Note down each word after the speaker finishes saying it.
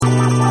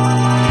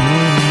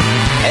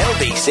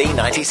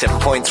LBC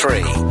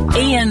 97.3.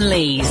 Ian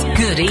Lee's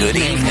Good Evening. Good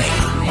evening.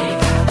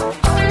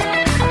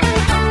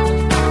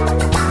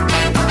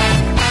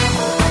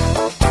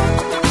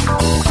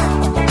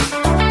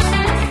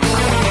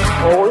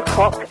 All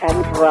cock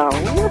and brown.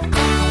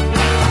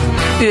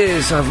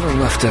 Yes, I've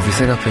left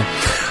everything up here.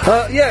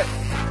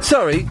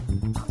 Sorry.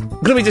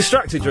 I'm going to be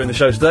distracted during the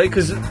show today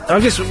because I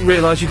just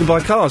realised you can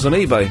buy cars on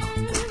eBay.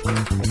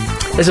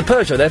 There's a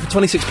Peugeot there for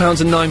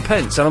 £26 and 9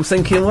 pence, and I'm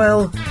thinking,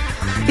 well,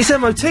 it's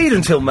MOT'd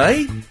until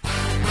May.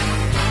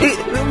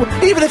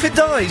 Even if it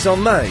dies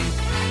in May,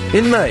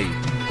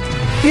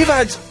 you've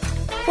had,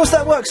 what's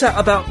that works out,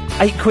 about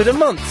 £8 a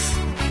month.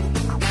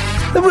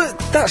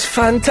 That's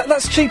fantastic.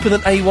 That's cheaper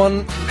than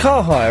A1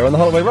 car hire on the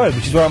Holloway Road,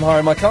 which is where I'm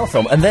hiring my car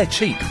from, and they're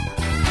cheap.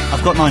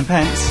 I've got 9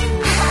 pence.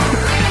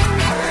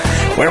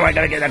 Where am I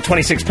going to get that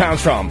 £26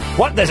 from?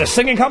 What, there's a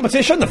singing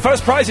competition? The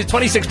first prize is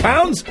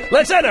 £26?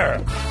 Let's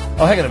enter!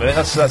 Oh, hang on a minute,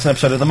 that's an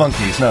episode of The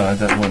Monkees. No,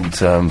 that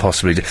wouldn't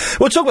possibly do.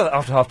 We'll talk about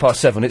that after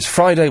 7:30. It's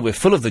Friday, we're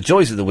full of the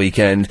joys of the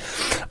weekend,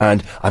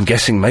 and I'm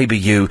guessing maybe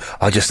you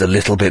are just a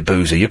little bit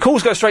boozy. Your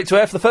calls go straight to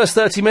air for the first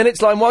 30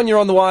 minutes. Line 1, you're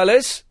on the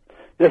wireless.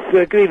 Yes,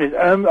 good evening.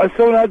 I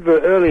saw an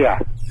advert earlier.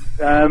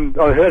 I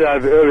heard an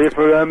advert earlier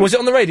for... Was it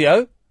on the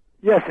radio?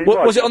 Yes, it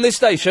was. Was it on this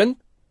station?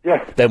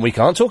 Yes. Then we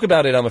can't talk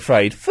about it, I'm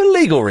afraid, for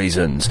legal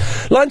reasons.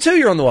 Line 2,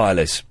 you're on the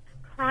wireless.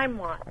 Crime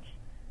Watch.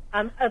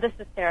 This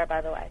is Sarah,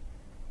 by the way.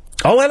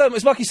 Oh, hello,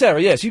 Miss Lucky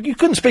Sarah, yes. You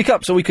couldn't speak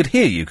up so we could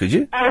hear you, could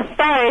you?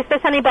 Sorry, is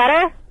this any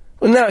better?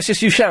 Well, no, it's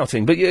just you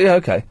shouting, but yeah,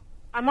 okay.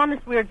 I'm on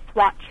this weird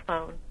Swatch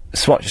phone.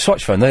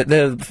 Swatch phone? They're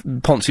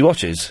Ponzi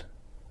watches.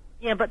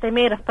 Yeah, but they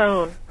made a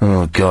phone.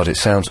 Oh, God, it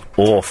sounds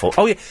awful.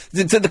 Oh, yeah,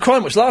 the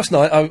Crime Watch last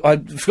night, I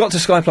forgot to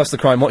Sky Plus the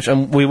Crime Watch,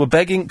 and we were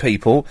begging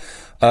people...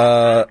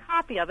 a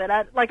copy of it.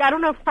 I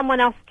don't know if someone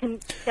else can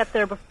get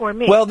there before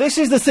me. Well, this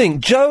is the thing.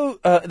 Joe,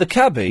 the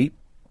cabbie,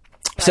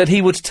 said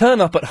he would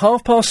turn up at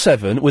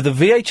 7:30 with a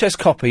VHS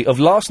copy of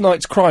last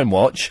night's Crime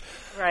Watch,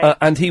 Right.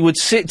 And he would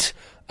sit...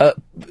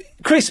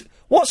 Chris,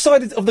 what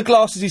side of the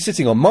glass is he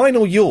sitting on, mine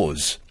or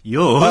yours?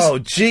 Yours? Oh,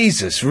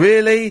 Jesus,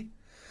 really?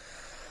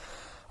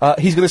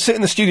 He's going to sit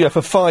in the studio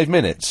for 5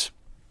 minutes.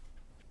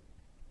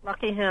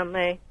 Lucky him,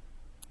 eh?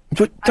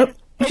 But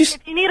if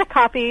you need a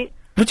copy...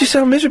 What do you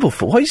sound miserable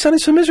for? Why are you sounding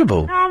so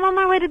miserable? No, I'm on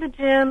my way to the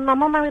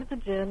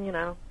gym. You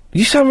know.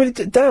 You sound really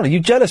down. Are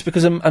you jealous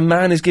because a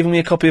man is giving me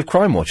a copy of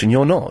Crime Watch and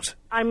you're not?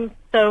 I'm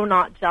so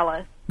not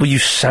jealous. Well, you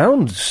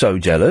sound so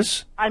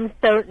jealous. I'm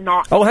so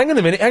not... Oh, hang on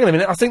a minute.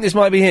 I think this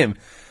might be him.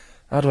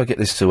 How do I get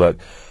this to work?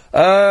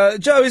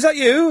 Joe, is that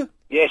you?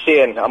 Yes,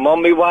 Ian. I'm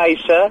on my way,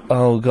 sir.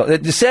 Oh, God.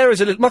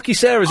 Mucky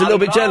Sarah's a little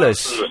bit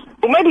jealous.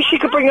 Well, maybe she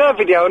could bring her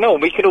video and all.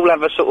 We could all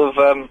have a sort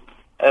of,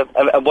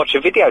 watch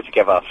a video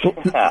together.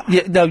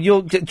 Yeah, no,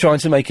 you're trying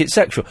to make it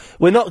sexual.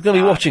 We're not going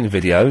to be watching a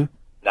video.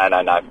 No.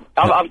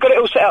 I've got it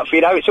all set up for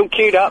you, though. It's all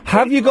queued up.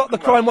 Have you got the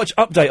Crime Watch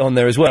update on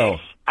there as well?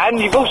 Yes. And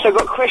you've also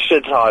got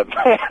question time.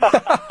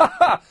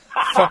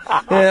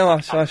 Yeah,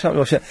 I shan't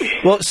watch it.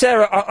 Well,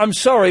 Sarah, I'm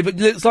sorry, but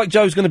it looks like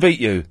Joe's going to beat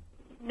you.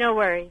 No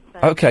worries.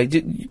 Okay.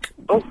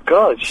 Oh,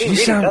 God, she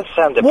really does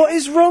sound... What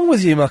is wrong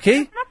with you, Mucky?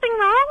 There's nothing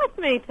wrong with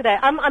me today.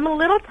 I'm a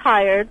little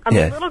tired. I'm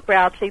a little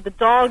grouchy. The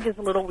dog is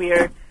a little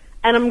weird.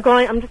 And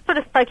I'm just sort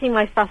of psyching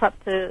myself up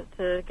to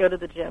go to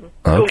the gym.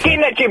 Okay. Well, get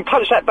in that gym,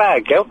 punch that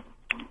bag, girl.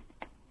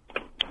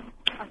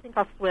 I think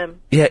I'll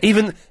swim. Yeah,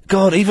 even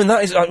that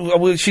is...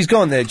 well, she's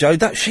gone there, Joe.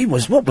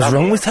 What was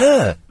wrong with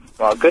her?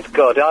 Oh, good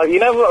God. You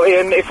know what,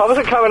 Ian, if I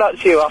wasn't coming up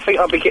to you, I think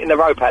I'd be getting the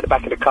rope out the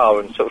back of the car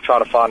and sort of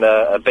trying to find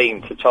a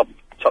beam to top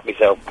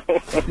myself.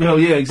 Oh,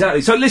 yeah,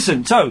 exactly. So,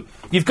 listen,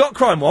 you've got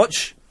Crime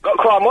Watch. Got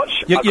Crime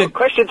Watch. I've got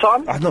question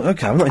time. I'm not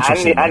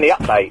interested. And the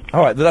update.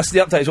 All right, that's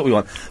the update is what we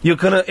want.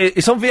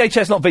 It's on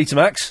VHS, not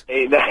Betamax.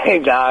 No.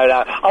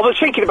 I was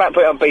thinking about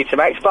putting it on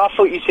Betamax, but I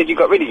thought you said you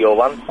got rid of your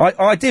one.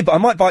 I did, but I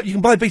might buy... You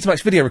can buy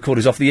Betamax video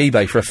recorders off the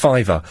eBay for a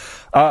 £5.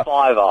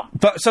 £5.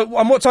 But, so,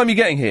 what time are you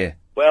getting here?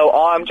 Well,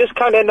 I'm just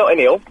coming in Notting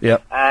Hill.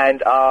 Yep.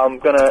 And I'm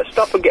going to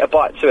stop and get a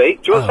bite to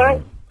eat. Do you want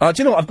something? Do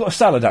you know what? I've got a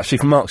salad, actually,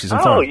 from Marx's.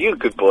 Oh, you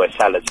good boy,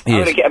 salad. I'm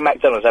going to get a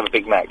McDonald's, have a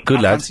Big Mac.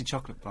 Good lad. Fancy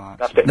chocolate bar.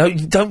 No,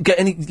 you don't get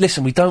any...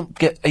 Listen, we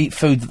don't eat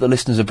food that the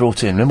listeners have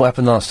brought in. Remember what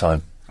happened last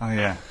time? Oh,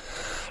 yeah.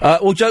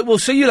 Well, Joe, we'll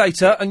see you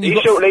later. And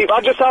you shortly.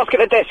 I'll just ask at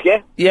the desk,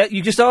 yeah? Yeah,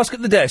 you just ask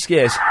at the desk,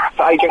 yes.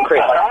 For Agent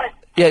Chris.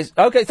 Yes.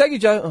 Okay, thank you,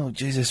 Joe. Oh,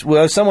 Jesus.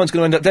 Well, someone's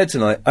going to end up dead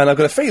tonight, and I've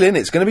got a feeling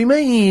it's going to be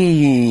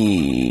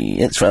me.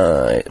 That's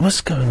right.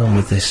 What's going on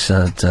with this,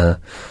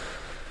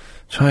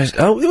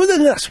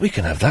 we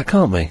can have that,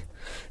 can't we?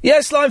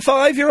 Yes, line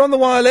 5, you're on the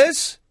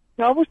wireless.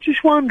 I was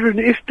just wondering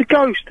if the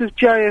ghost of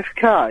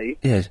JFK...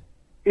 Yes.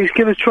 ...is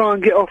going to try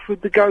and get off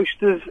with the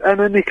ghost of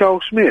Anna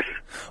Nicole Smith.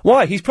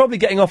 Why? He's probably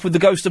getting off with the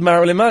ghost of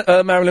Marilyn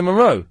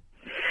Monroe.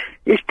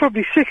 He's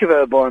probably sick of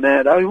her by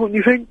now, though, wouldn't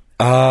you think?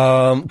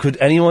 Could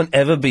anyone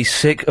ever be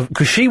sick of...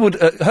 Because she would...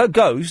 her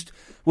ghost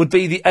would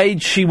be the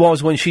age she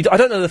was when she... I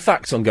don't know the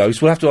facts on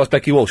ghosts. We'll have to ask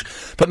Becky Walsh.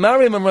 But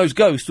Marilyn Monroe's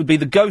ghost would be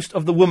the ghost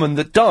of the woman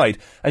that died.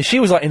 And she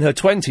was, like, in her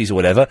 20s or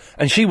whatever,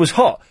 and she was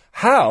hot.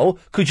 How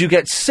could you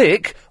get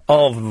sick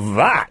of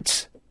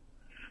that?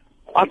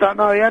 I don't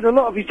know, he had a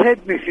lot of his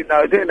head missing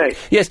though, didn't he?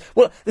 Yes,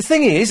 well, the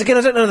thing is, again,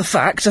 I don't know the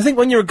facts, I think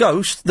when you're a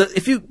ghost, that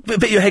if a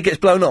bit of your head gets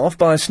blown off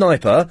by a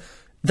sniper,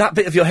 that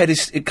bit of your head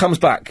it comes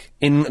back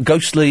in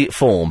ghostly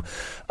form.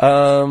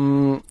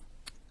 Line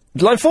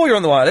 4, you're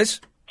on the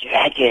wireless.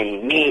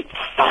 Dragon meat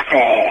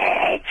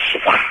sausage.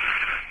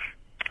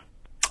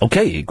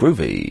 Okay,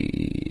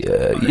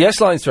 groovy. Yes,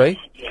 line 3.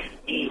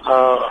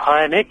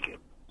 Hi, Nick.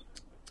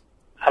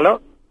 Hello?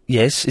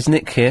 Yes, is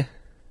Nick here?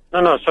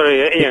 No,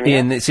 sorry, Ian.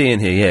 Ian, it's Ian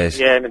here, yes.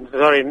 Yeah,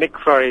 sorry, Nick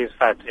Frory is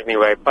fat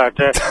anyway. But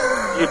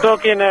you're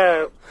talking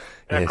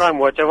Crime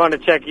Watch. I want to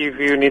check if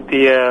you need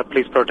the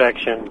police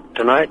protection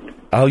tonight.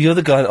 Oh, you're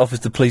the guy that offers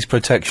the police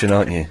protection,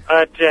 aren't you?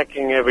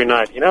 Jacking every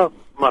night, you know?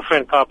 My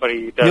friend Copper,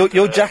 he does...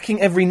 You're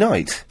jacking every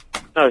night?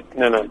 No.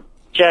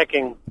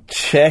 Jacking.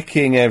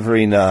 Checking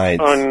every night.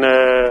 On,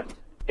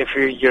 if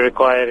you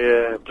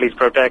require police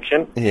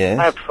protection. Yeah.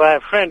 I have a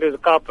friend who's a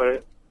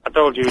copper. I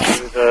told you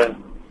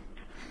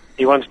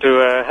he wants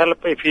to help.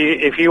 If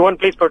you want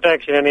police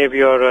protection, any of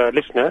your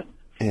listener,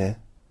 yeah,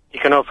 you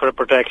can offer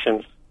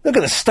protections. Look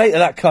at the state of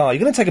that car.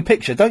 You're going to take a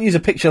picture. Don't use a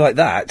picture like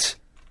that.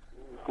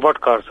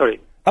 What car? Sorry.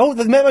 Oh,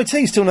 the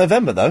MOT's till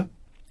November, though.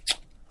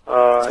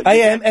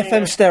 AM,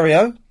 FM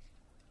stereo.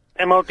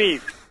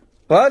 MOTs.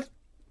 What?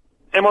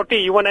 MOT.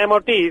 You want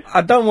MOTs?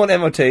 I don't want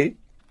MOT.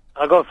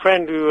 I got a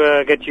friend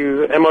who get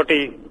you MOT.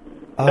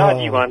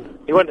 Dodgy one.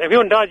 If you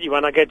want dodgy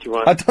one, I'll get you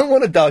one. I don't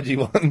want a dodgy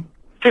one.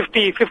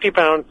 50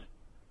 pounds.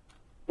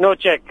 No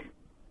check.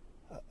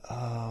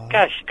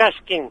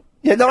 Cash king.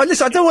 Yeah, no,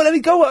 listen, I don't want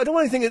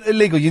anything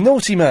illegal, you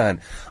naughty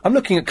man. I'm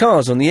looking at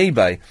cars on the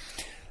eBay.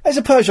 There's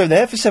a Peugeot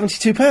there for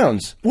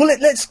 £72. Well,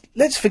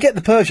 let's forget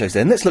the Peugeots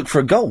then. Let's look for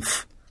a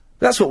Golf.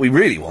 That's what we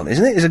really want,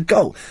 isn't it? Is a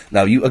Golf.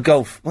 No, a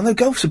Golf. Well, no,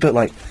 Golf's a bit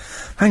like...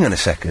 Hang on a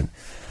second.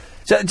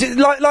 So,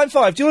 line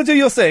 5, do you want to do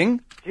your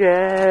thing? James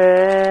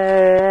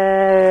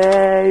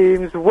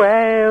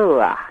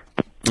Whale.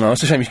 Oh,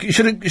 it's a shame. You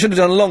should have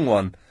done a long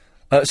one.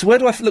 So where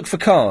do I look for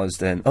cars,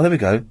 then? Oh, there we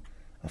go.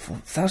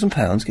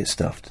 £1,000 get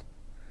stuffed.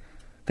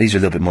 These are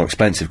a little bit more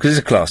expensive, because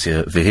it's a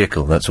classier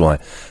vehicle, that's why.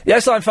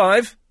 Yes, line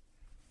 5.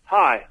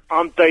 Hi,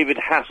 I'm David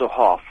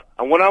Hasselhoff,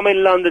 and when I'm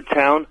in London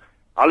town,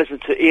 I listen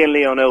to Ian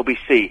Lee on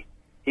LBC.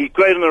 He's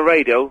great on the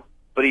radio,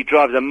 but he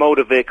drives a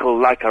motor vehicle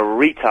like a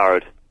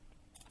retard.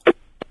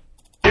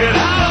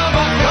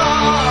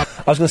 I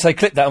was going to say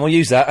clip that and we'll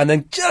use that, and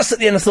then just at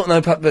the end I thought, no,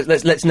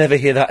 let's never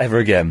hear that ever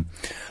again.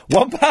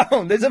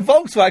 £1. There's a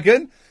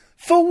Volkswagen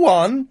for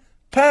 £1.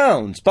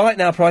 Buy it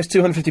now, price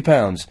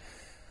 £250.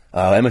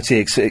 MOT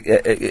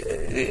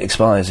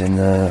expires in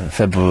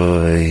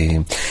February.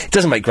 It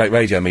doesn't make great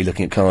radio, me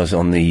looking at cars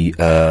on the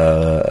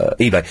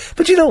eBay.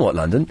 But you know what,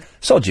 London?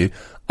 Sod you.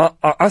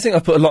 I think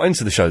I've put a lot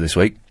into the show this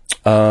week,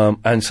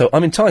 and so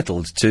I'm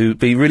entitled to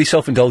be really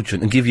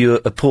self-indulgent and give you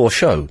a poor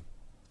show.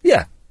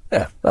 Yeah,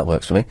 that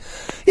works for me.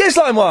 Yes,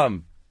 line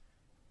 1.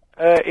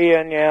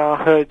 Ian,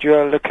 I heard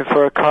you're looking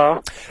for a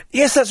car.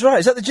 Yes, that's right.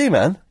 Is that the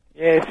G-Man?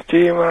 Yes,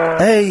 G-Man.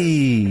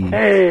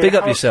 Hey. Big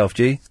up yourself,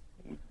 G.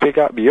 Big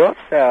up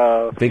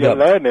yourself. You're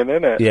learning,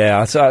 innit?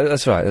 Yeah,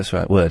 that's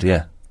right. Word,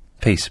 yeah.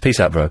 Peace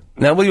out, bro.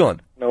 Now, what do you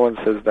want? No one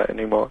says that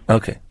anymore.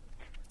 Okay.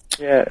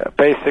 Yeah,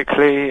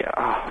 basically,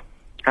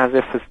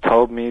 Asif has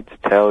told me to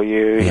tell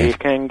you he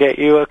can get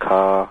you a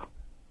car.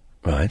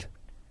 Right.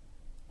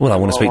 Well, I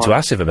want to speak to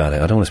Asif about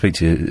it. I don't want to speak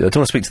to you. I don't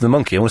want to speak to the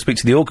monkey. I want to speak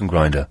to the organ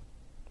grinder.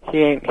 He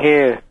ain't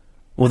here.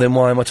 Well, then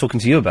why am I talking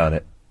to you about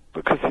it?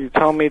 Because you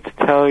told me to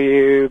tell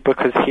you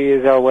because he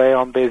is away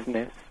on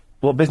business.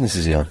 What business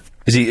is he on?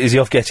 Is he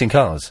off getting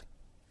cars?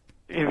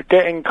 He's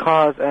getting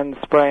cars and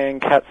spraying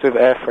cats with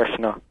air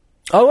freshener.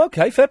 Oh,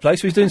 okay, fair play.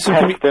 So he's doing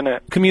some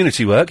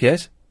community work,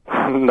 yes?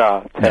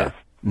 No, test.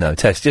 No,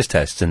 just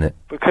tests, isn't it?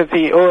 Because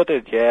he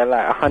ordered,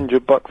 like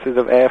 100 boxes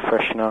of air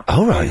freshener.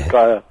 Oh, right, He's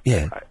got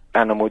yeah.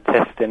 Animal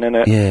testing,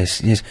 innit?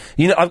 Yes.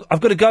 You know, I've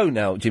got to go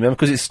now, do you remember?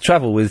 Because it's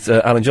travel with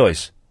Alan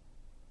Joyce.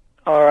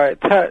 Alright,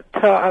 tell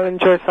Alan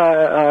Joyce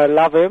I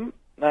love him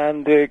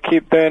and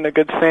keep doing a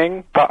good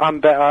thing, but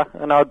I'm better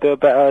and I'll do a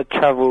better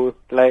travel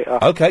later.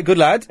 Okay, good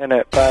lad.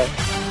 Innit, bye.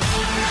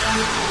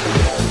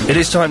 It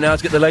is time now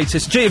to get the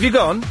latest... Gee, have you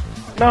gone?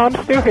 No, I'm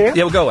still here.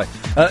 Yeah, we'll go away.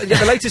 Get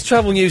the latest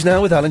travel news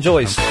now with Alan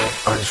Joyce.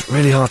 It's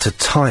really hard to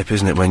type,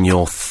 isn't it, when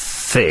you're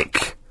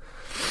thick?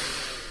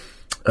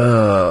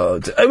 Here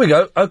we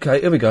go.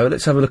 Okay, here we go.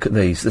 Let's have a look at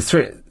these.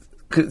 The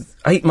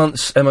 8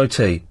 months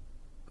MOT.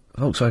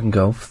 Volkswagen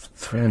Golf,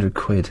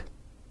 £300.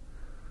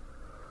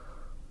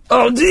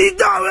 Oh, no,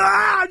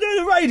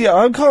 the radio.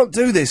 I can't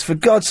do this, for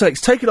God's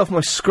sakes. Take it off my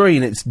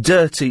screen. It's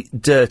dirty.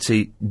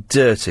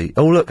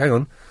 Oh, look, hang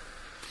on.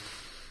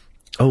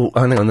 Oh,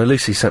 hang on.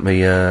 Lucy sent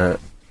me, God,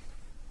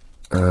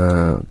 hang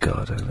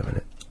on a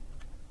minute.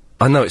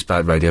 I know it's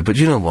bad radio, but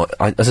you know what?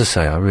 As I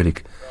say, I really...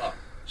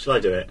 Shall I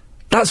do it?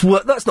 That's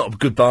not a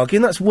good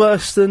bargain. That's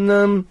worse than,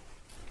 No.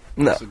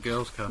 It's a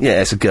girl's car.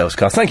 Yeah, it's a girl's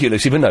car. Thank you,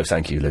 Lucy, but no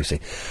thank you,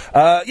 Lucy.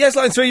 Yes,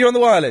 line 3, you're on the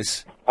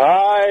wireless.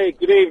 Hi,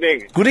 good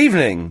evening. Good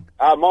evening.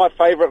 My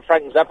favourite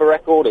Frank Zappa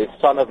record is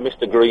Son of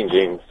Mr. Green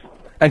Jeans.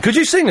 And could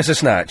you sing us a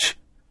snatch?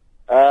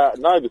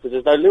 No, because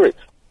there's no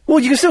lyrics. Well,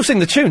 you can still sing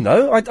the tune,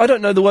 though. I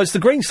don't know the words to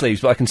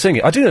Greensleeves, but I can sing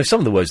it. I do know some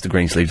of the words to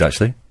Greensleeves,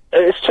 actually.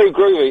 It's too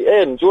groovy.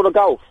 Ian, do you want to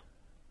golf?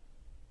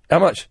 How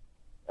much?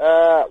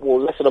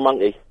 Well, less than a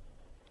monkey.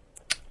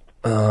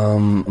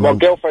 My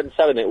girlfriend's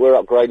selling it.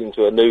 We're upgrading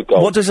to a new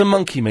golf. What does a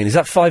monkey mean? Is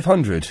that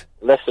 500?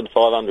 Less than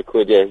 500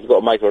 quid, yeah. You've got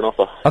to make her an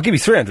offer. I'll give you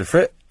 300 for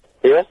it.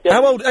 Yeah?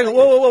 How old? Hang on,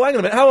 whoa, hang on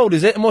a minute. How old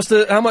is it? And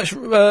how much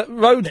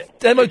road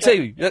MOT?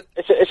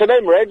 It's an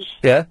MReg.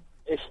 Yeah.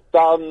 It's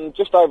done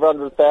just over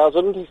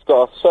 100,000. It's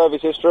got a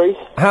service history.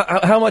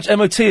 How much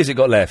MOT has it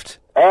got left?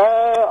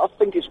 I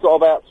think it's got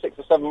about 6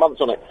 or 7 months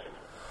on it.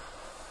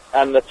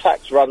 And the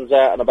tax runs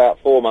out in about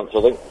 4 months,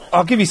 I think.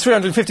 I'll give you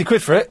 350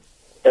 quid for it.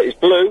 It's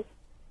blue.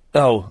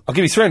 Oh, I'll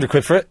give you 300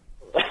 quid for it.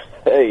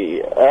 Hey,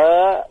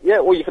 yeah,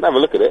 well, you can have a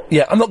look at it.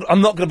 Yeah, I'm not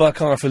going to buy a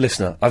car for a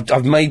listener.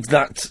 I've made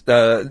that,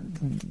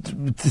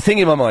 thing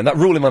in my mind, that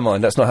rule in my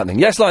mind. That's not happening.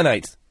 Yes, line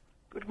 8.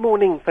 Good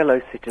morning, fellow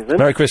citizens.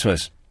 Merry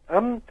Christmas.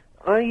 I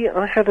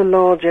had a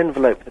large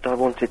envelope that I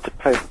wanted to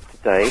post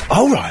today.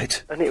 Oh,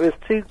 right. And it was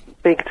too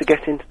big to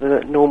get into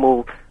the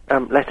normal,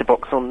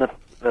 letterbox on the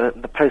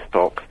post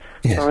box.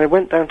 Yes. So I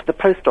went down to the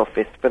post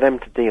office for them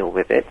to deal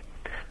with it.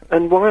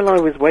 And while I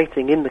was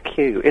waiting in the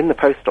queue in the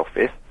post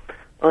office,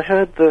 I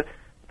heard the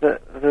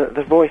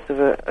voice of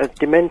a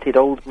demented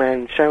old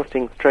man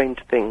shouting strange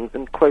things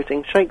and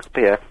quoting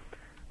Shakespeare.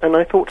 And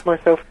I thought to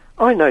myself,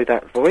 I know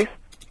that voice.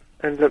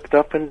 And looked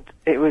up, and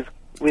it was,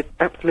 with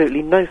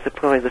absolutely no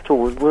surprise at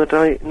all, would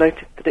I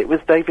notice that it was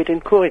David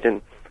in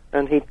Croydon.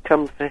 And he'd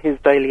come for his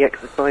daily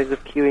exercise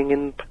of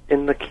queuing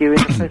in the queue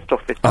in the post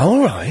office.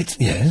 All right,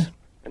 yes.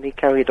 And he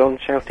carried on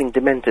shouting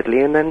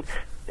dementedly, and then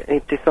he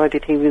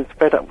decided he was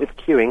fed up with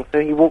queuing, so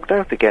he walked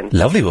out again.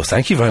 Lovely, well,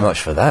 thank you very much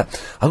for that.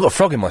 I've got a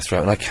frog in my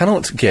throat, and I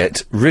cannot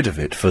get rid of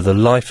it for the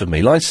life of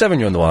me. Line 7,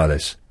 you're on the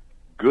wireless.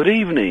 Good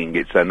evening.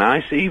 It's a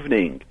nice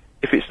evening.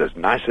 If it's as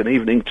nice an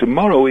evening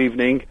tomorrow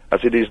evening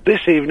as it is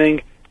this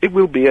evening, it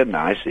will be a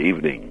nice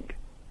evening.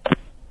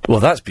 Well,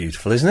 that's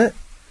beautiful, isn't it?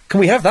 Can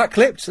we have that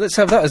clipped? Let's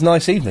have that as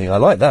nice evening. I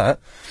like that.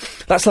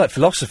 That's like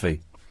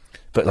philosophy,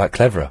 but like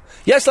cleverer.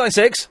 Yes, line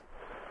 6.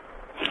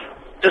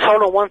 Just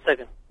hold on 1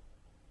 second.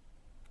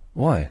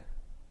 Why?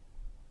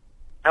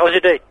 How was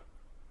your day?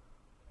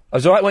 I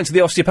was alright, went to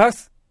the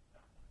osteopath.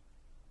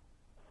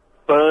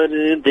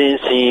 Mujhe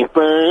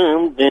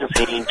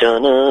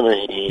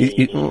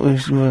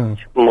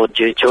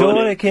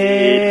chhod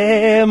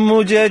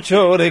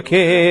ke.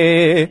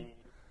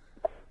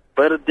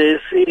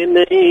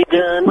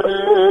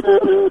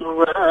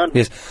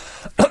 Yes.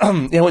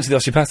 Yeah, I went to the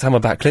osteopath, had my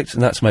back clipped,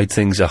 and that's made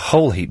things a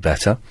whole heap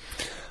better.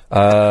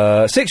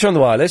 6, you're on the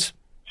wireless.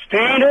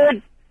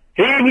 Standard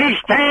Evening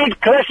Standard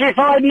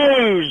Classified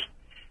News.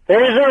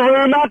 There's a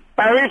rumour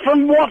Barry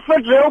from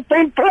Watford's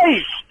helping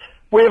police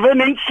with an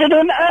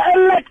incident at a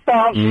leg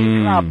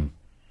dancing club.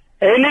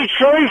 Any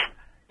truth?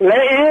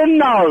 Let him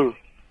know.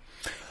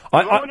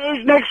 More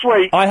news next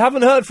week. I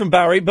haven't heard from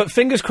Barry, but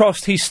fingers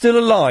crossed he's still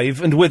alive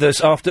and with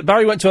us after...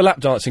 Barry went to a lap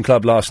dancing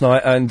club last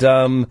night, and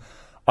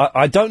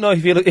I don't know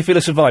if he'll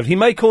have survived. He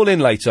may call in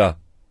later.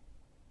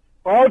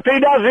 I hope he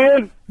does,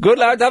 Ian. Good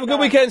lad, have a good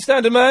weekend,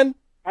 Standard Man.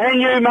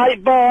 And you,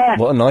 mate, bye.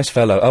 What a nice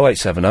fellow.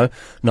 0870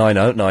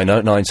 90 90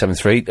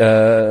 973.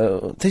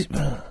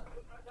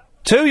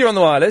 2, you're on the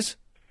wireless.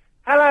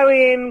 Hello,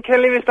 Ian.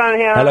 Ken Livingstone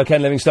here. Hello,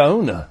 Ken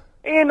Livingstone.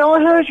 Ian, I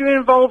heard you were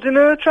involved in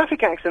a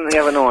traffic accident the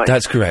other night.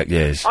 That's correct,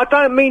 yes. I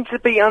don't mean to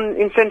be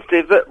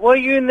insensitive, but were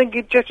you in the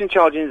congestion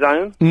charging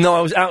zone? No, I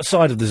was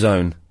outside of the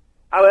zone.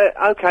 Oh,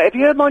 okay. Have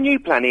you heard my new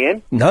plan,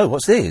 Ian? No,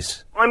 what's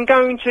this? I'm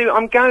going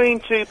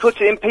to put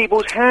it in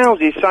people's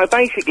houses. So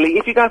basically,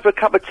 if you go for a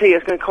cup of tea,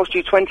 it's going to cost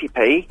you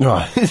 20p.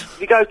 Right.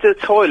 If you go to the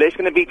toilet, it's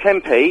going to be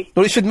 10p.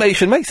 Well, it should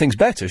make things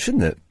better,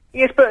 shouldn't it?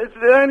 Yes, but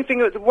the only thing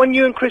is, when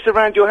you and Chris are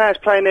around your house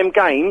playing them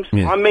games,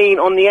 I mean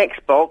on the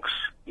Xbox,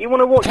 you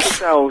want to watch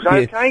yourselves,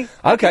 okay?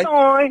 Okay.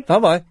 Bye.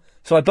 Bye-bye.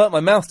 So I burnt my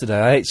mouth today.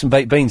 I ate some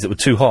baked beans that were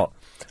too hot.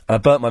 And I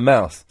burnt my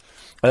mouth.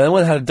 And then I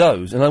went and had a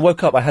doze, and I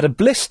woke up, I had a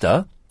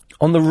blister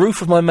on the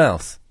roof of my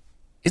mouth.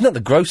 Isn't that the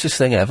grossest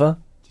thing ever?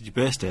 Did you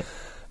burst it?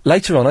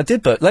 Later on, I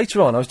did burst.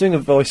 Later on, I was doing a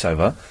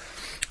voiceover,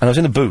 and I was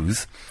in a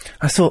booth.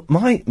 I thought,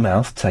 my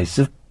mouth tastes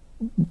of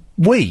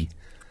wee.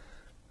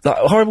 Like,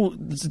 horrible...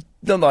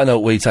 Not that I know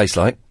what wee tastes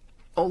like.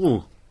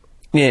 Oh.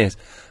 Yes.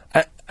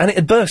 And it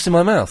had burst in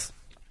my mouth.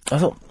 I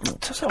thought,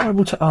 that's that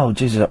horrible... oh,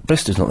 Jesus, that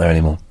blister's not there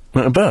anymore.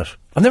 Not a burst.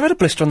 I've never had a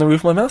blister on the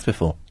roof of my mouth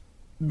before.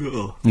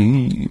 No.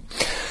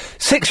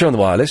 6, you're on the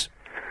wireless.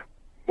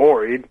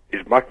 Maureen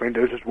is Mike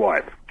Mendoza's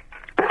wife.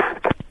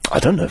 I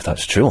don't know if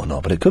that's true or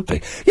not, but it could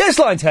be. Yes,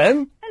 line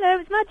 10. Hello,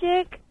 it's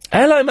Magic.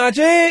 Hello,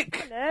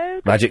 Magic.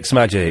 Hello. Magic's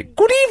Magic.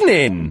 Good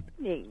evening.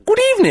 Good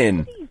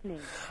evening. Good evening.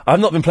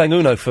 I've not been playing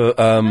Uno for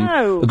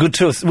a good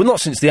 2 or well, not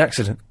since the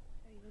accident.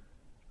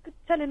 Good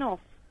telling off.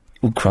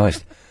 Oh,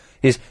 Christ.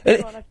 Yes.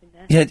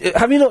 Yeah,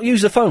 have you not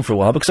used the phone for a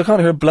while? Because I can't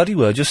hear a bloody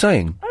word you're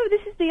saying. Oh,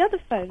 this is the other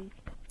phone.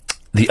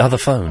 The other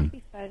phone?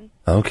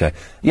 Okay.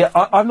 Yeah,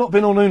 I've not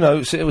been on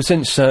Uno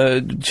since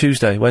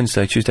Tuesday,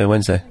 Wednesday.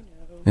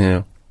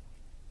 Yeah.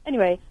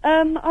 Anyway,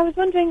 I was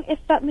wondering if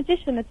that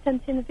magician had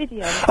sent in a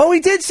video. Oh, he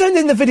did send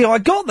in the video. I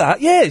got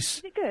that. Yes.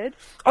 Is it good?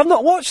 I've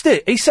not watched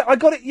it. He said I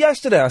got it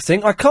yesterday. I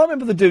think I can't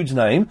remember the dude's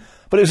name,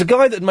 but it was a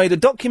guy that made a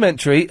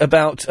documentary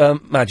about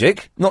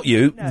magic. Not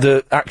you,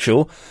 the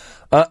actual.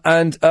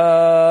 And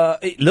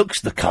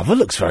the cover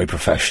looks very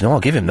professional. I'll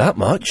give him that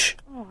much.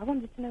 Oh, I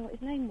wanted to know what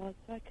his name was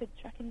so I could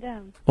track him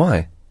down.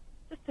 Why?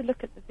 Just to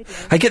look at the video.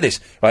 Hey, get this.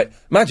 Right,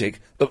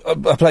 Magic,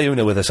 I play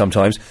Uno with her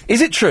sometimes.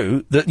 Is it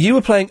true that you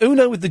were playing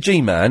Uno with the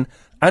G-Man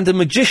and a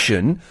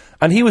magician,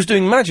 and he was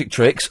doing magic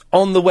tricks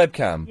on the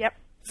webcam? Yep.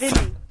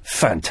 Vinny.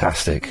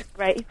 Fantastic.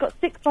 Right, he's got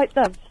 6 white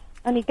doves,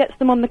 and he gets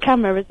them on the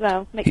camera as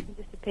well, makes them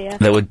disappear.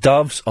 There were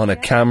doves on a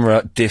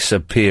camera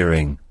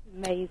disappearing.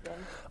 Amazing.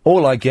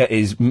 All I get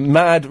is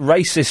mad,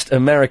 racist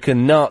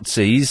American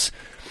Nazis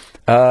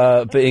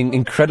being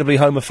incredibly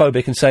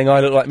homophobic and saying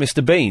I look like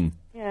Mr. Bean.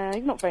 Yeah,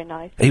 he's not very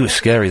nice. He was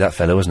scary, that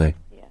fella, wasn't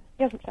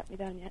He hasn't tracked me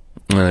down yet.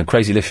 he?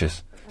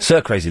 Crazy-licious. Sir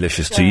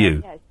Crazy-licious to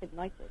you. Yeah, it's been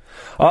knighted.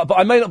 But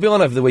I may not be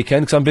on over the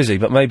weekend because I'm busy,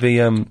 but maybe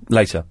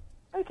later.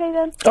 Okay,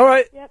 then. All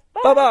right. Yep.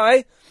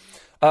 Bye-bye.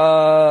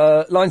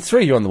 Line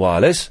 3, you're on the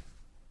wireless.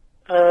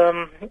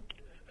 Women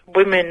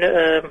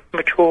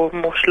mature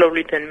more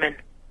slowly than men.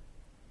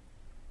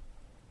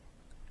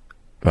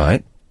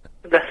 Right.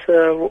 That's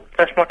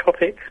my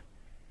topic.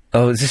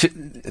 Oh, is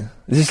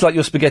this like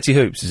your spaghetti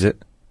hoops, is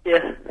it?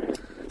 Yeah.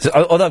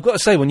 Although I've got to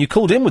say, when you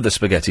called in with the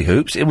spaghetti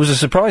hoops, it was a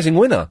surprising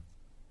winner.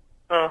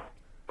 Oh,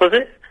 was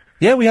it?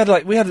 Yeah, we had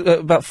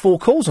about 4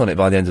 calls on it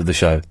by the end of the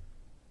show.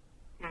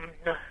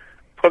 No,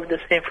 probably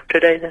the same for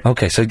today then.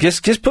 Okay, so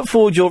just put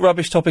forward your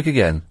rubbish topic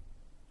again.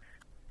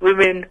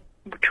 Women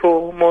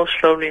mature more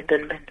slowly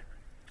than men.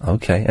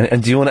 Okay,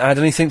 and do you want to add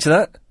anything to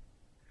that?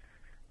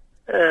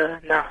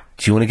 No.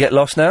 Do you want to get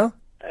lost now?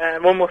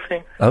 One more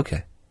thing.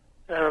 Okay.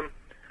 I'm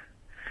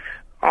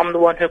the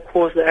one who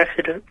caused the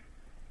accident.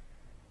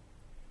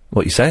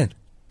 What are you saying?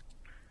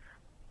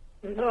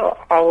 No,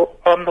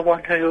 I'm the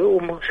one who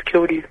almost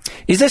killed you.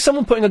 Is there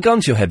someone putting a gun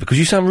to your head? Because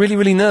you sound really,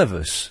 really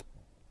nervous.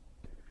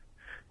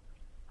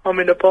 I'm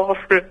in the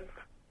bathroom.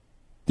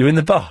 You're in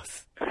the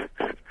bath?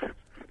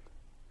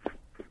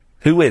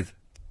 Who with?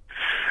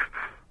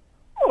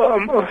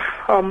 I'm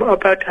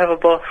about to have a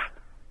bath.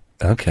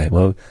 Okay,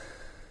 well...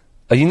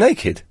 Are you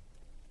naked?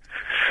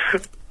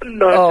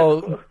 No.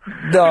 Oh,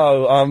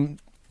 no,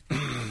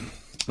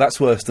 that's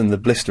worse than the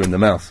blister in the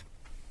mouth.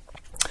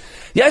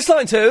 Yes,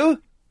 line 2.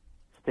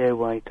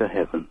 Stairway to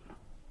Heaven.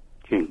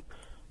 Jinx.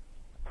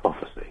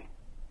 Prophecy.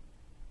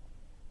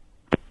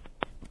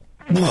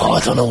 Oh, I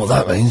don't know what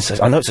that means.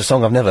 I know it's a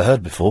song I've never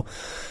heard before.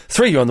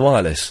 3, you're on the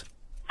wireless.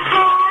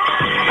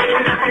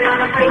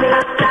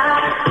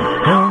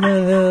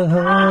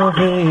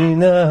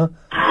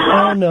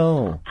 Oh,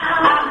 no.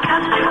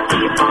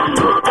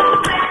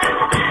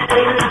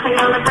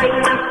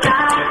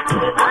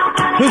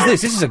 Who's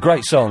this? This is a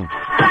great song.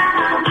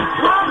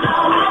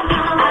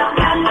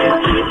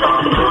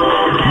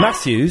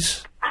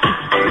 Matthews?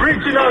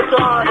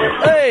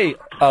 Hey!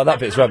 Oh, that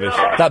bit's rubbish.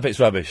 That bit's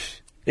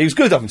rubbish. He was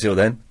good up until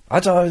then.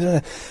 I don't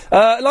know.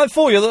 Line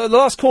 4, you're the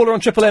last caller on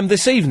Triple M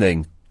this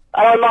evening.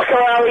 Hello, Mucker,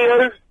 how are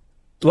you?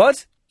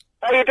 What?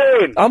 How you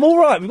doing? I'm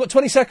alright, we've got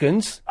 20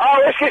 seconds.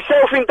 Oh, let's get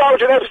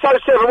self-indulgent,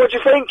 episode 7, what do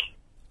you think?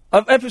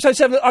 Episode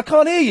 7, I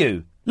can't hear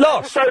you.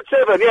 Lost. Episode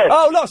 7, yes.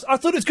 Oh, Lost. I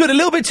thought it was good. A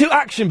little bit too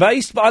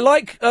action-based, but I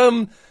like,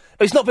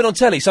 it's not been on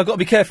telly, so I've got to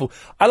be careful.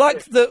 I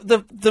like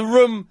the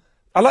room.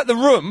 I like the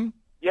room.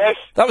 Yes.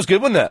 That was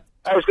good, wasn't it?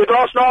 That was good.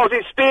 Last night I was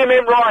in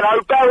Spearmint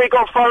Rhino. Barry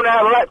got thrown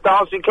out of the lap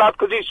dancing club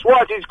because he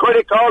swiped his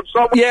credit card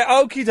somewhere. Yeah,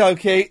 okie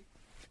dokie.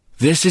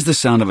 This is the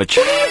sound of a...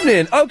 Good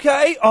evening.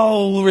 Okay.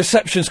 Oh,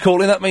 reception's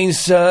calling. That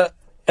means, hello?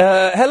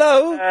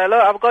 Hello,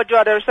 I've got Joe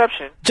at the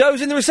reception.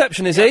 Joe's in the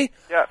reception, is he?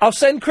 Yeah. I'll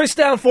send Chris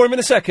down for him in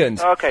a second.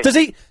 Okay.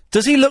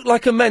 Does he look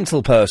like a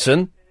mental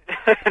person?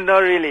 Not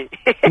really.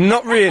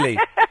 Not really.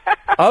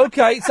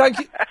 Okay, thank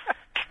you.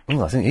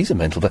 Oh, I think he's a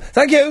mental person.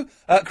 Thank you.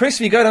 Chris,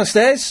 if you go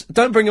downstairs,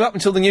 don't bring him up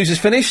until the news is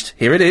finished.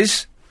 Here it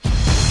is.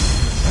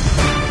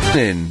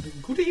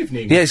 Good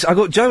evening. Yes, I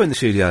got Joe in the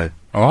studio.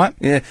 All right.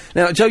 Yeah.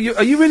 Now, Joe,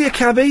 are you really a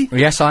cabbie?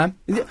 Yes, I am.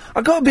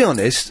 I got to be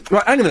honest.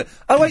 Right, hang on a minute.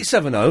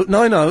 0870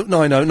 90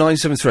 90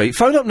 973.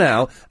 Phone up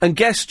now and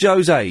guess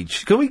Joe's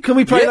age. Can we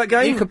play that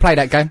game? You could play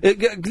that game.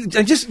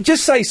 And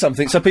just say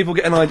something so people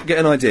get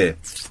an idea.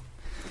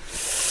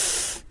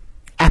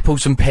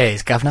 Apples and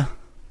pears, Governor.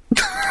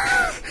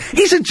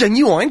 He's a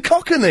genuine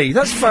Cockney.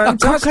 That's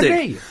fantastic.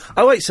 Cockney.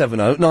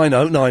 0870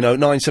 90 90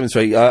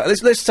 973.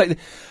 Let's take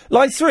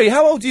line 3.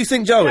 How old do you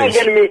think Joe is?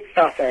 Dragon meat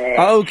sausage.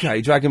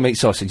 Okay, dragon meat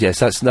sausage. Yes,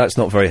 that's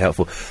not very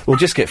helpful. We'll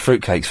just get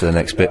fruitcakes for the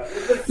next bit.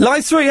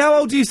 Line 3. How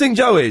old do you think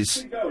Joe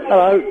is?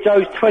 Hello,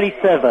 Joe's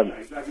 27.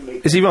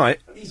 Is he right?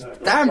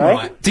 Damn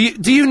right. Do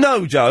you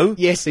know Joe?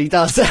 Yes, he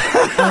does. Oh,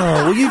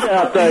 well,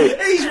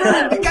 He's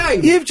ruined the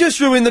game. You've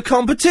just ruined the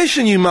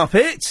competition, you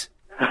muppet.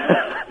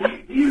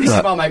 This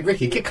is my mate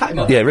Ricky. Cut him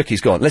off. Yeah, Ricky's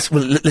gone. Let's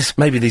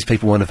maybe these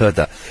people won't have heard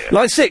that.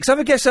 Line 6. Have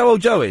a guess how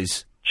old Joe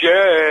is.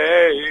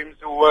 James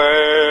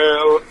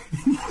Well.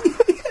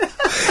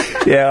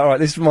 Yeah, all right.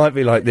 This might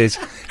be like this.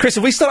 Chris,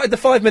 have we started the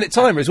 5-minute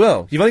timer as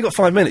well? You've only got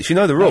 5 minutes. You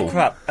know the rule. Oh,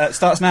 crap. It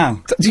starts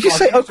now. Did you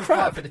say, I'll get oh, an extra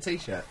crap? $5 for the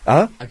T-shirt.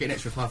 Huh? I get an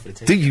extra $5 for the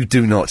T-shirt. Do you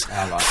do not?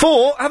 right.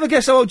 4, have a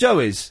guess how old Joe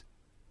is.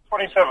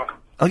 27.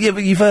 Oh, yeah,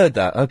 but you've heard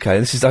that. Okay,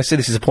 I see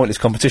this is a pointless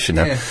competition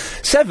now. Yeah.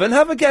 7,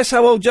 have a guess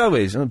how old Joe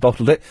is. I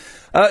bottled it.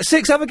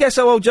 6, have a guess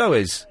how old Joe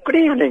is. Good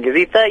evening. Is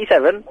he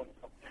 37?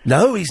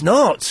 No, he's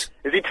not.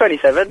 Is he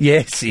 27?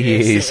 Yes,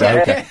 he is.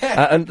 Okay.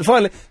 And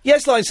finally,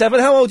 yes, line 7,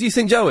 how old do you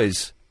think Joe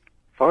is?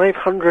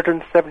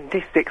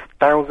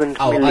 576,000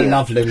 Oh, million. I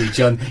love Louis,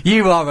 John.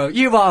 You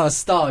are a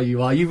star,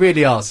 you are. You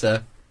really are,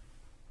 sir.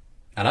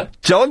 Hello?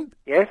 John?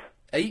 Yes?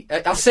 I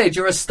said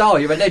you're a star,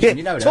 you're a legend,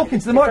 you know that. talking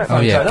to the microphone.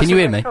 Oh, yeah. That's Can you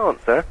the hear me? correct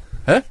answer.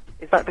 Huh?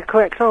 Is that the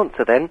correct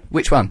answer then?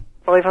 Which one?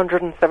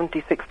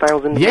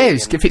 576,000 Yeah, million.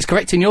 if it's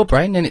correct in your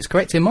brain, then it's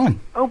correct in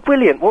mine. Oh,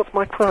 brilliant. What's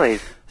my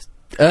prize?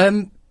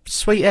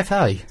 Sweet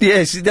FA.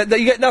 Yes, you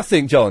get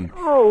nothing, John.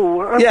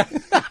 Oh, Yeah.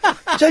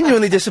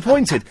 Genuinely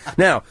disappointed.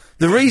 Now,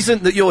 the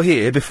reason that you're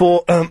here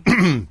before,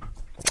 hang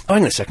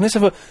on a second, let's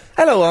have a...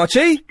 Hello,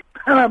 Archie.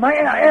 Hello, mate.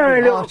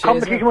 A little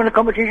competition won a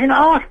competition.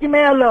 Ask him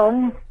how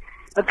long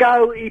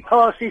ago he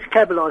passed his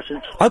cab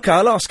licence. Okay,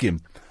 I'll ask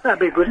him. That'd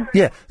be good.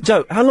 Yeah,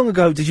 Joe, how long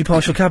ago did you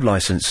pass your cab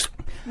licence?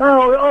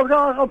 No, I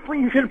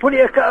think you should put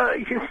it.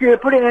 You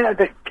should put it out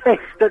as a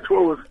test. That's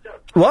what it was.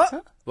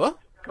 What? What?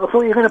 I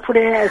thought you were going to put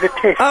it out as a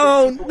test.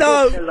 Oh,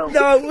 no,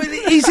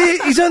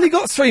 he's only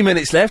got 3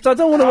 minutes left. I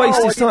don't want to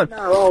waste his time.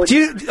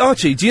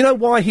 Archie, do you know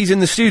why he's in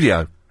the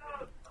studio?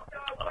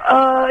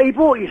 He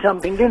brought you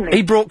something, didn't he?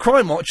 He brought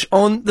Crime Watch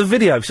on the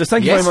video, so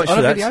thank you Yes, very much on for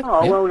a that. video.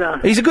 Oh, well done.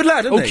 He's a good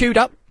lad, isn't All he? queued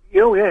up.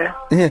 Oh, yeah.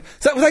 Yeah.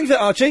 So, thank you for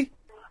that, Archie.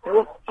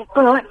 Well,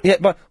 good night. Yeah,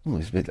 but...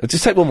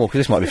 just take one more,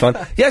 because this might be fun.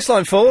 Yes,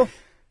 line 4.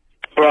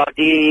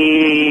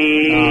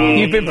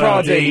 You've been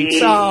Praddy.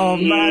 Oh,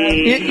 man.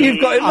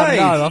 You've got it made.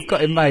 No, I've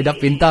got it made.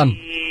 I've been done.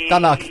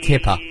 Done like a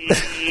kipper.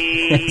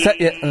 Thank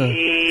you,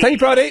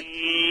 Praddy.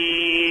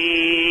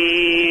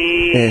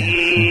 Yeah.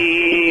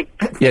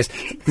 Yes.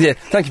 Yeah,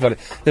 thank you, Praddy.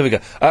 There we go.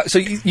 So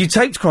you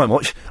taped Crime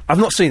Watch. I've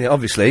not seen it,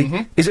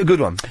 obviously. Is it a good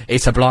one?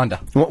 It's a blinder.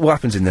 What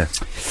happens in there?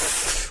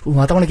 Ooh,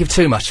 I don't want to give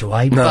too much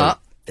away, but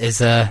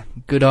there's a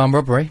good armed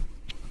robbery.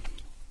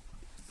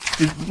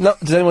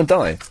 Does anyone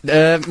die?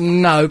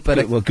 No, but...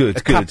 Good.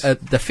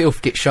 The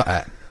filth gets shot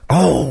at.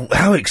 Oh,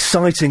 how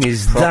exciting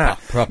is that?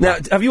 Proper. Now,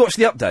 have you watched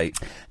the update?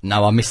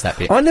 No, I missed that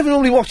bit. I never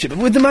normally watch it, but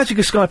with the magic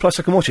of Sky Plus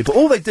I can watch it. But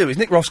all they do is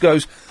Nick Ross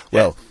goes,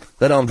 well,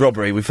 that armed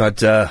robbery, we've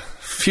had a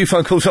few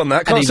phone calls on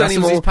that. Can't say any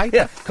more.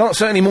 Yeah, can't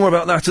say any more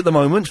about that at the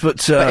moment,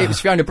 but it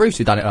was Fiona Bruce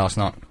who done it last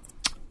night.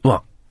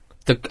 What?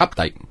 The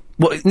update.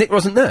 What, Nick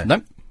wasn't there?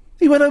 No.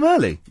 He went home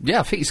early?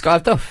 Yeah, I think he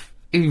skived off.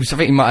 I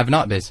think he might have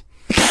nightmares.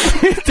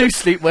 Do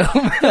sleep well.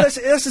 that's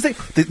the thing.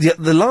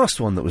 The last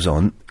one that was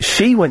on,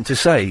 she went to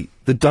say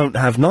the "don't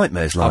have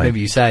nightmares" line. I remember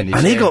you saying this.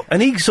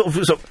 And he sort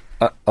of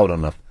hold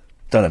on, love.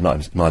 Don't have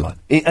nightmares, my line.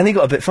 And he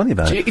got a bit funny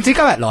about it. Did he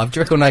go out live? Do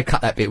you reckon they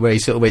cut that bit where he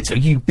sort of went, so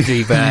you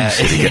do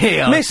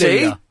that?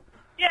 Missy?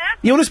 Yeah?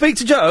 You want to speak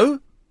to Joe?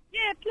 Yeah,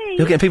 please.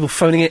 You're getting people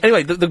phoning in.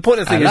 Anyway, the point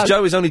of the thing is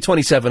Joe is only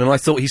 27 and I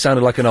thought he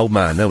sounded like an old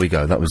man. There we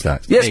go, that was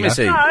that. Yes,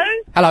 Missy?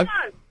 Hello. Are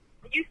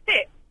you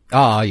fit?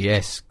 Oh,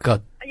 yes.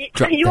 God.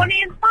 Are you on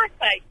Ian's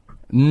MySpace?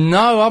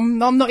 No, I'm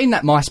not in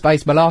that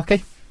MySpace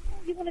malarkey.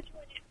 You want to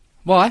join it?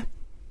 Why?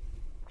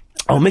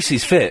 Oh,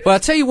 Missy's fit. Well, I'll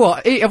tell you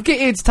what, I'll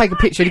get Ian to take a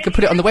picture and he can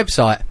put it on the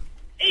website.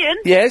 Ian?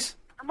 Yes?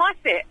 Am I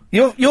fit?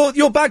 You're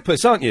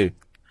Bagpuss, aren't you?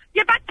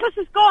 Your Bagpuss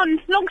is gone.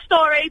 Long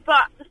story,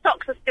 but the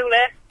socks are still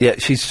there. Yeah,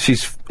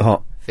 she's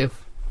hot.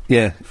 Filth.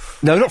 Yeah.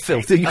 No, not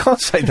filth. You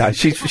can't say that.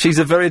 She's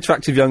a very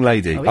attractive young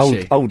lady. Oh,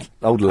 is she? Old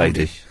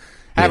lady.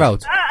 How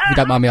old? If you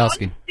don't mind me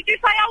asking. Did you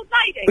say old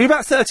lady? Well, you're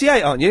about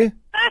 38, aren't you?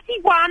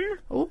 31.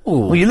 Ooh.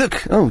 Well, you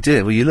look... Oh,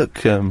 dear. Well, you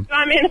look... I mean,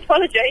 an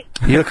apology.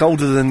 You look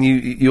older than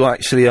you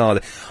actually are.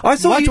 I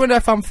thought Why do you want to know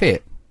if I'm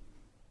fit?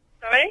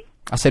 Sorry?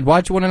 I said,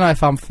 why do you want to know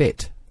if I'm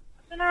fit?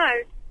 I don't know.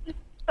 Just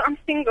that I'm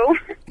single.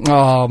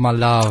 Oh, my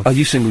love. Are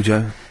you single,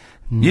 Joe?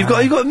 No. You've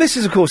got a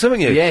missus, of course,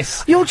 haven't you?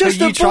 Yes. You're just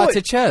Who a you boy. tried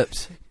to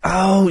chirps.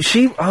 Oh,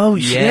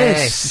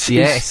 yes.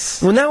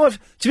 Yes. Well, now to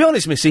be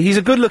honest, Missy, he's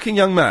a good-looking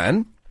young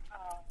man.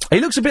 He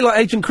looks a bit like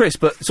Agent Chris,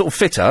 but sort of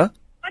fitter.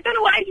 I don't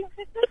know what Agent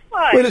Chris looks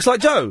like. Well, he looks like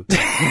Joe.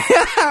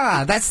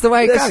 That's the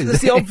way it goes.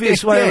 That's the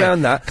obvious way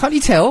around that. Can't you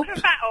tell? Put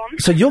that on.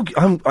 So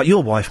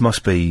your wife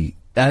must be...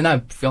 No,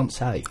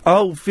 fiancé.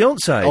 Oh,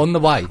 fiancé. On the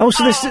way. Oh,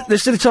 so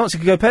there's still a chance it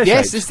could go pear-shaped?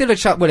 Yes, there's still a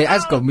chance. Well, it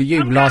has gone with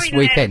you last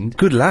weekend.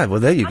 Good lad.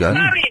 Well, there you go.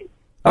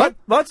 What?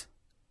 What?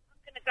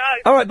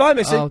 All right, bye,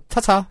 Missy. Oh,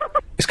 ta-ta.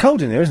 It's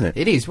cold in there, isn't it?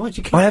 It is. Why did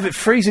you keep... I have it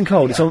freezing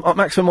cold. It's on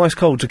maximum ice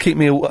cold to keep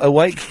me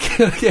awake.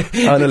 In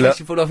case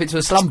you fall off into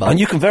a slumber. And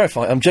you can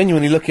verify, I'm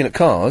genuinely looking at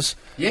cars.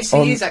 Yes,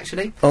 he is,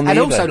 actually. And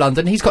also,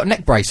 London, he's got a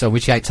neck brace on,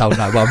 which he ain't told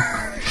no one.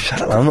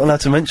 Shut up, I'm not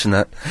allowed to mention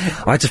that.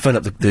 I had to phone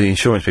up the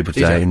insurance people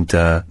today, and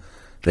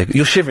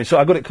you're shivering, so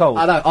I got it cold.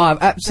 I know, I'm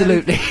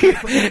absolutely...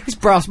 There's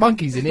brass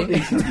monkeys in it.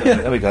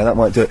 There we go, that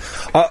might do it.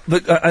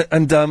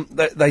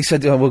 They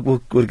said, we'll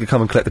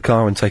come and collect the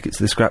car and take it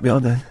to the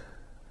scrapyard then.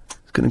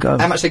 It's going to go.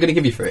 How much are they going to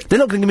give you for it? They're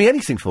not going to give me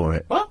anything for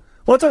it. What?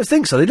 Well, I don't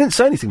think so. They didn't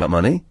say anything about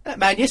money. That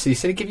man yesterday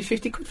said he'd give you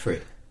 50 quid for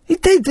it. He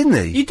did, didn't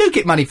he? You do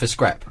get money for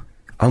scrap.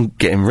 I'm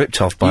getting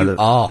ripped off by the...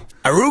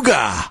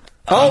 Aruga!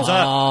 Time's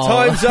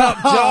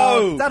up,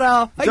 Joe!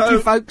 Ta-da! Thank you,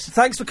 folks.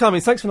 Thanks for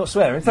coming. Thanks for not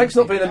swearing. Thanks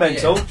for not being a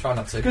mental. Try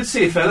not to. Good to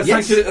see you, fellas.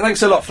 Yes.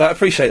 Thanks a lot for that. I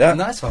appreciate that.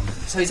 Nice one.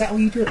 So is that all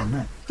you do on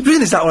that?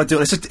 Really, is that what I do?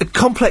 It's a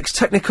complex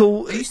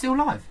technical... Are you still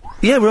live?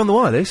 Yeah, we're on the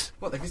wireless.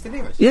 What, they can still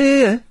hear us?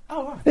 Yeah.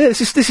 Oh, right. Yeah,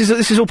 this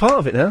is all part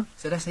of it now.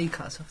 So that's how you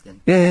cut us off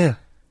then? Yeah.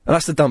 And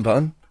that's the done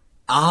button.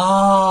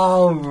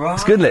 Oh, right.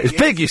 It's good, isn't it? It's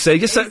big, you see,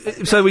 just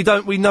so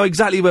we know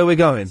exactly where we're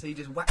going. So you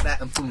just whack that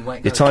and boom,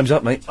 wait. Your time's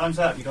up, mate. Time's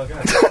up, you gotta go.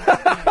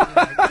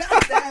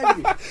 Damn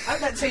you. Hope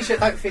that t-shirt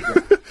don't fit you.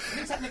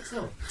 Who's that next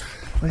door?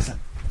 Where's that?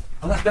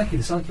 Oh, that's Becky,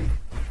 the psychic.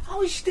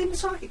 Oh, she's doing the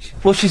psychic show.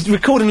 Well, she's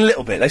recording a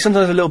little bit. They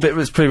sometimes have a little bit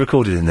that's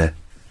pre-recorded in there.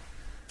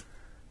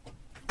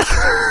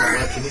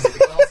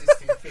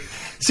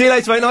 See you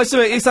later, mate. Nice to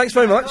meet you. Thanks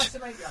very much.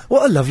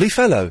 What a lovely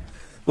fellow.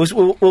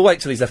 We'll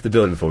wait till he's left the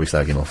building before we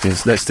slag him off.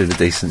 Let's do the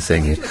decent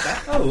thing here.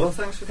 Oh, well,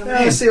 thanks for coming.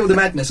 Yeah, see all the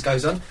madness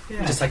goes on.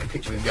 Yeah. Just take a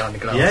picture of him behind the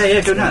glass.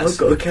 Yeah, go nuts. I've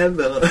got a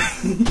camera.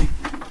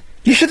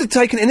 You should have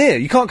taken it in here.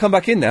 You can't come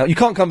back in now.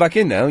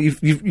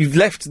 You've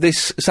left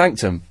this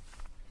sanctum.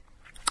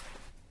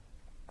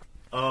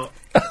 Oh.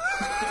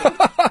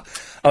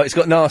 Oh, it's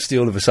got nasty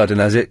all of a sudden,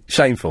 has it?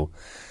 Shameful.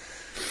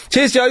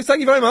 Cheers, Joe. Thank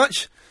you very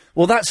much.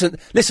 Well,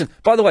 listen,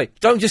 by the way,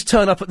 don't just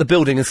turn up at the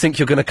building and think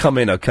you're going to come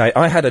in, okay?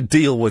 I had a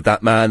deal with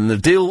that man, and the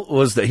deal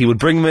was that he would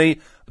bring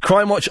me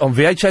Crime Watch on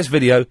VHS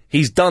video.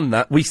 He's done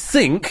that. We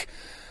think...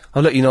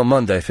 I'll let you know on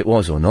Monday if it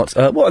was or not.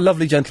 What a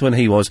lovely gentleman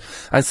he was.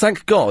 And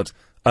thank God,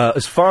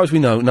 as far as we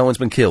know, no one's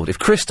been killed. If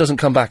Chris doesn't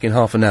come back in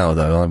half an hour,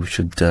 though, I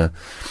should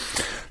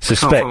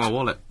suspect... Can't find my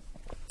wallet.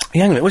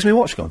 Hang on a minute, where's my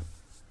watch gone?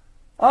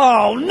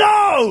 Oh,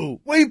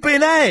 no! We've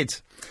been Ed!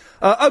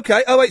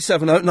 Okay,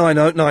 0870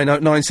 90 90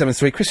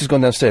 973. Chris has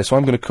gone downstairs, so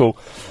I'm going to call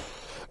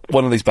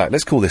one of these back.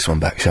 Let's call this one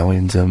back, shall we?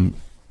 And,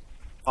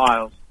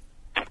 Miles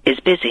is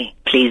busy.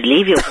 Please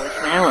leave your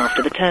voicemail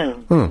after the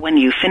tone. When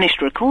you've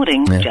finished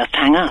recording, just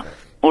hang up.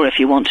 Or if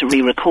you want to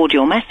re-record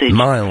your message,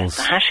 Miles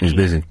press the hash is key.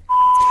 busy.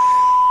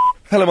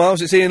 Hello,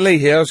 Miles, it's Ian Lee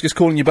here. I was just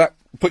calling you back,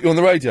 put you on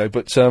the radio,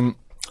 but,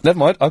 never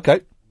mind.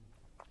 Okay.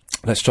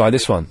 Let's try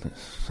this one.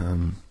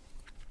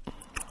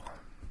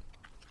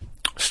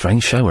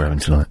 Strange show we're having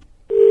tonight.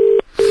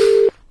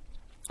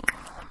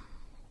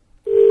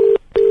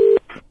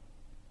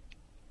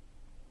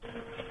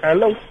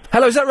 Hello?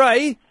 Hello, is that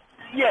Ray?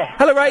 Yeah.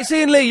 Hello, Ray, it's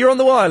Ian Lee, you're on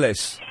the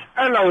wireless.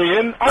 Hello,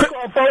 Ian. I've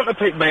got a bone to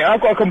pick, mate.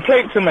 I've got a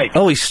complaint to make.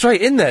 Oh, he's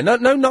straight in there. No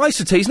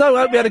niceties. No,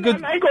 I hope you had a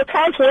good... I ain't got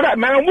time for that,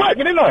 man. I'm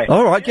working, ain't I?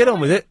 All right, get on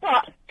with it.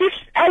 But this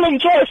Alan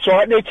Joyce,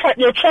 right, they attacked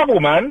your travel,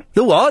 man.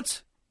 The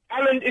what?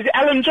 Is it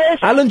Alan Joyce?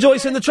 Alan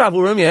Joyce in the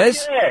travel room,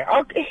 yes?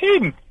 Yeah,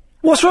 him.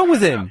 What's wrong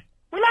with him?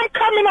 When I'm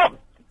coming up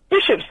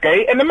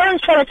Bishopsgate, and the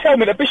man's trying to tell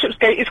me that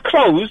Bishopsgate is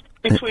closed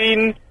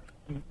between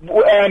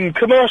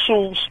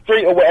Commercial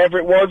Street or whatever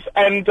it was,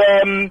 and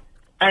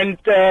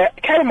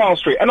Calamine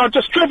Street, and I've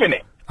just driven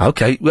it.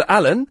 Okay, well,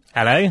 Alan?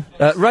 Hello?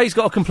 Ray's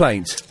got a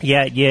complaint.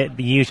 Yeah, he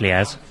usually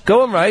has.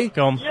 Go on, Ray.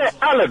 Go on. Yeah,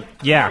 Alan.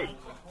 Yeah. Hey,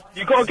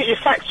 you got to get your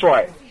facts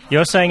right.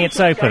 You're saying it's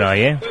open, are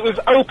you? It was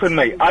open,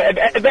 mate.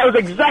 That was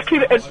exactly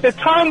the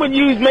time when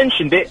you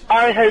mentioned it.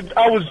 I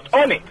was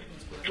on it.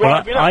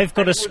 Well, I've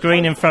got a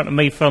screen in front of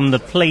me from the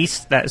police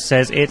that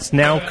says it's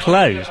now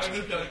closed.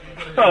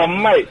 Oh,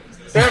 mate.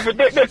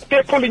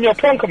 They're pulling your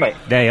plonker, mate.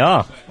 They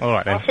are. All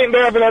right, then. I think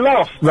they're having a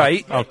laugh.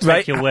 Ray, I'll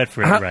take your word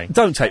for it, Ray.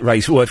 Don't take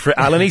Ray's word for it,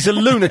 Alan. He's a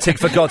lunatic,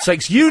 for God's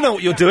sakes. You know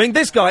what you're doing.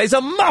 This guy is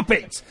a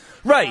muppet.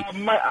 Ray.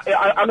 Mate,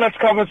 I'm going to have to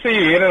come and see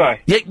you, ain't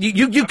I? Yeah,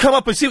 you come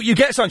up and see what you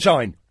get,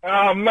 sunshine.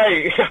 Oh,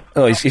 mate.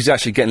 Oh, he's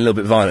actually getting a little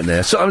bit violent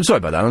there. So, I'm sorry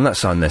about that, Alan.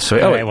 That's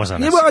unnecessary. Yeah, it was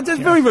unnecessary. Yeah, well, that's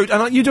very rude.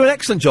 And you do an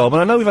excellent job.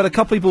 And I know we've had a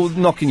couple people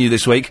knocking you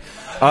this week.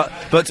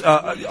 But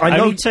I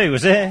know... Only two,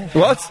 was it?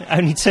 What?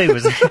 Only two,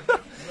 was it?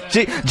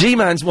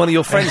 G-Man's one of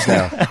your friends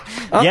now.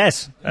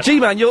 Yes.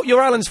 G-Man,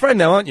 you're Alan's friend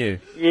now, aren't you?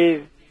 Yeah.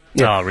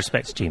 Oh,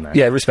 respect, G-Man.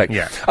 Yeah, respect.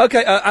 Yeah.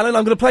 Okay, Alan,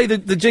 I'm going to play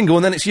the jingle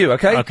and then it's you,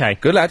 okay? Okay.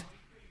 Good lad.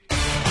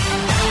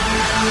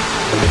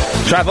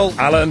 Travel,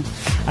 Alan.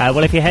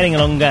 Well, if you're heading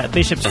along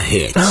Bishop's...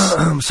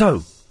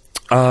 So,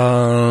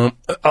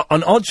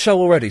 an odd show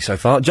already so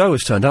far. Joe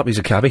has turned up, he's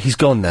a cabbie. He's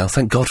gone now,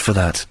 thank God for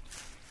that.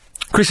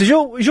 Chris, is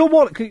your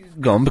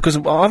wallet gone? Because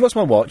I've lost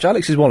my watch.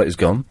 Alex's wallet is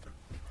gone.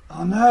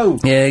 Oh, no.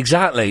 Yeah,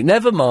 exactly.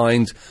 Never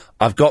mind.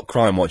 I've got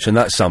Crime Watch, and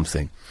that's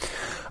something.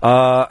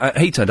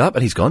 He turned up,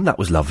 and he's gone. That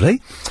was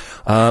lovely.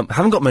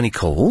 Haven't got many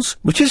calls,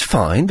 which is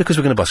fine, because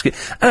we're going to busk it.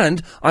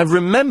 And I've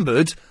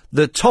remembered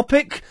the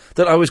topic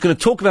that I was going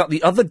to talk about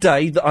the other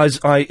day, that I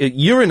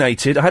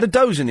urinated. I had a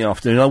doze in the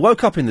afternoon. I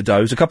woke up in the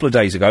doze a couple of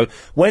days ago,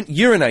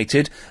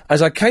 urinated.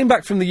 As I came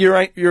back from the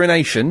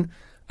urination...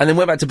 and then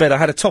went back to bed, I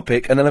had a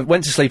topic, and then I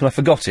went to sleep and I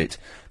forgot it.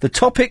 The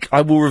topic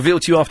I will reveal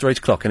to you after 8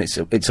 o'clock, and it's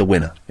a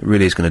winner. It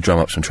really is going to drum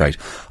up some trade.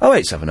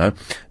 0870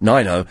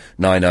 90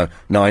 90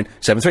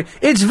 973.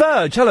 It's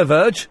Verge. Hello,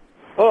 Verge.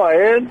 Hi,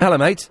 Ian. Hello,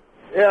 mate.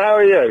 Yeah, how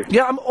are you?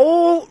 Yeah, I'm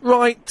all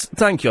right,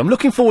 thank you. I'm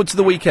looking forward to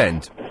the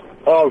weekend.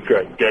 Oh,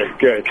 good.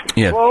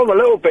 Yeah. Well, I'm a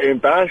little bit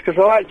embarrassed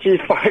because I actually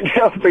phoned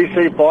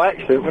LBC by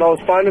accident when I was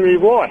phoning my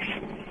wife.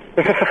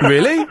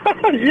 Really?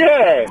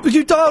 Yeah. Did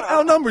you dial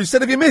our number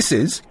instead of your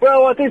missus?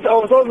 Well, I did. I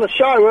was on the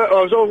show.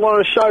 I was on one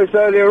of the shows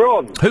earlier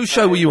on. Whose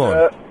show were you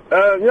on?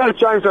 You know,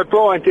 James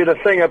O'Brien did a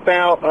thing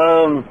about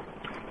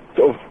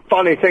sort of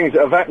funny things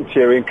that have happened to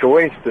you in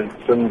coincidence,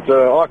 and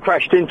I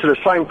crashed into the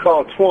same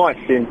car twice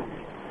in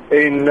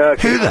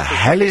Who the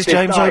hell is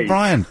James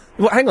O'Brien?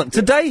 Well, hang on.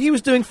 Today he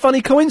was doing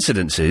funny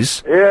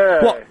coincidences?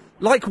 Yeah. What?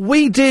 Like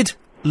we did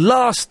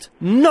last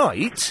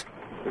night?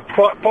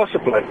 Quite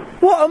possibly.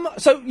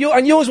 What? So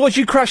yours was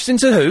you crashed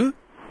into who?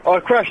 I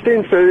crashed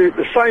into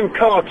the same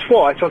car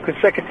twice on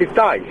consecutive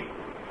days.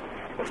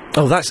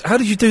 Oh, how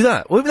did you do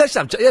that? Well,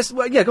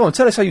 yeah, go on,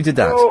 tell us how you did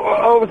that. Well,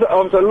 I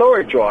was a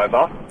lorry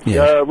driver,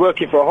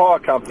 working for a hire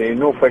company in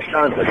North West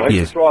London. I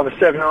used to drive a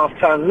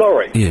 7.5-ton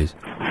lorry. Yes.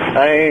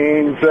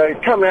 And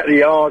coming out the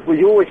yard,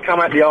 we always come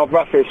out the yard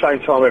roughly at the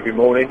same time every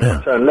morning.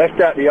 Yeah. Turned left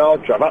out the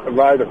yard, drove up the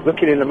road, I was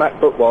looking in the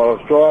MacBook while I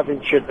was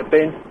driving, shouldn't have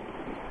been.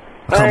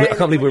 I can't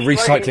believe we're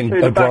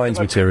recycling O'Brien's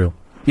material.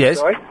 Yes?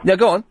 Sorry? Yeah,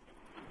 go on.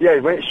 Yeah,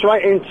 he went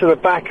straight into the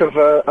back of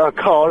a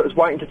car that was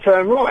waiting to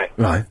turn right.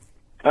 Right.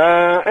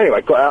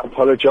 Anyway, got out,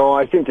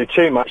 apologised, didn't do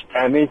too much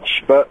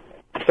damage, but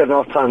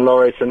 7.5-ton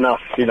lorry's enough,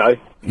 you know.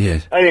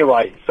 Yes.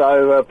 Anyway,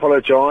 so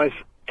apologised,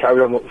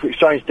 carried on,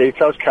 exchanged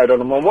details, carried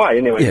on my way.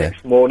 Anyway,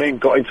 next morning,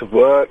 got into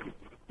work,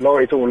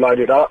 lorry's all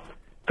loaded up,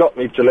 got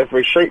me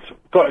delivery sheets,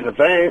 got in the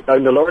van,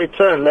 in the lorry,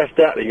 turned left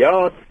out the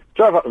yard,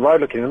 drove up the road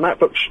looking at the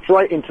MacBook,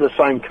 straight into the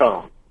same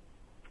car,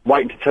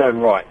 waiting to turn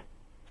right.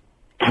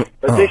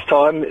 But this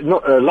time,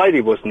 not a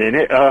lady wasn't in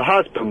it, her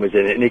husband was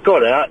in it, and he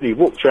got out, and he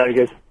walked around and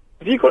he goes,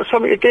 have you got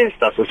something against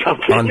us or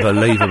something?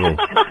 Unbelievable.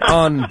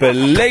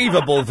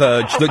 Unbelievable,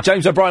 Verge, that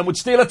James O'Brien would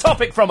steal a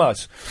topic from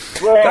us.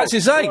 Well, that's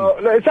insane.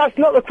 That's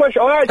not the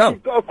question. I actually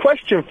got a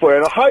question for you,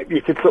 and I hope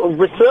you could sort of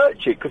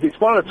research it, because it's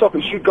one of the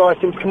topics you guys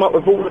seem to come up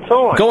with all the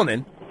time. Go on,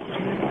 then.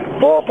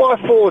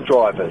 4x4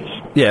 drivers.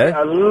 Yeah. Get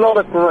a lot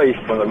of grief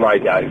on the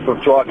radio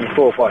for driving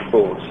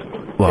 4x4s.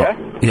 Well,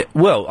 yeah.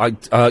 Well,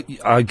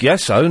 I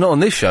guess so. Not on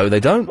this show, they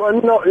don't. Well,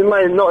 not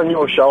on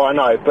your show, I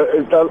know, but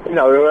you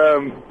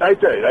know, they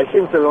do. They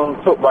seem to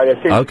on talk radio.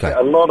 Seem to get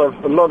a lot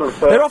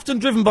of. They're often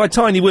driven by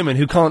tiny women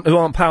who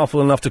aren't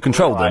powerful enough to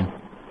control them.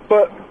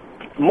 But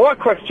my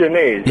question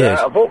is,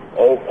 Yes. of all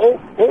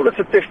the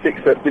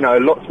statistics that you know,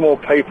 lots more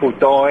people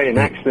die in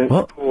accidents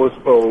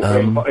caused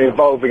or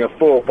involving a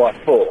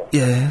 4x4.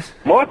 Yes.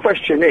 My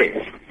question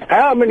is,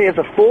 how many of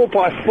the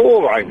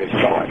 4x4 owners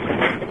die?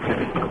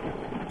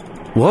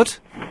 What?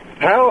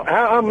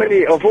 How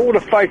many of all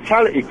the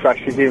fatality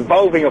crashes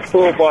involving a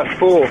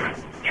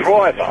 4x4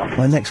 driver?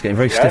 My neck's getting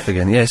very stiff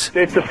again. Yes.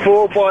 Did the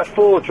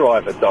 4x4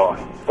 driver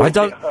die? I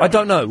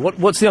don't know.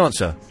 What's the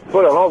answer?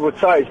 Well, I would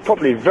say it's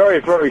probably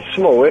very, very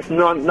small, if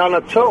none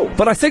at all.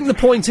 But I think the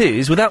point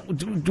is, without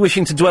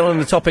wishing to dwell on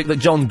the topic that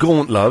John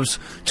Gaunt loves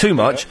too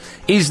much,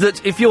 is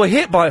that if you're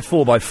hit by a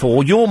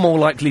 4x4, you're more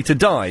likely to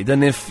die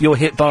than if you're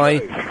hit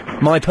by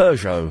my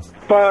Peugeot.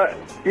 But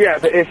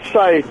if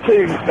say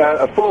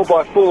a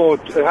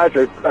 4x4 has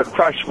a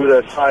crash with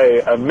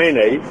a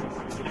Mini,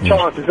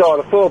 chances are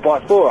the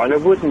 4x4 owner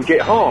wouldn't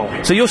get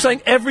harmed. So you're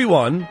saying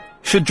everyone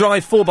should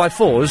drive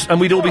 4x4s and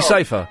we'd all be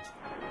safer?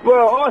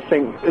 Well, I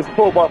think the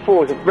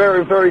 4x4 is a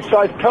very, very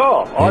safe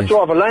car. Yes. I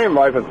drive a Land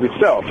Rover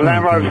myself, a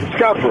Land Rover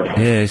Discovery.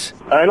 Yes.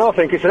 And I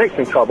think it's an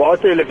excellent car, but I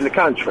do live in the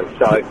country,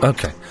 so...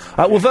 Okay.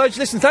 Well, Virg,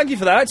 listen, thank you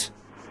for that.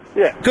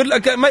 Yeah. Good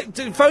luck.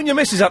 Mate, phone your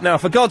missus up now,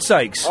 for God's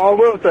sakes. I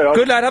will do.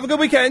 Good lad, have a good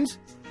weekend.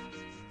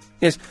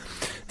 Yes.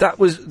 That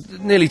was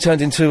nearly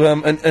turned into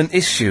an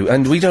issue,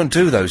 and we don't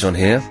do those on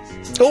here.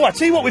 Oh, I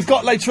tell you what we've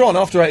got later on,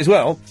 after 8 as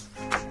well.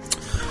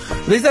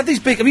 These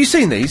big... Have you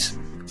seen these?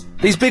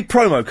 These big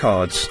promo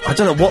cards. I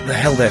don't know what the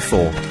hell they're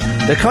for.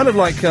 They're kind of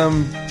like,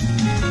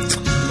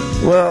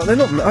 well, they're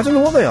not... I don't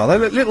know what they are.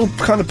 They're little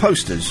kind of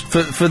posters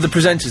for the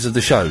presenters of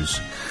the shows.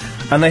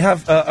 And they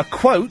have a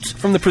quote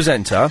from the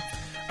presenter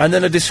and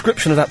then a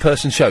description of that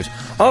person's shows.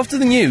 After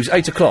the news,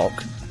 8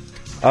 o'clock,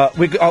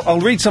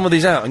 I'll read some of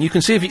these out, and you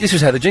can see if this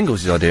is Heather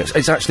Jingles' idea.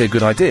 It's actually a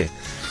good idea.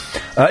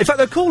 In fact,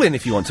 they'll call in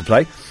if you want to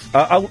play.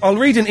 I'll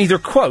read in either a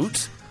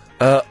quote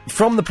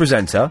from the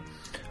presenter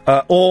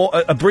or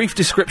a brief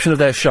description of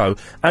their show,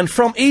 and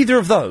from either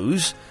of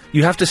those,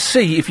 you have to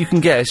see if you can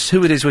guess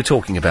who it is we're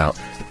talking about.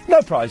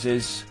 No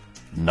prizes.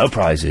 No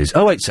prizes.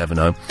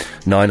 0870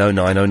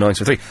 9090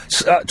 973.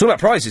 Talking about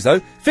prizes, though.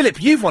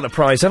 Philip, you've won a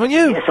prize, haven't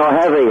you? Yes, I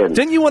have, Ian.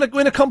 Didn't you want to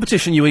win a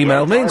competition you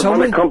emailed me and told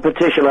me? I won a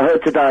competition I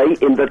heard today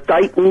in the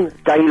Dayton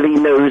Daily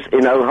News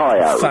in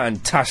Ohio.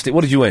 Fantastic.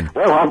 What did you win?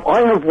 Well, I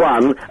have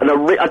won, and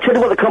I'll tell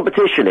you what the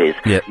competition is.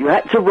 Yeah. You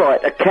had to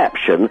write a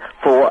caption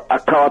for a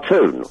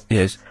cartoon.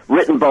 Yes.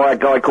 Written by a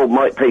guy called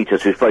Mike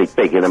Peters, who's very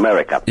big in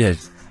America.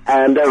 Yes.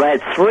 And I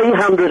had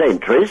 300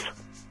 entries.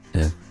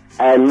 Yeah.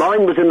 And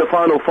mine was in the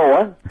final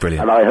four.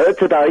 Brilliant. And I heard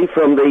today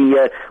from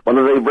the one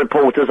of the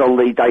reporters on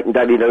the Dayton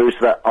Daily News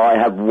that I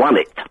have won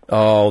it.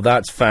 Oh,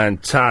 that's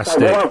fantastic.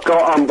 So what I've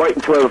got, I'm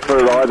waiting for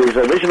arrive, is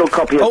an original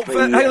copy of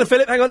hang on,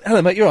 Philip, hang on.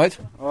 Hello, mate, you all right?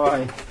 All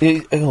right.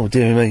 Oh,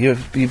 dear me, you're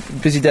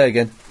busy day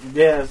again.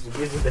 Yes,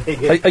 busy day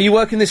again. Are you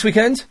working this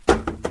weekend?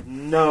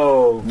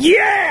 No.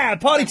 Yeah!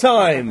 Party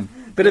time!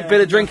 Bit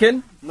of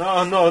drinking?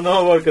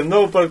 No working.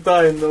 No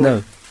part-time,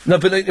 No,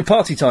 but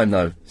party time,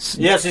 though.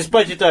 Yes, it's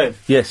party time.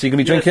 Yes, you're going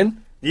to be drinking?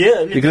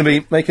 Yeah. You're going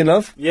to be making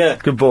love? Yeah.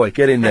 Good boy,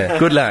 get in there.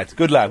 Good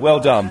lad, well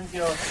done.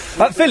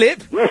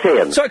 Philip? Yes,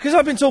 Ian? Sorry, because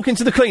I've been talking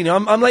to the cleaner,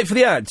 I'm late for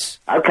the ads.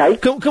 Okay.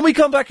 Can we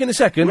come back in a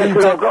second?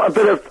 Yes, I've got a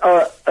bit of,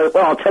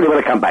 well, I'll tell you when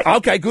I come back.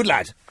 Okay, good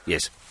lad.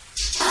 Yes.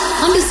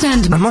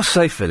 Understand. I must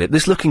say, Philip,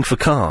 this looking for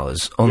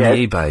cars on the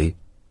eBay,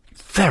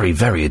 very,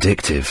 very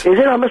addictive. Is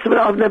it? I must admit,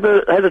 I've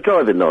never had a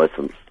driving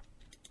licence.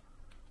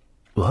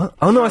 What?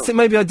 Oh, no, I think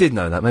maybe I did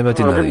know that. Maybe I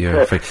did know that you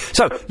were free.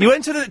 So, you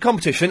entered a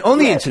competition on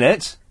the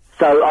internet.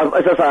 So,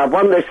 as I say, I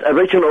won this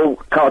original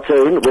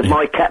cartoon with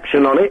my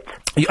caption on it.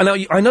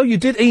 I know you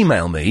did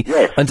email me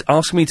and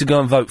ask me to go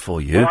and vote for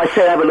you. Well, I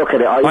said have a look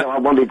at it. I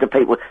wanted the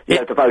people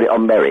to vote it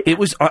on merit. It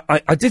was.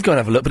 I did go and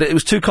have a look, but it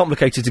was too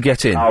complicated to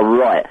get in. Oh,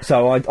 right.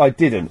 So I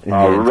didn't.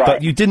 Right.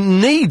 But you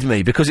didn't need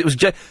me because it was.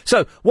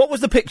 So what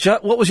was the picture?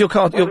 What was your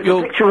card? Well,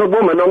 your picture of a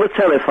woman on the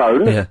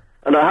telephone. Yeah.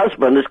 And her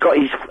husband has got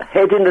his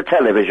head in the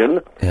television,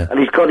 and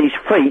he's got his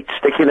feet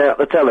sticking out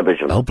the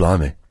television. Oh,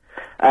 blimey.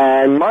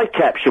 And my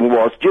caption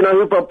was, do you know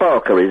who Bob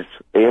Barker is,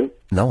 Ian?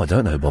 No, I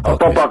don't know who Bob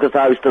Barker Bob Barker's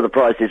the host of The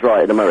Price is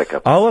Right in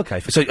America. Oh, okay.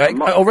 So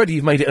already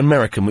you've made it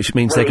American, which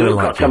means they're going to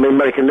like it. Some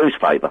American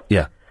newspaper.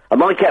 Yeah.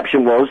 And my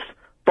caption was,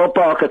 Bob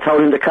Barker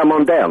told him to come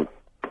on down.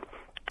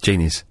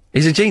 Genius.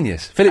 He's a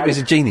genius. Philip is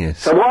a genius.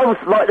 So what I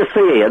would like to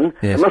see, Ian,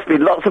 there must be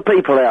lots of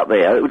people out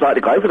there who would like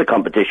to go for the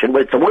competition,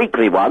 where it's a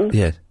weekly one.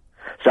 Yes.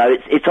 So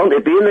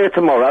it'll be in there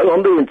tomorrow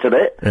on the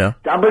internet. Yeah.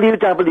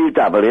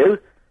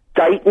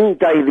 Dayton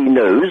Daily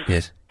News.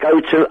 Yes. Go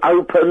to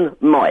Open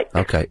Mic.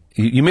 Okay.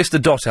 You missed the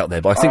dot out there,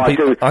 but I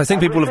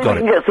think people have got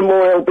it. We can get some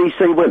more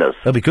LBC winners.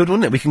 That'd be good,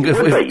 wouldn't it? We can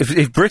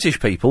if British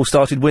people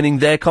started winning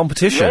their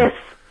competition. Yes.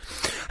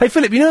 Hey,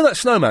 Philip, you know that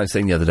snowman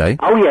thing the other day?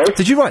 Oh, yes.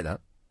 Did you write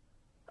that?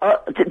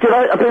 Did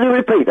I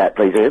repeat that,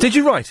 please, Ian? Did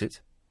you write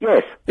it?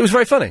 Yes. It was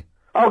very funny.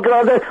 Oh,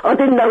 God, I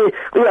didn't know.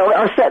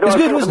 I sat there and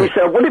thought to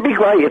myself, wouldn't it be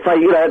great if they,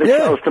 had a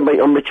chance to meet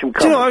on Mitcham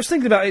Common? Do you know, I was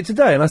thinking about it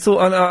today, and I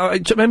thought,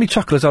 it made me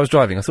chuckle as I was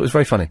driving. I thought it was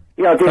very funny.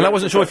 Yeah, I did. And I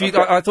wasn't sure if you.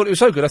 I thought it was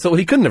so good. I thought, well,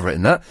 he couldn't have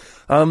written that.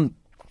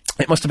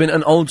 It must have been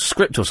an old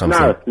script or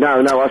something.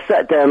 No. I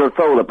sat down and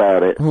thought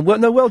about it.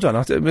 Well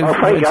done. Thank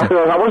you.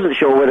 I wasn't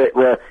sure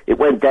whether it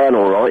went down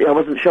all right. I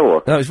wasn't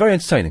sure. No, it was very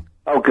entertaining.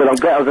 Oh, good. I'm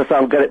glad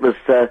it was.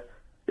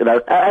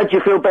 How do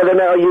you feel better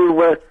now?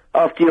 You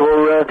after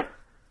your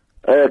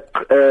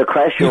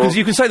crash?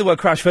 You can say the word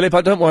crash, Philip.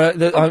 Don't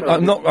worry.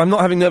 I'm not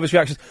having nervous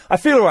reactions. I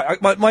feel all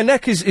right. My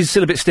neck is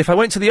still a bit stiff. I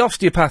went to the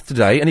osteopath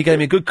today, and he gave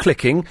me a good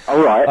clicking.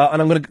 All right.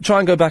 And I'm going to try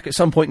and go back at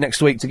some point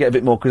next week to get a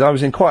bit more, because I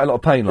was in quite a lot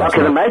of pain last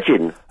night. I can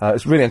imagine.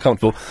 It's really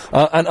uncomfortable.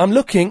 And I'm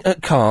looking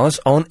at cars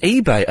on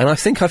eBay, and I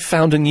think I've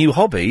found a new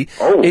hobby.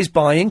 Is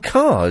buying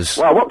cars.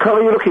 Well, what car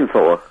are you looking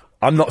for?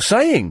 I'm not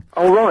saying.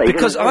 Oh, right.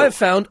 Because I have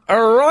found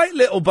a right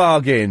little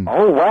bargain.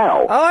 Oh,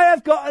 wow. I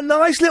have got a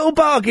nice little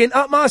bargain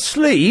up my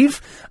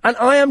sleeve, and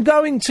I am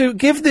going to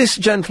give this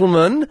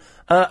gentleman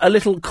a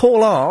little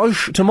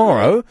collage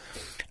tomorrow,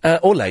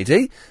 or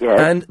lady,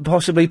 and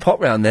possibly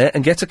pop round there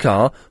and get a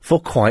car for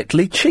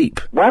quietly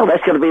cheap. Well,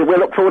 that's going to be... We'll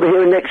look forward to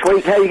hearing next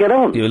week how you get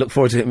on. You look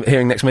forward to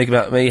hearing next week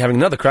about me having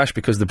another crash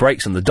because the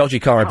brakes and the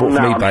dodgy car I bought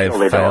from eBay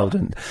have failed.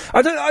 And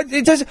I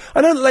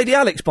know that Lady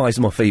Alex buys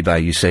them off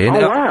eBay, you see. And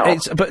wow.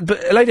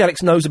 But Lady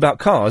Alex knows about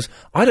cars.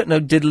 I don't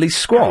know diddly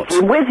squat.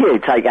 With you,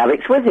 take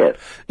Alex with you.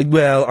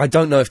 Well, I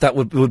don't know if that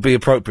would be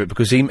appropriate,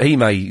 because he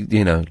may,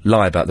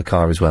 lie about the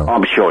car as well.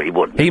 I'm sure he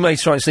wouldn't. He may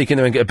try and sneak in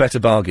there and get a better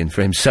bargain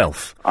for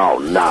himself. Oh,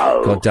 no.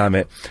 God damn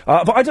it.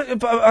 But I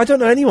don't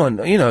know anyone,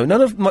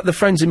 none of the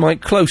friends in my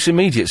close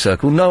immediate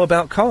circle know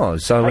about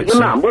cars, so your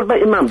mum? What about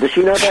your mum? Does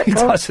she know about cars? She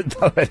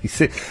doesn't know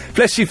anything.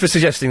 Bless you for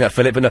suggesting that,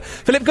 Philip, but no.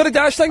 Philip, got a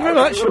dash, thank you very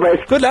much.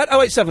 Good lad,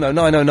 0870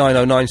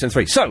 9090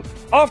 973. So,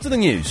 after the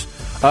news,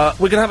 we're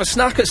going to have a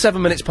snack at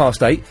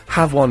 8:07.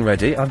 Have one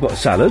ready. I've got a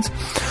salad.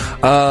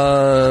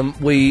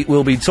 We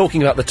will be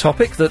talking about the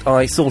topic that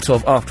I thought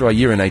of after I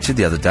urinated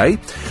the other day.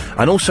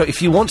 And also,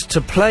 if you want to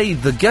play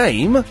the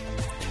game...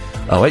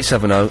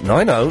 0870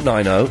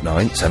 9090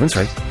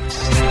 973.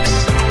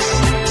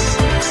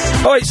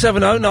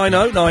 0870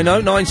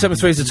 9090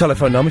 973 is the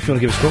telephone number if you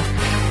want to give us a call.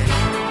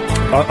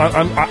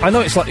 I know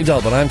it's slightly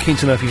dull, but I am keen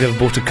to know if you've ever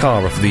bought a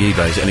car off of the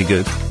eBay. Is it any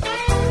good?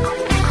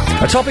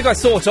 A topic I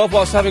thought of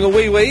whilst having a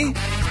wee-wee.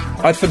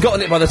 I'd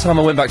forgotten it by the time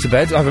I went back to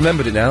bed. I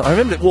remembered it now. I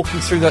remembered it walking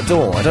through that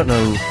door. I don't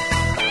know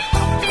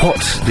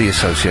what the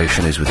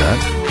association is with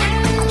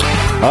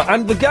that.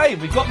 And the game.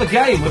 We've got the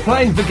game. We're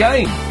playing the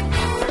game.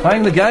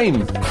 Playing the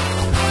game.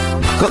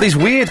 Got these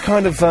weird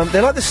kind of,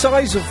 they're like the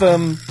size of,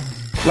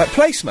 like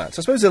placemats.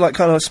 I suppose they're like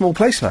kind of small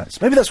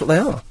placemats. Maybe that's what they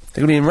are.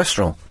 They're going to be in a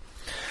restaurant.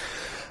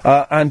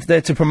 and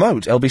they're to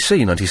promote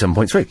LBC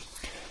 97.3.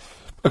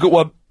 I've got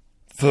one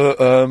for,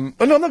 no,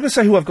 I'm not going to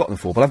say who I've got them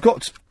for, but I've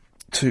got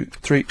 2,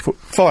 3, 4,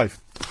 5.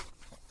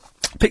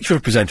 Picture of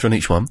a presenter on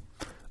each one,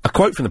 a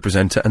quote from the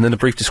presenter, and then a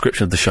brief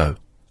description of the show.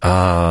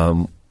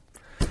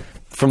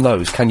 From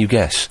those, can you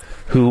guess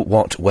who,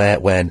 what, where,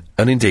 when,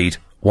 and indeed,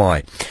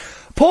 why?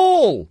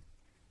 Paul!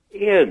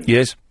 Ian.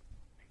 Yes?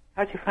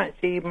 How do you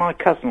fancy my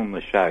cousin on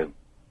the show?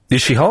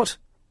 Is she hot?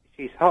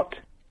 She's hot.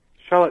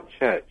 Charlotte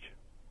Church.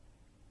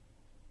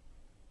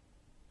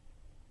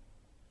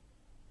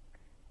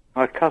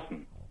 My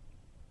cousin.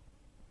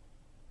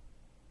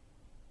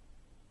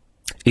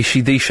 Is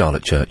she the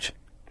Charlotte Church?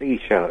 The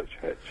Charlotte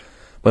Church.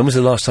 When was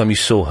the last time you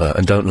saw her?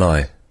 And don't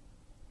lie.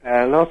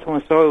 Last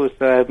time I saw her was,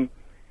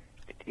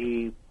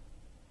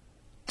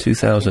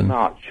 2000.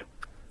 March.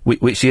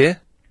 Which year?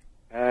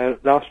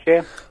 Last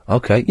year.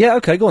 Okay. Yeah,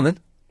 okay, go on then.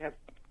 Yep.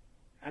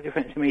 How do you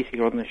fancy meeting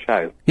her on the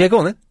show? Yeah, go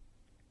on then.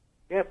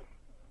 Yep.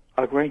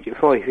 I'll arrange it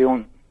for you if you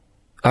want.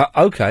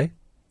 Okay.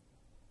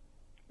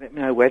 Let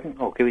me know when.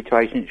 I'll give it to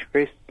Agent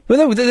Chris. Well,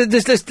 no,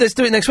 let's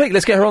do it next week.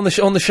 Let's get her on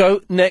the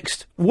show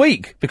next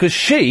week, because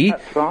she...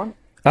 That's fine.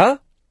 Huh?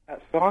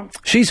 That's fine.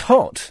 She's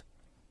hot.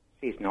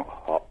 She's not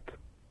hot.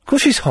 Of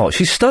course she's hot.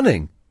 She's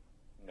stunning.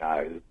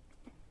 No.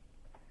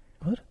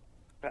 What?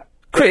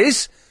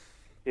 Chris?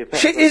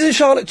 Isn't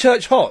Charlotte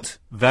Church hot?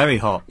 Very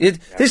hot.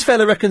 This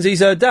fella reckons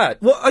he's her dad.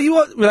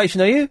 What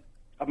relation are you?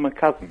 I'm a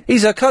cousin.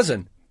 He's her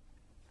cousin.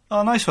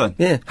 Oh, nice one.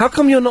 Yeah. How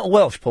come you're not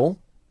Welsh, Paul?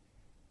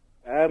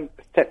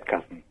 Step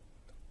cousin.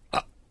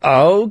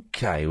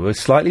 Okay, we're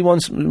slightly one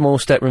more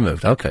step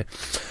removed. Okay.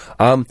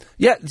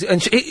 Yeah,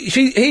 and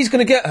he's going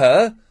to get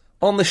her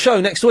on the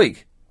show next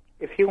week.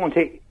 If you want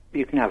it,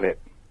 you can have it.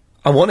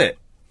 I want it.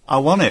 I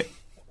want it.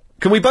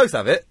 Can we both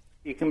have it?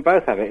 You can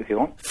both have it if you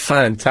want.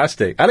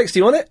 Fantastic. Alex, do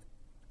you want it?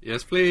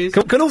 Yes, please.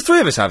 Can all three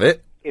of us have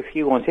it? If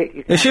you want it,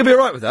 you can. Is she'll be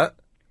alright with that?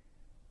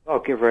 I'll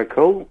give her a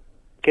call.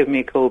 Give me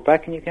a call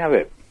back and you can have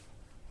it.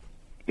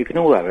 You can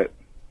all have it.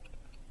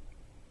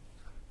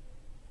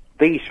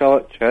 The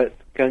Charlotte Church,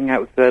 going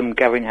out with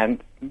Gavin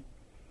Hanson.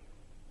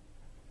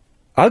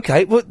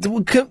 Okay, well,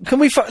 can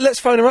we... let's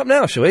phone her up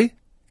now, shall we?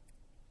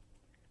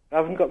 I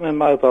haven't got my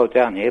mobile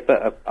down here,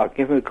 but I'll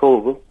give her a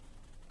call.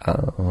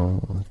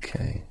 Oh,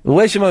 okay. Well,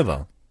 where's your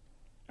mobile?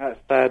 That's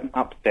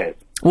upstairs.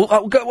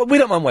 Well, we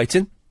don't mind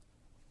waiting.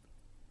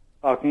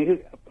 I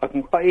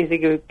can quite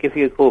easily give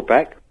you a call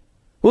back.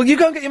 Well, you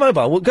go and get your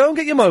mobile. Well, go and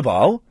get your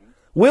mobile.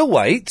 We'll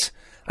wait,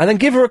 and then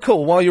give her a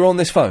call while you're on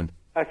this phone.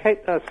 Okay,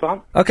 that's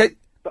fine. Okay.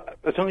 But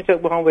as long as you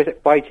don't mind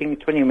waiting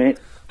 20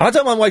 minutes. I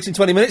don't mind waiting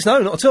 20 minutes.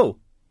 No, not at all.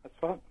 That's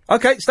fine.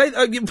 Okay, stay.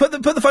 You put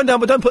the phone down,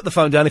 but don't put the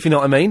phone down if you know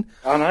what I mean.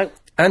 I know.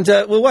 And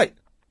we'll wait.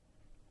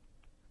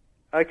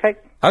 Okay.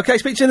 Okay,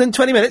 speak to you in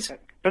 20 minutes. Do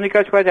you want to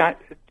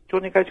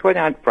go to an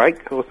ad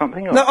break or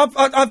something? Or? No,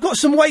 I've got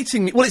some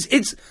waiting. Well,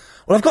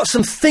 well, I've got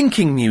some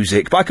thinking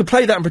music, but I could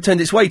play that and pretend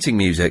it's waiting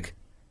music.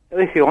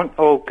 If you want,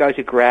 or go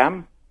to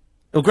Graham.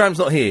 Oh, Graham's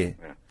not here.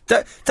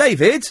 Yeah.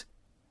 David.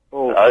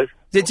 Oh. Hello.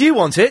 Did you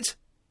want it?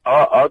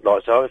 I'd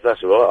like so, if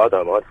that's all right. I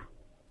don't mind.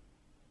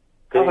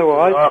 Can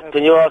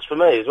you ask for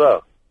me as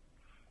well?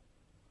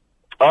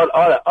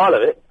 I'll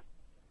have it.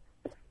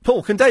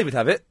 Paul, can David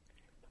have it?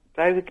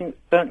 David can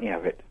certainly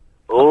have it.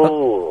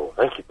 Oh,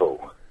 thank you,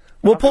 Paul.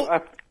 Well, Paul...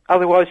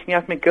 Otherwise, you can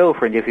have my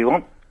girlfriend if you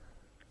want.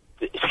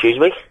 Excuse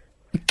me?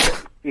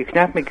 You can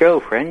have my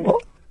girlfriend.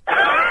 What?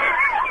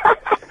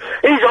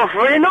 He's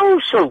offering all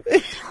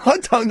sorts. I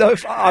don't know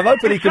if... I'm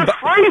hoping he can... It's a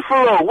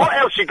free-for-all. What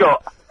else you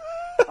got?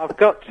 I've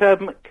got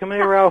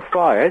Camilla Ralph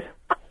fries.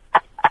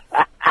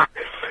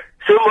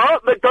 Some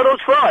what?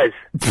 McDonald's fries?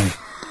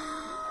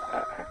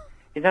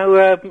 You know,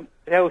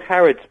 the old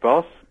Harrods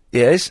boss?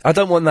 Yes, I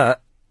don't want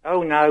that.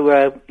 Oh,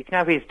 no, you can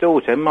have his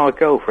daughter, my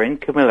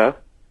girlfriend, Camilla.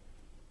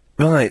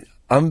 Right.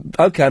 I'm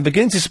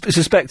beginning to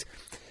suspect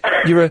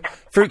you're a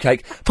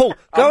fruitcake. Paul,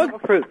 go... I'm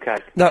not a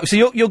fruitcake. No,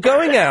 so you're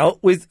going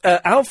out with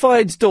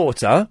Alfred's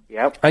daughter...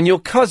 Yep. And your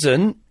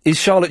cousin is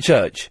Charlotte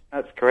Church.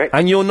 That's correct.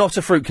 And you're not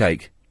a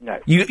fruitcake. No.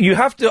 You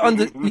have to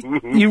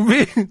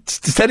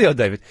steady on,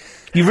 David.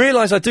 You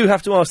realise I do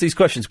have to ask these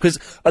questions because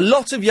a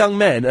lot of young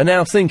men are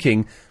now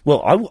thinking,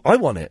 well, I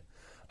want it.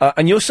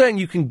 And you're saying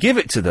you can give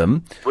it to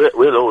them.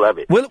 We'll all have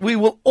it. We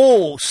will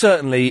all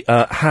certainly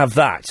have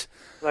that.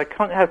 Well, I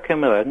can't have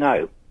Camilla,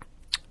 no.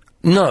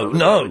 No. We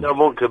don't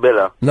want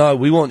Camilla. No,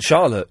 we want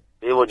Charlotte.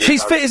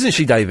 She's fit, isn't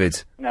she,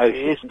 David? No, she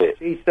is fit.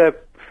 She's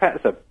fat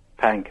as a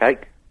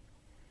pancake.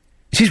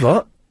 She's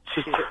what?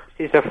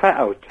 She's a fat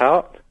old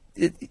tart.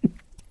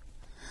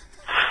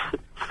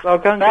 Well,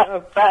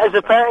 fat as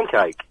a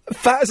pancake.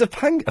 Fat as a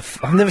pancake?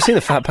 I've never seen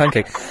a fat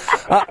pancake.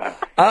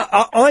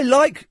 I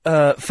like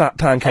fat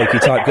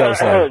pancakey type girls,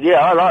 though. Yeah,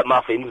 I like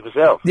muffins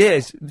myself.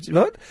 Yes.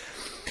 What?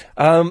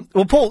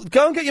 Well, Paul,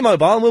 go and get your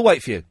mobile and we'll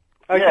wait for you.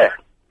 Okay.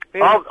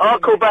 Yeah. I'll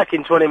call back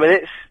in 20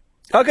 minutes.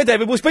 Okay,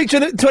 David, we'll speak to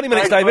you in 20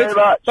 minutes, Thank David. you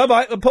very much.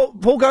 Bye-bye.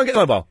 Paul, go and get the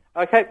mobile.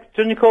 Okay,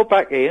 do you call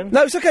back, Ian?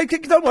 No, it's okay.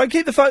 Don't worry.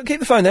 Keep the phone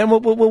there and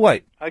we'll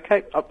wait.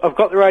 Okay, I've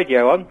got the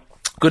radio on.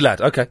 Good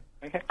lad. Okay.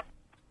 Okay.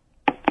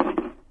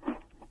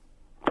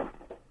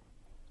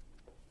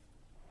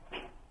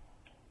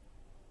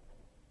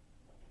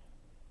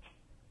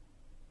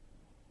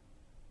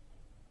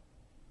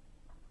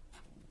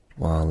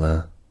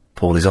 while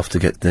Paul is off to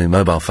get the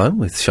mobile phone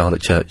with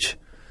Charlotte Church,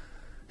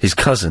 his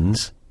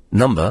cousin's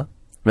number.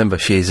 Remember,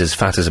 she is as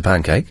fat as a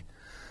pancake.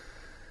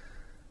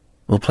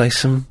 We'll play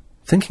some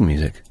thinking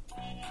music.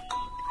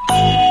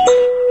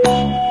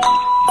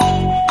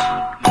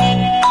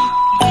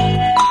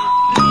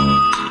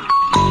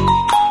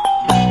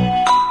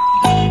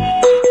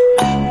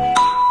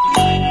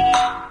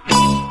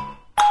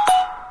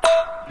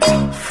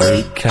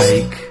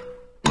 Fruitcake.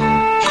 He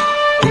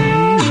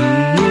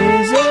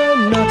is a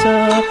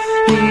nutter.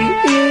 He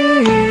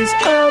is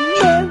a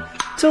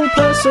mental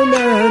person,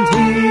 and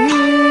he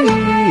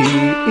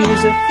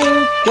is a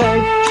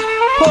fruitcake.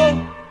 Paul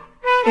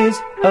is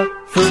a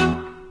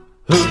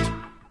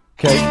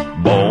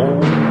fruitcake ball.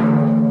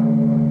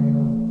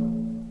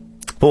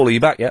 Paul, are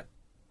you back yet?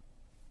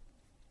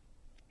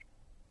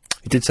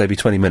 He did say it'd be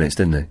 20 minutes,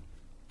 didn't he?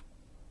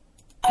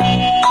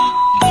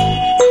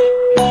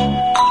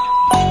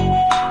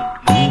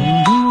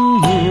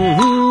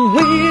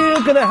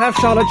 We're gonna have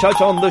Charlotte Church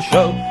on the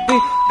show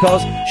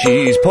because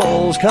she's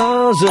Paul's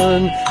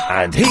cousin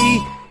and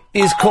he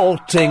is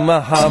courting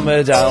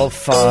Muhammad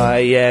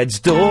Al-Fayed's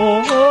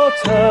daughter.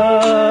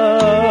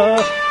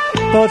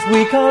 But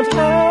we can't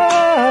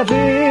have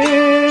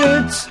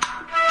it.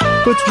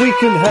 But we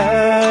can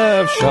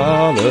have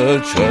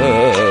Charlotte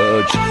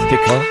Church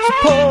because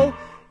Paul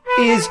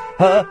is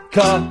her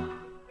cousin.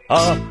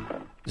 Are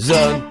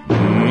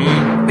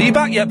you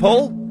back yet,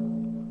 Paul?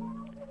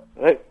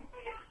 Hello?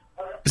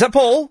 Is that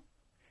Paul?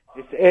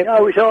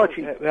 No, it's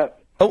Archie.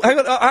 Oh, hang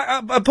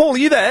on, Paul, are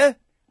you there?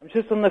 I'm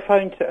just on the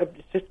phone to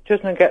just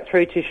going to get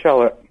through to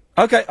Charlotte.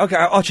 Okay,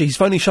 Archie, he's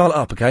phoning Charlotte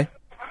up, okay?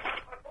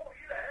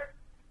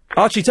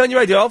 Archie, turn your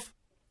radio off.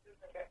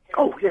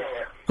 Oh, yes.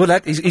 Good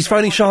lad, he's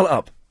phoning Charlotte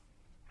up.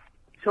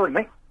 Sorry,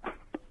 mate.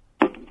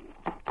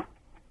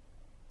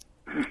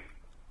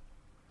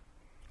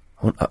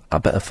 I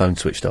bet her phone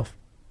switched off.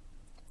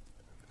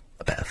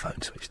 I bet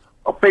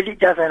it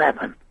doesn't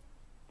happen.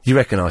 You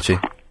reckon, Archie?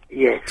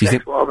 Yes, do you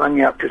think... what I rang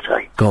you up to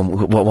say. Go on,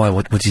 why,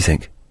 what do you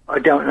think? I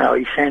don't know,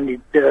 he sounded,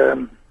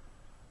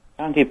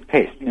 sounded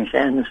pissed. It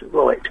sounds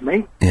right to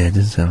me. Yeah, it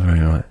doesn't sound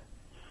very right.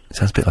 It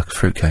sounds a bit like a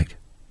fruitcake.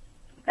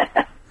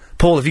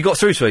 Paul, have you got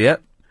through to her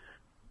yet?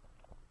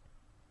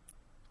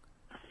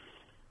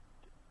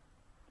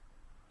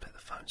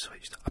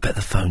 I bet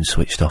the phone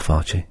switched off,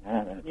 Archie.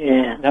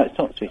 Yeah. No, it's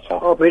not switched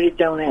off. I bet it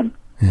don't end.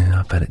 Yeah,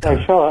 I bet it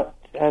don't. So,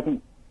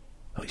 Charlotte,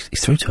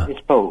 he's through to her.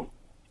 It's Paul.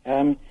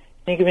 Can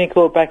you give me a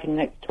call back in the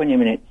next 20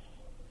 minutes?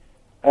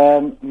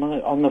 I'm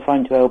on the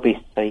phone to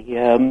LBC,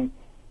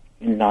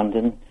 in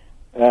London.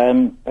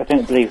 I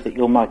don't believe that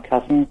you're my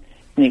cousin.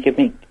 Can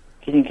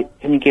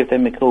you give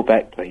them a call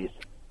back, please?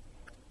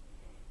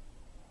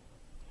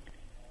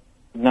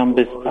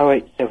 Numbers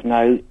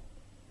 0870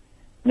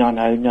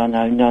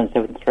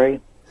 9090973.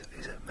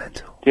 Is it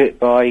mental? Do it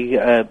by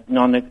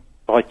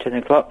 10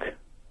 o'clock.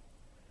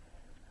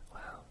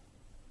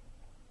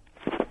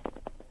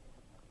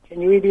 Can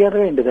you read the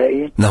other end of that,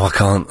 Ian? No, I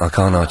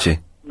can't, Archie.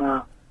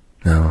 No.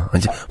 No.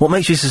 What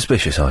makes you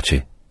suspicious,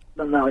 Archie?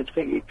 No, I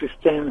think it just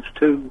sounds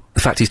too... The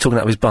fact he's talking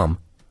out of his bum?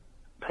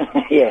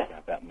 Yeah.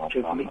 About my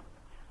bum.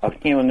 I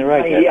can hear on the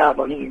radio. Made it up,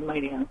 I think he's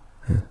made it up.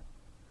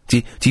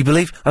 Do you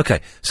believe... OK,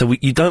 so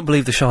you don't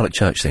believe the Charlotte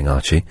Church thing,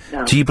 Archie?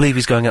 No. Do you believe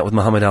he's going out with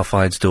Muhammad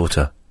Al-Fayed's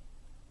daughter?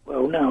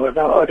 Well, no,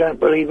 I don't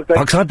believe a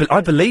great...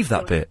 I believe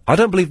that bit. I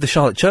don't believe the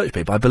Charlotte Church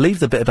bit, but I believe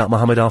the bit about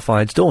Muhammad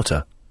Al-Fayed's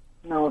daughter.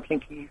 No, I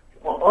think he's...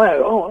 Very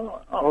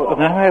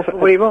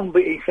wrong,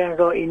 but it sounds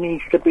like he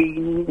needs to be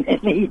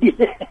needed.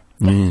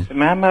 The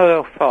Muhammad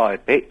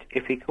Al-Fayed bit,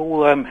 if you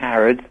call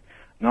Harrods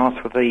and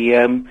ask for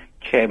the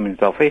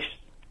chairman's office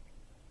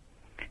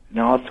and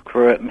ask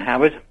for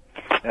Howard,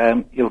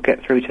 you'll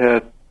get through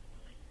to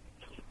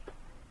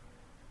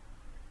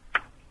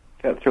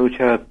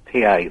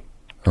PA.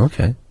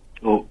 Okay.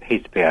 Or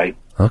his PA.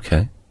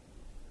 Okay.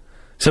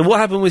 So what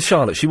happened with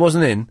Charlotte? She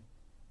wasn't in?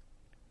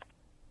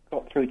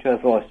 Got through to her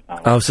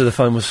voicemail. Oh, so the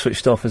phone was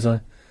switched off, as I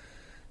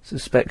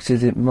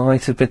suspected it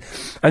might have been.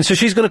 And so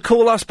she's going to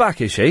call us back,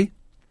 is she?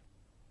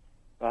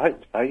 I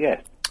hope so,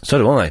 yes. So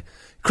do I.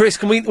 Chris,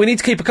 we need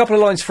to keep a couple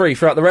of lines free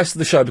throughout the rest of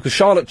the show because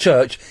Charlotte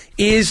Church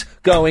is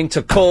going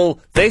to call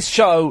this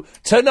show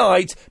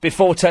tonight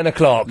before 10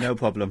 o'clock. No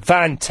problem.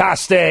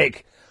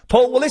 Fantastic.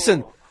 Paul, well,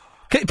 listen.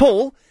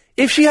 Paul,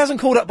 if she hasn't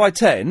called up by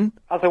 10...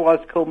 Otherwise,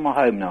 call my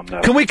home number.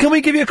 Can we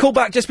give you a call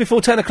back just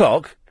before 10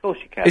 o'clock? Of course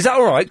you can. Is that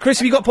all right? Chris,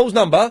 have you got Paul's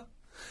number?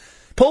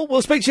 Paul,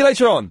 we'll speak to you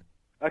later on.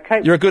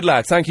 Okay. You're a good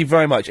lad. Thank you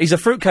very much. He's a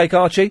fruitcake,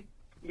 Archie.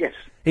 Yes.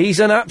 He's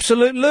an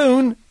absolute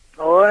loon.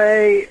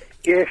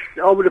 Yes,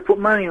 I would have put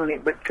money on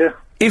it, but...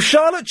 If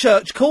Charlotte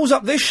Church calls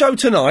up this show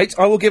tonight,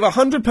 I will give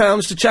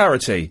 £100 to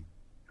charity.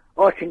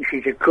 I think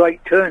she's a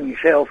great turn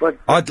yourself.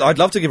 I'd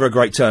love to give her a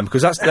great turn,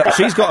 because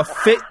she's got a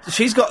fit...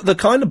 She's got the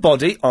kind of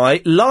body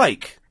I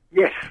like.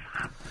 Yes.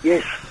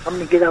 I'm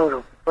going to get hold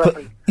of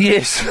her.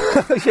 Yes.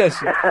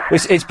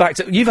 Yes. It's back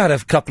to... You've had a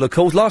couple of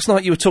calls. Last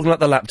night you were talking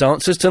about the lap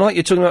dancers. Tonight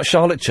you're talking about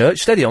Charlotte Church.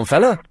 Steady on,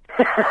 fella.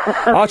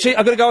 Archie,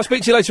 I've got to go. I'll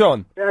speak to you later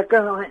on.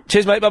 Go on.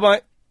 Cheers, mate.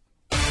 Bye-bye.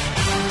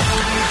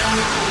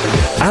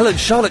 Alan,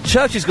 Charlotte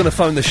Church is going to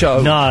phone the show.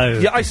 No.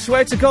 Yeah, I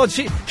swear to God,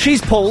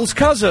 she's Paul's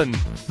cousin.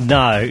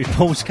 No,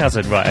 Paul's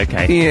cousin, right,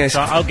 okay. Yes. So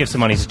I'll give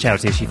some money to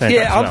charity if she phones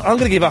Yeah, up as well. I'm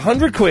going to give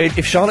 £100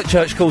 if Charlotte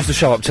Church calls the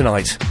show up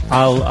tonight.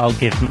 I'll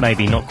give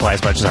maybe not quite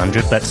as much as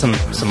 100, but some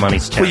money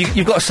to charity. Well,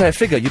 you've got to say a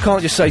figure. You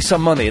can't just say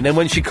some money, and then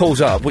when she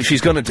calls up, which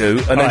she's going to do,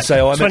 and then Right,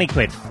 say, oh, I'm... 20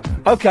 quid.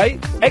 OK,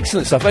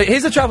 excellent stuff.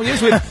 Here's the travel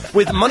news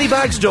with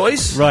Moneybags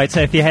Joyce. Right,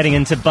 so if you're heading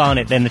into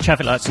Barnet, then the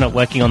traffic lights are not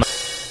working on...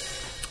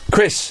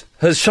 Chris,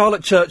 has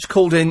Charlotte Church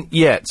called in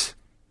yet?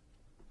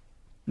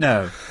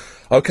 No.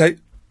 OK,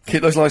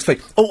 keep those lines free.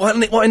 Oh,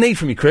 what I need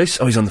from you,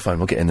 Chris... Oh, he's on the phone.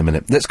 We'll get in a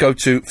minute. Let's go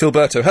to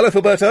Philberto. Hello,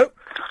 Philberto.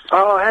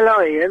 Oh,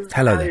 hello, Ian.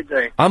 Hello How there. are you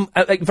doing? I'm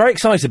very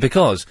excited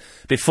because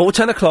before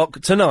 10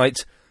 o'clock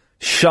tonight,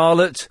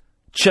 Charlotte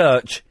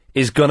Church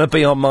is going to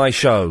be on my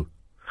show.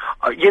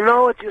 You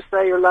know what you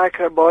say, you like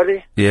her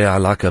body? Yeah, I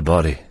like her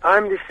body.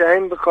 I'm the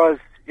same because,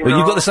 you know...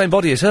 You've got the same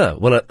body as her.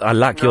 Well, I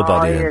like your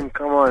body then. Ian,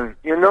 come on.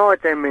 You know what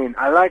I mean.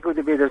 I like with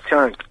a bit of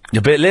chunk.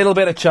 Little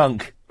bit of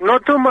chunk.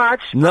 Not too much.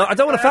 No, I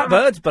don't want a fat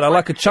bird, but I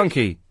like a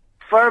chunky.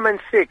 Firm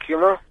and thick, you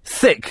know?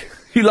 Thick?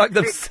 You like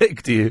them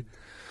thick, do you?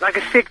 Like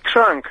a thick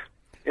trunk,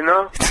 you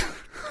know?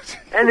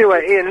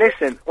 Anyway, Ian,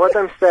 listen. What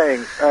I'm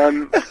saying,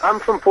 I'm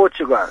from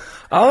Portugal.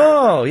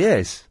 Oh,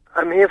 yes.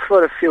 I'm here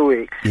for a few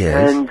weeks.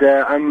 Yes. And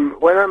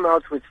when I'm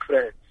out with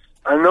friends,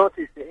 I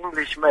notice the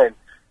Englishmen,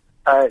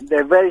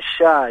 they're very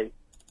shy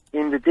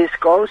in the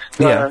discos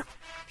to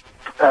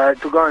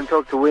go and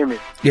talk to women.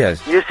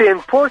 Yes. You see,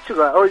 in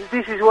Portugal,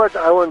 this is what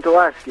I want to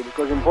ask you,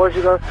 because in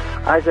Portugal,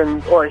 I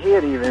can, or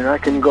here even, I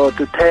can go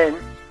to 10,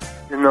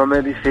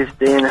 maybe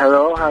 15.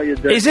 Hello, how you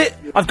doing? Is it?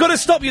 I've got to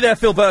stop you there,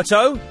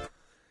 Philberto.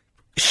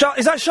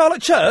 Is that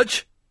Charlotte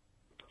Church?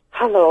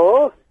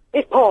 Hello,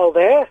 is Paul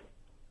there?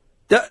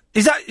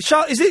 Is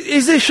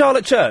this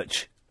Charlotte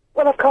Church?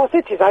 Well, of course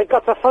it is. I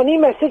got a funny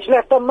message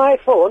left on my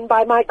phone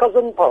by my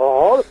cousin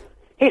Paul.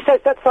 He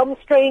says that some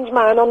strange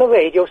man on the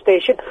radio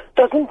station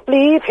doesn't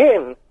believe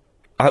him.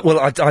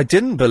 I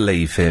didn't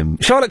believe him.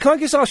 Charlotte, can I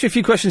just ask you a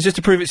few questions just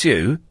to prove it's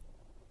you?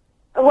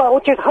 Well,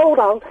 just hold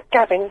on.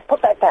 Gavin,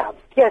 put that down.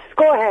 Yes,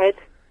 go ahead.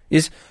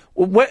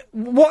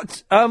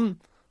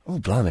 Oh,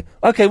 blimey.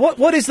 Okay,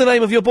 what is the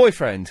name of your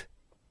boyfriend?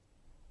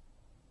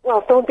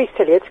 Well, don't be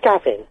silly. It's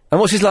Gavin. And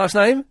what's his last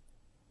name?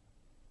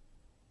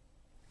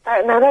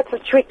 Now, that's a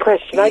trick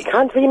question. I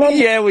can't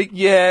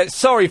remember.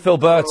 Sorry,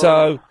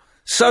 Philberto.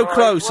 So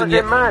close and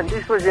yet...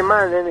 This was your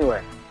man,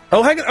 anyway.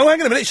 Oh, hang on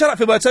a minute. Shut up,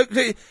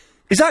 Philberto.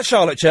 Is that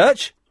Charlotte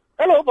Church?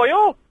 Hello,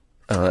 boyo.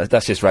 Oh,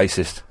 that's just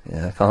racist.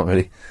 Yeah, I can't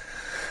really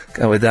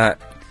go with that.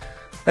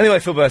 Anyway,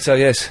 Philberto,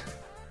 yes.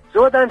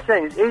 So what I'm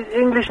saying is,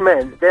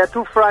 Englishmen, they are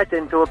too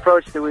frightened to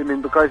approach the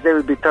women because they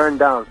will be turned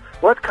down.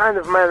 What kind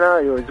of man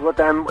are you? Is what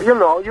I'm.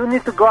 You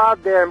need to go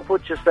out there and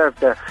put yourself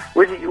there.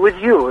 With you,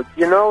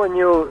 when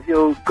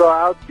you go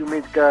out, you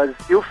meet girls,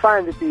 you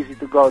find it easy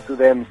to go to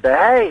them and say,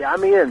 "Hey,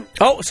 I'm Ian."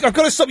 Oh, I've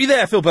got to stop you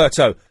there,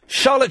 Philberto.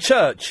 Charlotte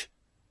Church.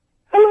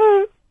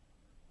 Hello.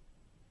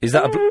 Is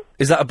that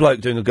a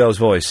bloke doing a girl's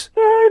voice?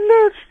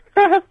 No, I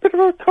have a bit of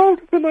a cold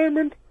at the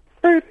moment.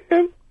 Sorry to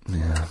him.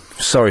 Yeah.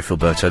 Sorry,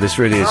 Philberto. This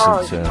really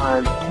isn't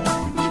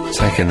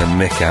taking the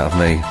mick out of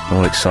me. I'm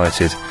all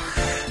excited.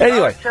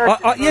 Anyway,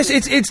 yes,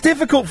 it's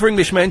difficult for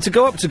Englishmen to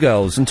go up to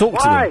girls and talk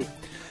to them.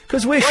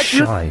 Because we're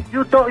shy.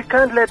 You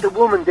can't let a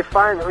woman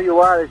define who you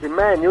are as a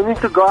man. You need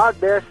to go out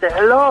there and say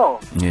hello.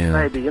 Yeah.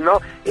 Maybe,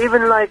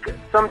 Even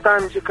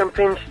sometimes you can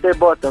pinch their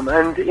bottom.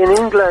 And in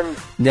England...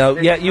 No,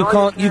 you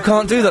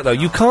can't do that, though.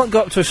 You can't go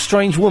up to a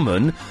strange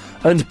woman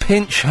and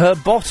pinch her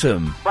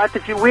bottom. But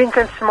if you wink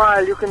and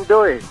smile, you can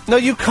do it. No,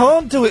 you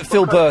can't do it,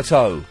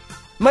 Philberto.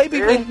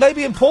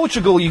 Maybe in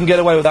Portugal you can get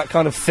away with that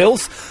kind of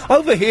filth.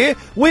 Over here,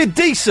 we're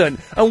decent,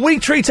 and we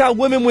treat our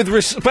women with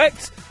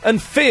respect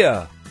and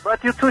fear.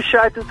 But you're too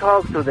shy to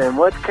talk to them.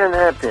 What can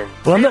happen?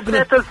 Well, I'm not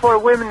going to settle for a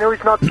woman who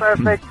is not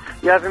perfect.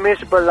 You have a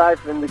miserable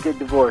life and you get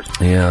divorced.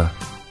 Yeah.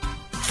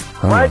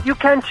 Right? You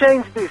can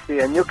change this,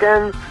 Ian. You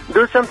can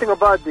do something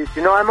about this.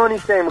 I'm only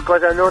saying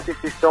because I notice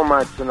this so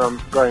much when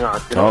I'm going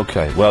out.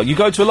 Okay. Well, you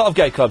go to a lot of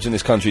gay clubs in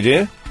this country, do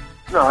you?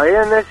 No,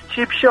 Ian, that's a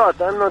cheap shot.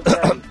 I'm not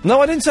gay.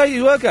 No, I didn't say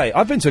you were gay.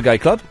 I've been to a gay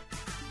club.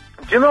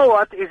 Do you know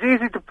what? It's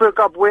easy to pick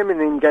up women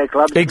in gay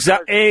clubs. Oh,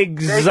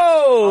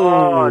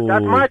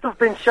 that might have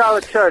been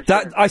Charlotte Church.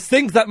 I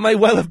think that may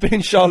well have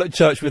been Charlotte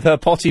Church with her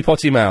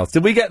potty mouth.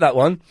 Did we get that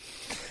one?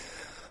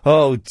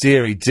 Oh,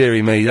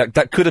 dearie me.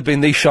 That could have been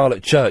the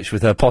Charlotte Church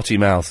with her potty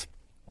mouth.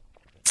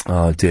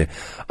 Oh, dear.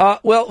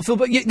 Well, Phil,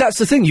 but that's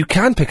the thing. You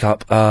can pick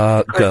up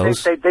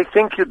girls. They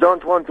think you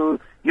don't want to...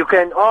 You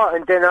can,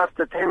 and then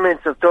after 10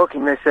 minutes of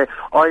talking, they say,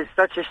 it's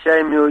such a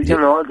shame you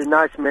know, the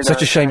nice men...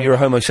 Such a shame you're a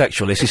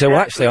homosexualist. You say, well,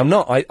 actually, I'm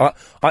not. I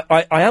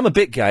am a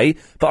bit gay,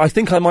 but I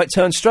think I might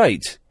turn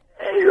straight.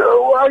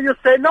 Well, you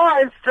say, no,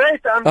 I'm straight.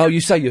 You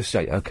say you're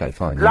straight. Okay,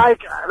 fine. Like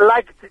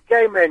the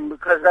gay men,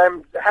 because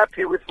I'm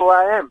happy with who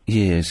I am.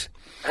 Yes.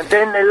 And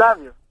then they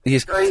love you.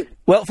 Yes.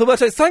 Well,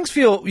 Philberto, thanks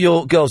for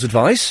your girl's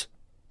advice.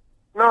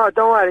 No,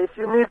 don't worry. If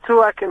you need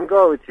to, I can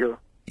go with you.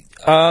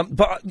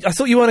 But I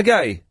thought you weren't a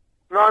gay.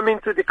 No, I mean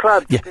to the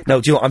club. Yeah,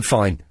 no, do you know what? I'm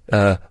fine.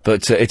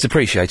 but it's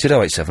appreciated.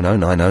 0870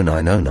 90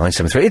 90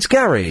 973. It's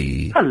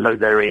Gary. Hello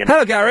there, Ian.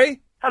 Hello,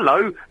 Gary.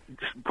 Hello.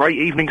 Great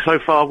evening so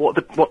far.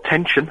 What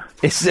tension?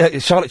 It's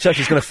Charlotte Church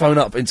is going to phone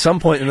up at some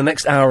point in the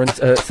next hour and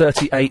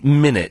 38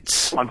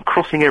 minutes. I'm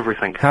crossing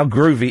everything. How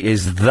groovy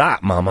is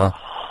that, Mama?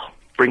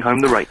 Bring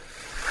home the rate.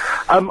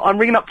 I'm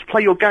ringing up to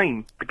play your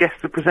game. The guest,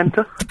 the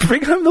presenter.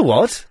 Bring home the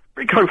what?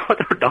 Bring home. I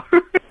don't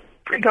know.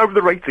 Bring home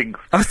the ratings.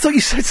 I thought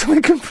you said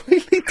something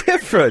completely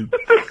different.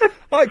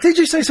 Did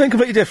you say something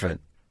completely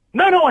different?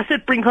 No, I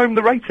said bring home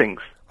the ratings.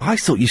 I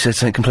thought you said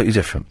something completely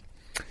different.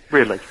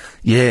 Really?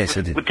 Yes,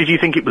 I did. Did you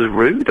think it was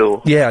rude,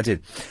 or...? Yeah, I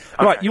did.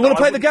 Okay, right, you want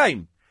to play the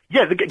game?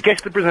 Yeah,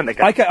 guess the presenter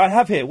game. Okay, I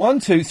have here 1,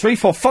 2, 3,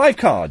 4, 5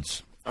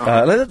 cards.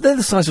 They're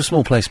the size of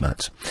small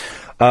placemats.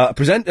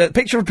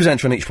 Picture of a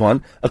presenter on each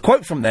one, a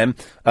quote from them,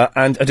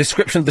 and a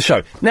description of the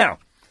show. Now,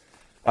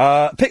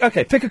 pick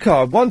a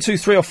card. 1, 2,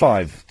 3, or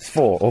 5.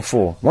 4 or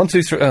 4. 1,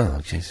 2, 3. Oh,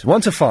 jeez.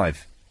 1 to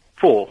 5.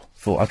 4.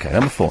 4. Okay,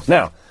 number 4.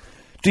 Now,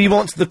 do you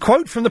want the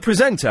quote from the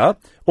presenter,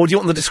 or do you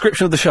want the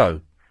description of the show?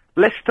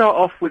 Let's start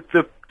off with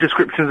the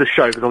description of the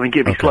show, because I think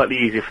it'll be slightly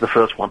easier for the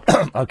first one.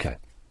 Okay.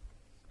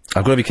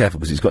 I've got to be careful,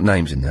 because it's got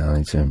names in there.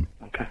 Okay.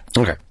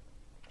 Okay.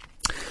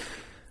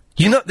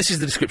 You know, this is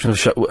the description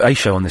of a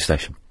show on this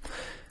station.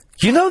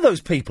 You know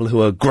those people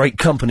who are great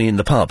company in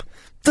the pub?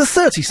 The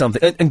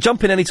 30-something, and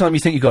jump in any time you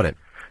think you got it.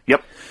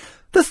 Yep.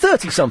 The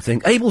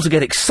 30-something, able to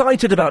get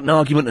excited about an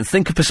argument and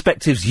think of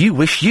perspectives you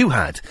wish you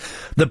had.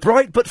 The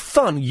bright but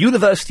fun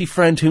university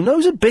friend who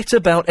knows a bit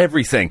about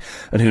everything,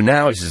 and who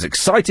now is as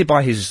excited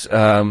by his,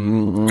 okay,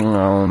 we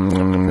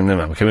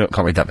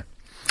can't read that bit.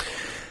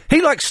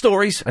 He likes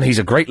stories, and he's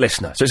a great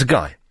listener, so it's a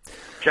guy.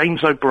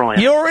 James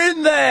O'Brien. You're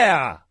in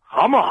there!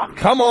 Come on!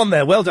 Come on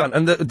there, well done.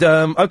 And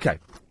okay.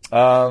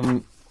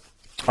 I'm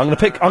gonna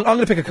pick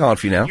a card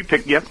for you now. You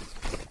pick, yep.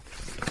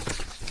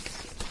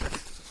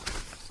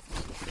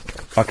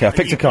 Okay, I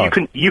picked a card.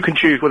 You can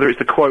choose whether it's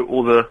the quote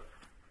or the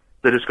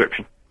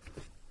description.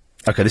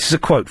 Okay, this is a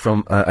quote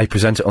from a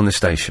presenter on this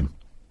station.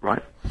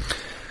 Right.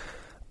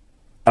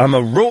 I'm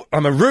a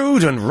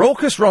rude and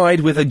raucous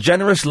ride with a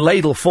generous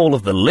ladleful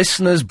of the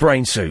listener's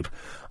brain soup.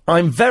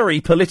 I'm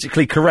very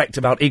politically correct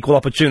about equal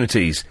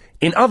opportunities.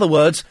 In other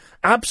words,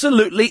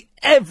 absolutely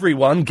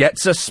everyone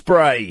gets a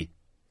spray.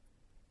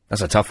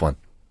 That's a tough one.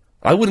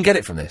 I wouldn't get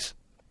it from this.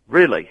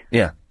 Really?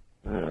 Yeah.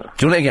 Do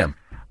you want it again?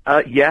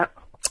 Yeah.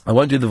 I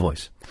won't do the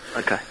voice.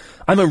 Okay.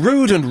 I'm a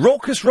rude and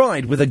raucous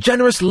ride with a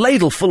generous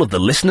ladleful of the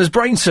listener's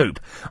brain soup.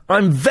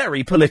 I'm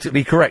very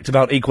politically correct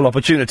about equal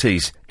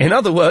opportunities. In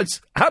other words,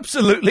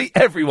 absolutely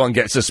everyone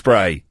gets a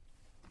spray.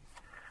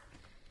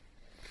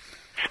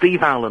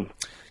 Steve Allen.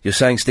 You're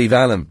saying Steve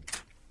Allen?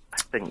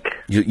 I think.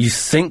 You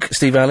think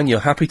Steve Allen? You're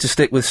happy to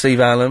stick with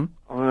Steve Allen?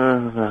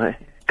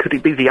 Could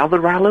it be the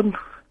other Allen?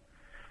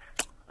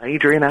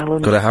 Adrian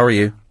Allen? Gotta hurry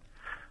you.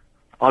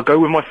 I'll go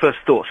with my first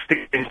thought.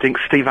 Instinct,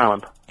 Steve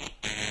Allen.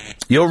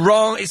 You're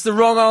wrong. It's the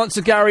wrong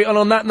answer, Gary. And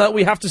on that note,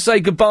 we have to say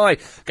goodbye.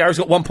 Gary's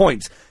got 1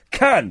 point.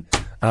 Can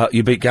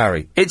you beat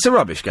Gary? It's a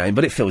rubbish game,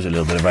 but it fills a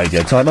little bit of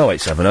radio time.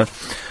 0870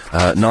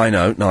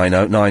 90 90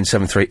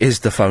 973 is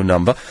the phone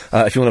number.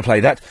 If you want to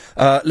play that.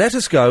 Let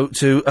us go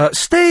to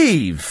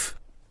Steve.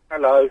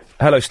 Hello.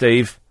 Hello,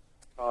 Steve.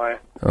 Hi.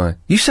 Hi.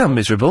 You sound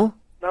miserable.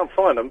 No, I'm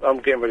fine. I'm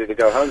getting ready to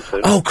go home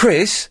soon. Oh,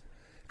 Chris,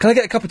 can I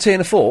get a cup of tea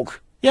and a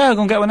fork? Yeah, I'm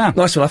going to get one now.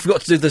 Nice one. I forgot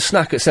to do the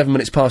snack at 8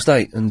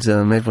 8, and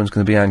everyone's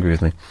going to be angry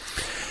with me.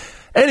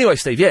 Anyway,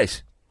 Steve,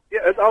 yes? Yeah,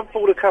 I've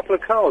bought a couple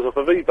of cars off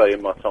of eBay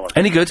in my time.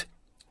 Any good?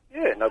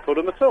 Yeah, no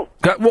problem at all.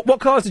 What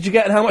cars did you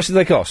get, and how much did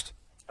they cost?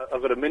 I've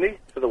got a Mini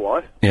for the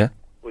wife. Yeah.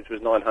 Which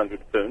was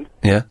 £900.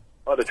 Yeah.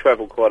 I had to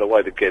travel quite a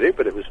way to get it,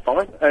 but it was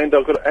fine. And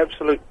I've got an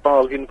absolute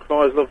bargain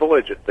Chrysler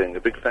Voyager thing,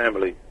 a big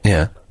family.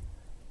 Yeah.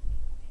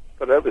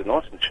 But that was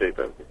nice and cheap.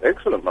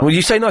 Excellent, mate. Well,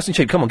 you say nice and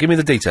cheap. Come on, give me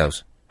the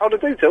details. Oh, the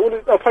detail? Well,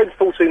 I paid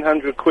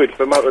 £1,400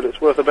 for a motor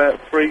that's worth about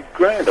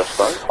 $3,000, I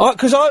suppose.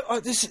 Because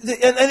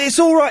and it's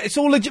all right. It's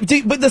all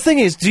legit. But the thing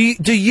is,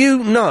 do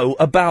you know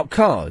about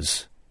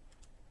cars?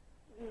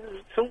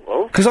 Sort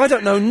of. Because I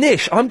don't know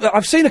Nish.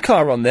 I've seen a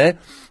car on there.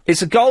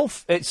 It's a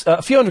Golf. It's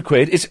a few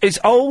 £100. It's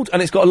old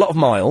and it's got a lot of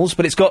miles.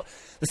 But it's got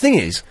the thing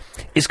is,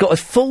 it's got a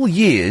full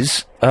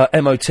year's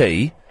MOT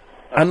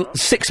and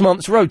 6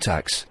 months road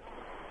tax.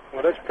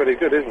 Well, that's pretty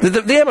good, isn't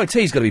it? The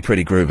MOT's got to be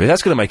pretty groovy.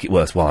 That's going to make it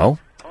worthwhile.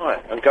 Right,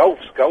 and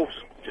golfs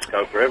just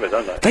go forever,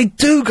 don't they? They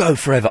do go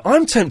forever.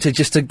 I'm tempted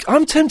just to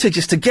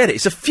get it.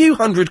 It's a few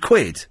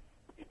 £100.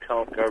 You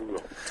can't go wrong.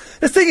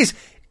 The thing is,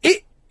 you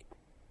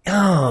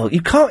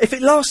can't, if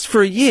it lasts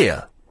for a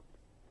year,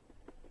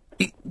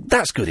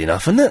 that's good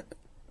enough, isn't it?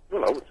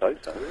 Well, I would say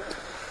so,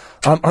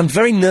 yeah. I'm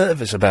very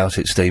nervous about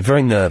it, Steve,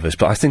 very nervous,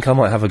 but I think I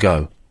might have a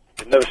go.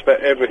 You're nervous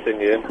about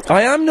everything, Ian.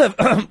 I am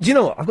nervous. Do you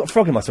know what? I've got a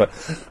frog in my throat.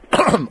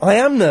 I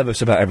am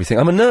nervous about everything.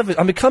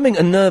 I'm becoming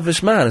a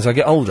nervous man as I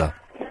get older.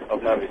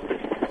 I've noticed.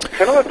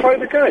 Can I play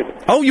the game?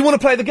 Oh, you want to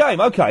play the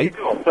game? Okay.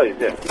 Go on, please,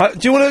 yeah. Do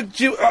you want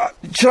to,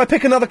 should I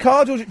pick another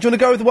card, or do you want to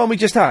go with the one we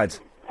just had?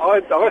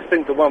 I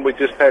think the one we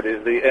just had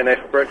is the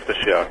NF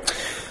Breakfast Show.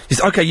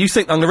 Okay, you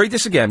think, I'm going to read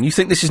this again. You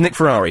think this is Nick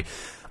Ferrari.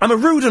 I'm a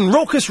rude and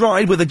raucous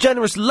ride with a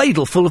generous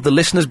ladle full of the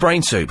listener's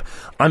brain soup.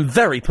 I'm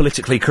very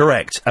politically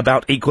correct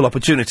about equal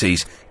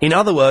opportunities. In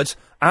other words,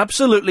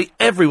 absolutely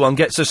everyone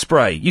gets a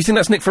spray. You think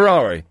that's Nick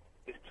Ferrari?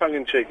 It's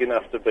tongue-in-cheek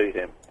enough to beat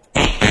him.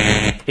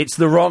 It's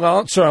the wrong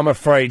answer, I'm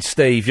afraid,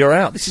 Steve. You're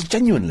out. This is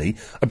genuinely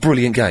a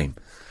brilliant game.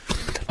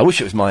 I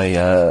wish it was my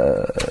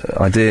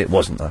idea. It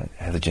wasn't.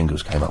 Heather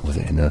Jingles came up with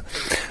it in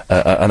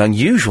an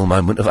unusual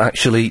moment of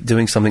actually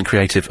doing something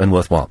creative and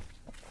worthwhile.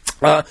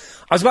 I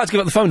was about to give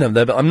up the phone number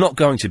there, but I'm not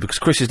going to because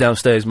Chris is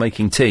downstairs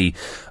making tea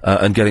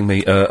and getting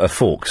me a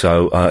fork.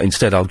 So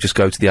instead, I'll just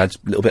go to the ads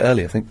a little bit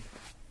early, I think.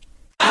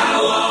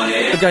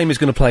 The game is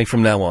going to play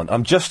from now on.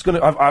 I'm just going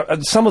to...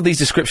 some of these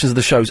descriptions of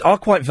the shows are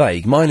quite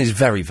vague. Mine is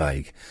very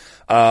vague.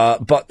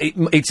 But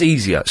it's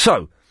easier.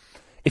 So,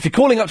 if you're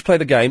calling up to play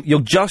the game,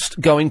 you're just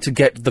going to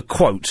get the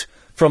quote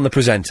from the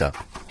presenter.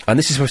 And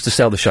this is supposed to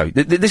sell the show.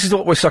 This is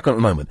what we're stuck on at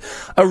the moment.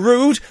 A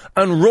rude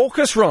and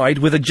raucous ride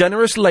with a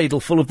generous ladle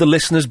full of the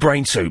listener's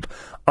brain soup.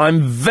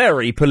 I'm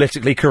very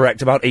politically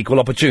correct about equal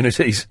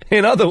opportunities.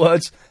 In other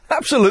words,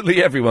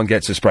 absolutely everyone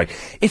gets a spray.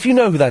 If you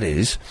know who that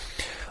is...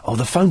 Oh,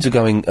 the phones are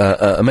going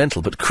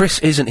mental, but Chris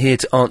isn't here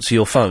to answer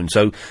your phone,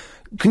 so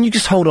can you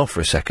just hold off for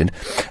a second?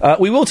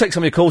 We will take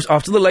some of your calls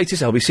after the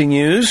latest LBC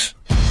News.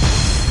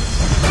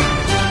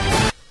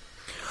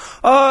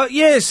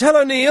 Yes,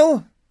 hello,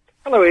 Neil.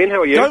 Hello, Ian,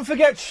 how are you? Don't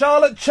forget,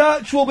 Charlotte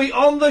Church will be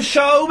on the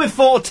show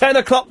before 10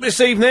 o'clock this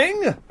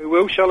evening. Who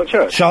will? Charlotte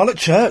Church? Charlotte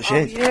Church,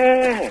 yes.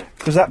 Yeah.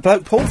 Because that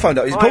bloke Paul phoned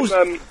up.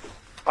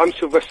 I'm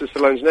Sylvester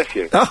Stallone's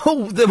nephew.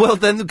 Oh, well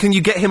then, can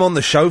you get him on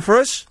the show for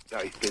us? No,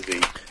 he's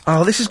busy.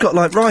 Oh, this has got,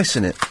 like, rice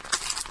in it.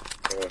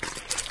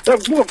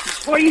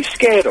 What are you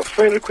scared of?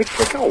 300 quid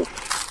for a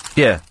golf?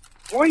 Yeah.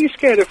 Why are you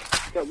scared of...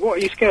 What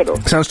are you scared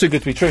of? Sounds too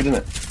good to be true, doesn't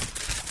it?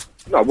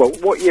 No, well,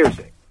 what year is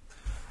it?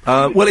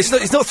 Well,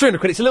 it's not 300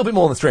 quid, it's a little bit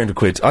more than 300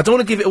 quid. I don't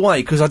want to give it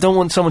away, because I don't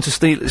want someone to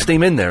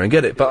steam in there and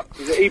get it, but...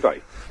 Is it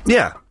eBay?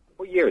 Yeah.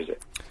 What year is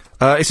it?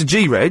 It's a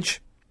G-Reg.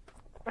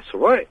 That's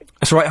all right.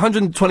 That's all right,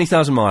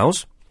 120,000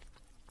 miles.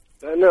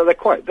 No,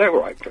 they're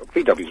all right.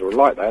 VWs are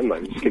like that, aren't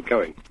they? Just keep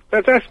going.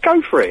 Let's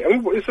go for it. I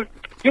mean,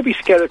 you'll be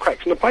scared of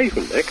cracks in the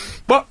pavement, Nick.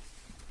 But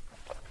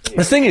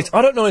the thing is,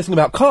 I don't know anything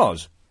about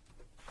cars.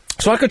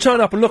 So I could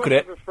turn up and look at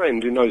it. I have a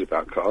friend who knows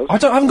about cars. I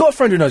haven't got a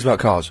friend who knows about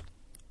cars.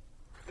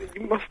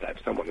 You must have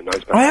someone who knows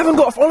about cars. I haven't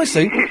got...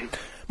 Honestly,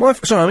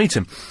 sorry, I'm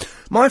eating.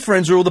 My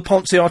friends are all the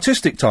Ponzi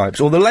artistic types,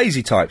 or the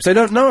lazy types. They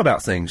don't know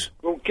about things.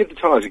 Well, give the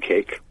tyres a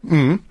kick.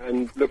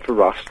 And look for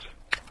rust.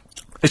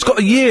 It's got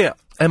a year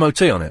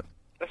MOT on it.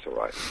 That's all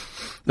right.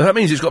 That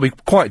means it's got to be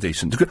quite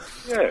decent.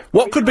 Yeah.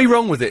 What could be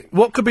wrong with it?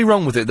 What could be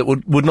wrong with it that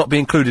would not be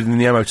included in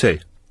the MOT?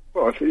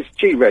 Well, if it's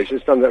G-Reg,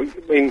 it's done that.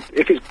 I mean,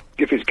 if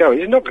it's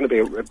going, it's not going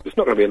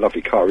to be a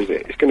lovely car, is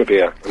it? It's going to be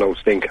an old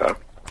stinker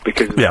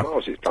because of the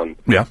miles it's done.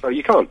 Yeah. So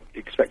you can't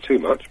expect too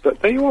much. But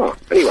there you are.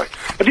 Anyway,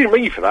 I didn't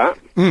ring you for that.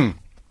 I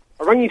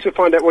rang you to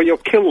find out where your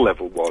kill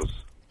level was.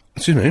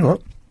 Excuse me,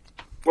 what?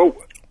 Well,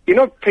 you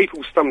know,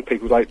 some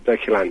people they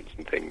kill ants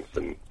and things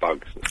and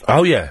bugs and stuff.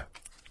 Oh yeah.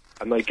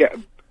 And they get.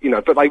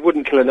 But they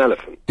wouldn't kill an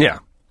elephant. Yeah.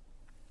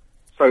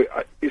 So,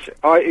 it's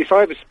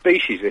either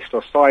speciesist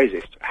or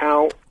sizeist.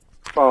 How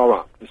far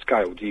up the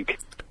scale do you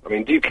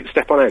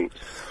step on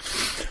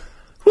ants?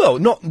 Well,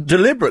 not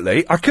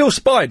deliberately. I kill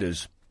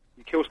spiders.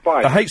 You kill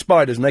spiders? I hate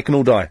spiders and they can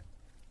all die.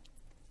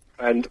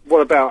 And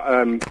what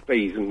about,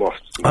 bees and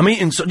wasps? I'm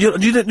eating...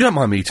 you don't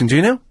mind me eating, do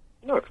you now?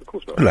 No, of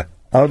course not. Hello.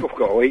 I've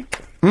got to eat.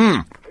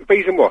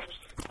 Bees and wasps?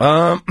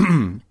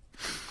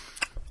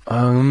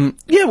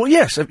 Yeah, well,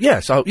 yes,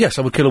 I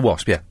would kill a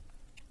wasp, yeah.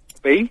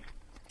 Bee?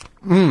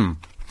 Are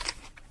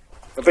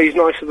bees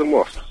nicer than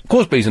wasps? Of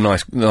course bees are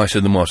nicer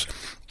than wasps.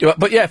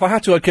 But yeah, if I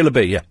had to, I'd kill a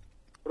bee, yeah.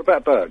 What about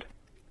a bird?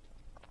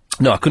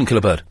 No, I couldn't kill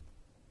a bird.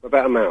 What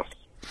about a mouse?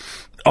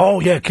 Oh,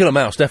 yeah, kill a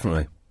mouse,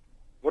 definitely.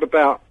 What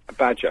about a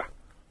badger?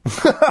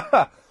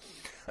 I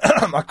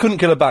couldn't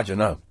kill a badger,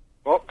 no.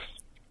 Fox?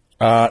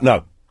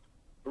 No.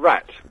 A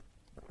rat?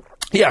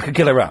 Yeah, I could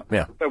kill a rat,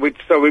 yeah.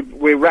 So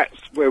we're rat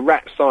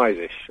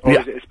size-ish. Or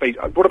is it a speed?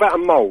 What about a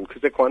mole?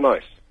 Because they're quite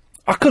nice.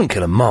 I couldn't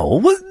kill a mole.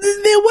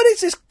 Neil, what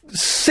is this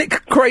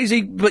sick,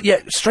 crazy, but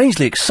yet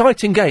strangely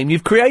exciting game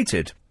you've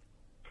created?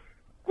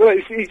 Well,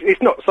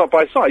 it's not side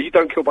by side. You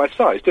don't kill by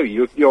size, do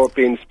you? You're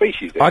being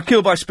species. I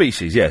kill by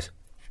species, yes.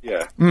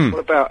 Yeah. What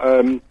about,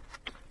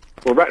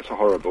 well, rats are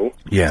horrible.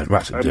 Yeah,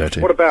 rats are dirty.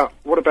 What about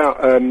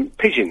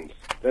pigeons?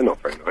 They're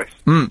not very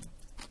nice.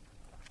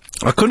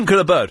 I couldn't kill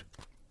a bird.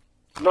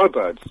 No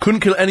birds? Couldn't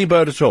kill any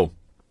bird at all.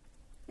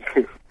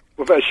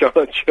 What about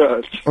Charlotte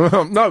Church?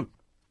 No.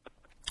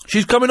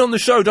 She's coming on the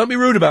show, don't be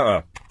rude about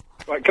her.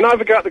 Right, can I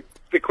have a go at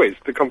the quiz,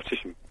 the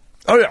competition?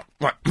 Oh, yeah,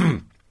 right.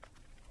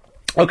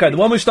 Okay, the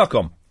one we're stuck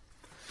on.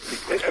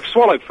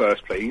 Swallow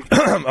first, please.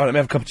 Oh, let me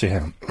have a cup of tea,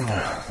 hang on.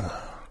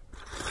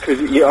 Because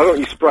I don't want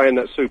you spraying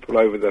that soup all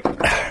over the...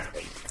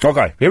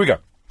 Okay, here we go.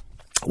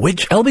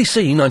 Which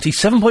LBC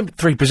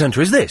 97.3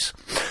 presenter is this?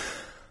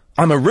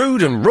 I'm a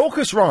rude and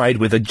raucous ride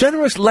with a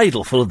generous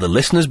ladleful of the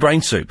listener's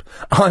brain soup.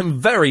 I'm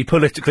very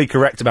politically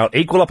correct about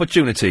equal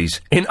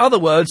opportunities. In other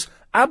words,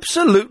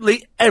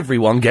 absolutely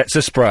everyone gets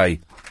a spray.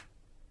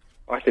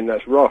 I think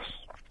that's Ross.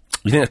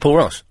 You think that's Paul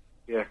Ross?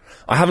 Yeah.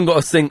 I haven't got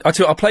a thing.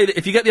 I'll play it.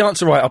 If you get the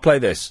answer right, I'll play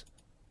this.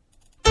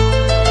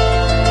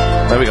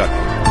 There we go.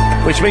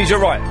 Which means you're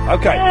right.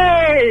 Okay.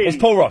 Hey! It's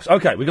Paul Ross.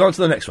 Okay, we go on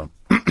to the next one.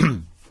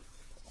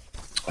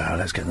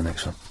 Let's get the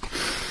next one.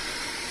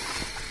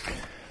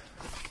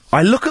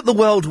 I look at the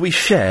world we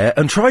share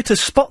and try to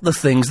spot the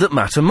things that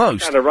matter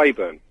most. Anna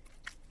Rayburn.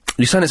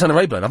 You're saying it's Anna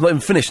Rayburn? I've not even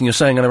finished and you're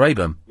saying Anna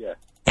Rayburn. Yeah.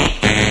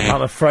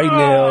 I'm afraid,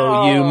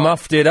 Neil, you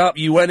muffed it up.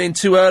 You went in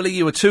too early.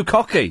 You were too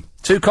cocky.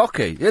 Too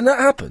cocky. And that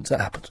happens. That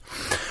happens.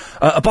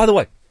 By the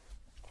way,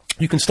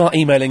 you can start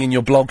emailing in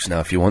your blogs now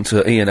if you want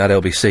to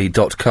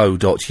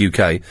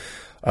ian@lbc.co.uk.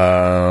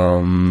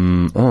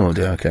 Oh,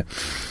 dear, okay.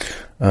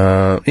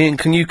 Ian,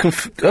 can you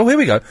oh, here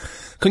we go.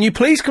 Can you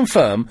please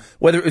confirm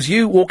whether it was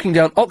you walking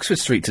down Oxford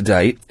Street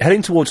today,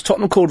 heading towards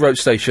Tottenham Court Road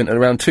Station at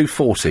around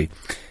 2:40?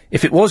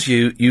 If it was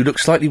you, you look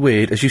slightly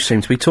weird as you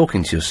seem to be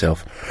talking to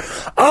yourself.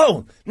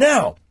 Oh,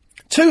 now,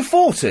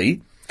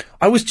 2:40,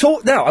 I was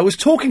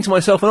talking to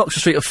myself on Oxford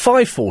Street at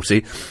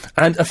 5:40,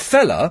 and a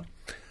fella,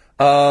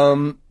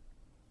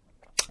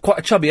 quite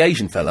a chubby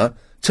Asian fella,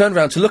 turned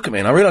around to look at me,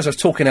 and I realised I was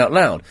talking out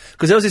loud,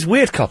 because there was this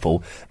weird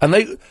couple, and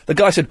the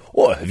guy said,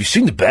 "Oh, have you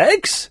seen the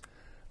bags?"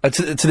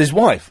 To his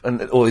wife,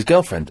 or his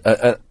girlfriend,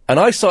 and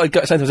I started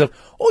saying to myself,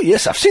 "Oh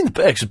yes, I've seen the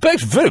bags. The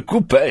bags are very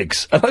good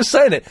bags." And I was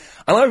saying it,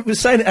 and I was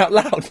saying it out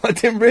loud, and I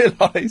didn't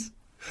realise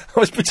I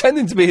was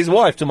pretending to be his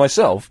wife to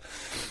myself.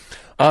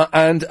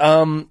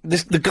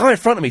 The guy in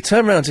front of me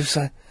turned around to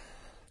say,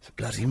 "It's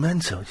bloody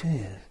mental,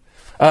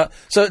 yeah."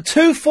 So at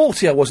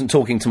 2:40 I wasn't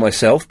talking to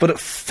myself, but at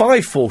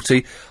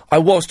 5:40 I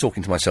was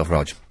talking to myself,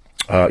 Raj.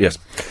 Yes.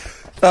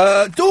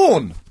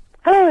 Dawn!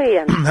 Hello,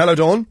 Ian. Hello,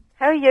 Dawn.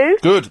 How are you?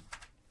 Good.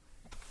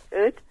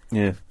 Good.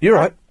 Yeah. You're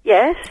right.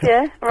 Yes,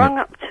 yeah. Rung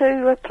up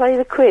to play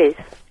the quiz.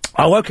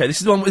 Oh, okay.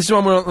 This is the one we're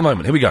on at the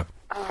moment. Here we go.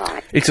 All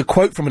right. It's a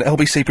quote from an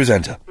LBC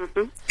presenter.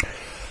 Mm-hmm.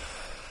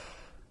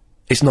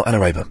 It's not Anna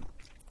Rayburn.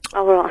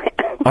 All right.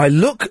 I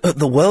look at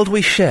the world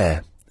we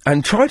share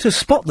and try to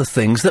spot the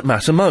things that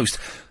matter most.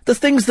 The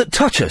things that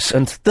touch us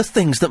and the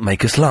things that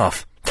make us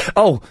laugh.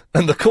 Oh,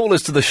 and the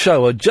callers to the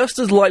show are just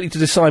as likely to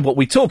decide what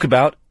we talk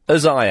about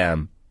as I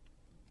am.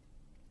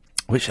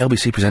 Which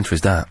LBC presenter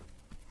is that?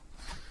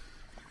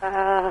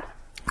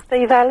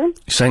 Steve Allen?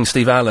 You're saying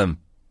Steve Allen?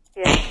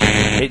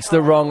 Yeah. It's the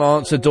wrong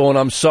answer, Dawn.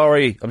 I'm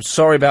sorry. I'm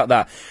sorry about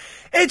that.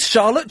 It's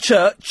Charlotte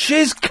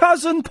Church's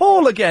cousin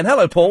Paul again.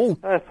 Hello, Paul.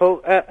 Hello,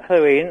 Paul.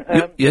 Hello,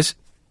 Ian. Yes?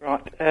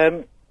 Right.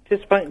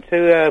 Just spoken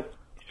to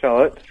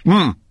Charlotte.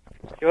 Hmm.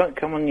 She won't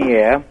come on the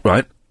air.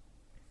 Right.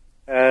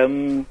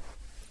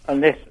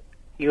 Unless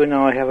you and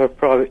I have a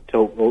private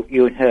talk, or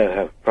you and her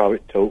have a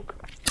private talk.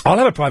 I'll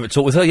have a private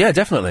talk with her, yeah,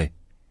 definitely.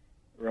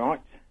 Right.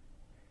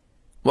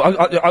 Well,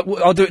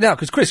 I'll do it now,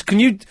 because, Chris, can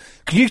you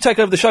take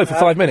over the show for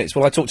 5 minutes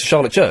while I talk to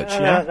Charlotte Church?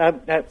 No.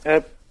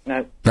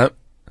 No?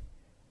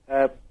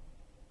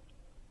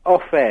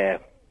 Off air.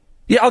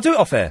 Yeah, I'll do it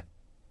off air.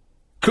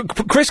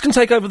 Chris can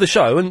take over the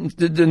show and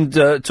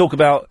talk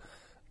about,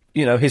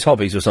 his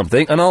hobbies or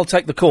something, and I'll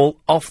take the call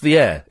off the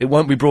air. It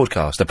won't be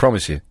broadcast, I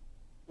promise you.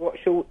 What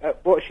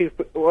she's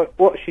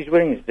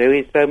willing to do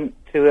is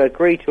to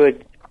agree to a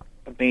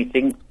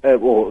meeting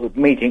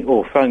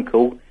or phone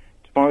call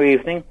tomorrow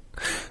evening.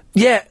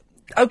 Yeah,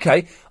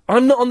 okay.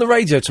 I'm not on the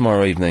radio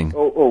tomorrow evening.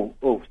 Oh,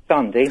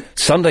 Sunday.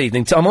 Sunday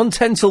evening. I'm on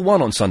 10 till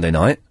 1 on Sunday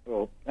night.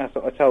 Well, that's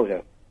what I told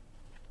her.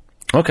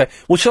 Okay.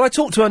 Well, shall I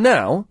talk to her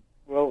now?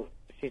 Well,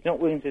 she's not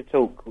willing to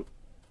talk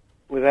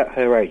without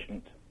her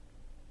agent.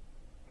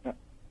 No.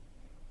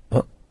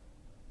 What?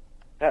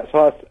 That's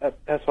why I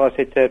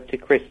said to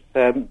Chris,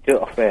 do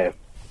it off air.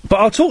 But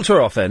I'll talk to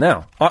her off air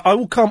now. I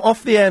will come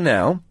off the air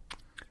now,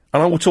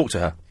 and I will talk to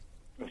her.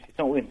 Well, she's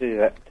not willing to do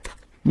that.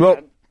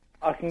 Well...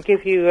 I can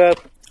give you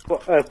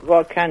what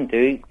I can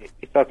do is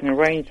I can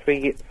arrange for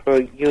you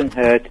and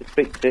her to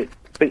speak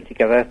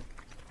together.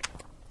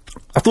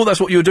 I thought that's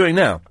what you were doing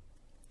now.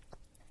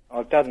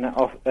 I've done that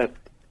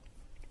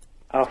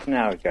half an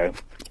hour ago.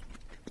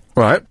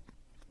 Right.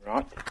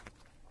 Right.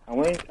 And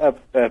when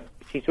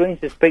she's willing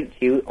to speak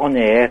to you on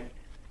air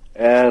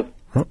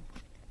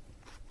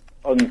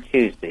on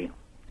Tuesday.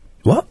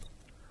 What?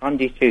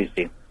 Monday,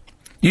 Tuesday.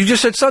 You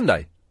just said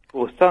Sunday?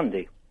 Or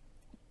Sunday.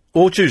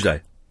 Or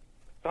Tuesday?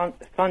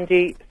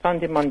 Sunday,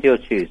 Monday or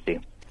Tuesday.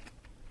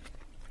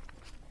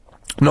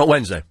 Not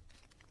Wednesday?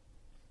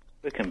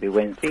 It can be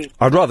Wednesday.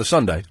 I'd rather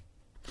Sunday.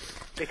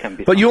 It can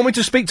be But Sunday. you want me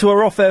to speak to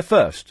her off air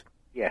first?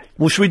 Yes.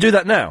 Well, should we do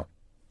that now?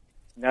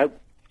 No.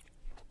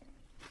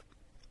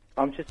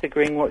 I'm just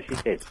agreeing what she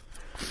said.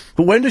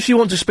 But when does she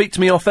want to speak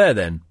to me off air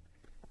then?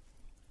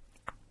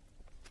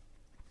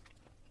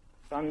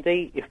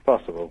 Sunday, if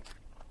possible.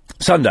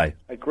 Sunday?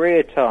 Agree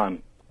a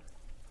time.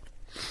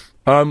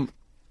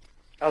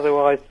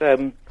 Otherwise,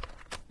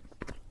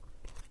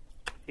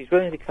 she's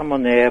willing to come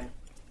on air.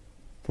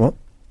 What?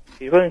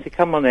 She's willing to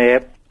come on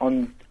air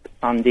on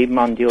Sunday,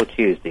 Monday or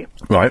Tuesday.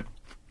 Right.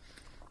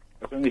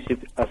 As long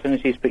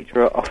as you speak to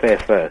her off air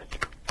first.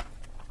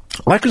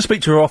 I can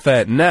speak to her off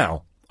air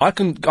now. I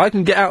can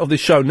get out of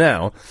this show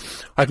now.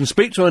 I can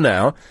speak to her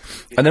now,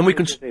 and then we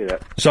can... do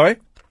that. Sorry?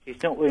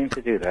 She's not willing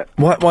to do that.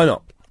 Why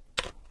not?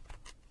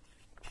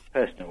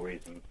 Personal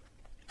reasons.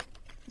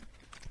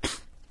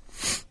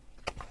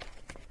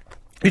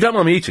 You don't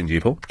mind me eating, do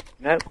you, Paul?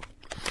 No.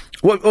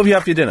 What have you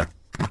had for your dinner?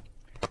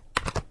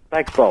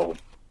 Bag bowl.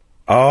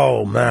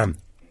 Oh, man.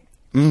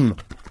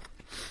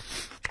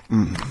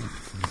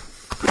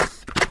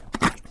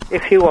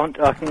 If you want,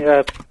 I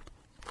can,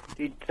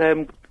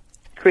 did,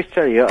 Chris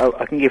tell you,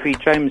 I can give you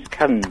James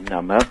Cannon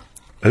number.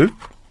 Who?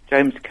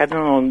 James Cannon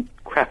on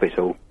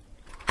Capital.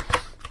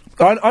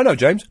 I know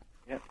James.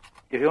 Yeah.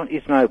 If you want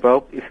his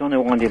mobile, if you want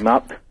to wind him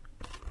up.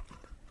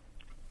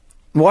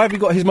 Why have you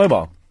got his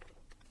mobile?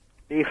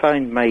 He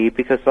phoned me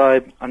because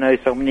I know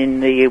someone in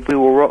the We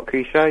Will Rock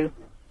You show.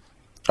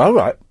 Oh,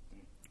 right.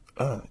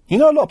 You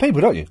know a lot of people,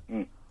 don't you?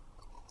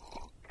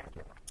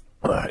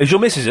 Is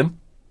your missus him?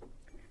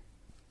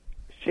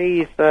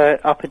 She's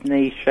up in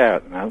the shower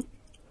at the moment.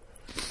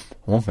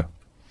 Okay.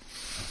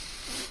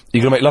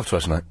 You gonna make love to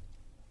us tonight?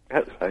 I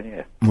hope so,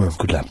 yeah. Well,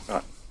 good lad.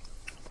 Right.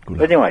 Good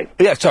lad. Anyway.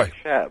 Yeah, sorry.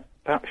 Shout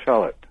about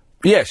Charlotte.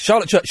 Yes,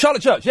 Charlotte Church.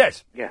 Charlotte Church,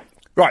 yes. Yes.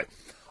 Right.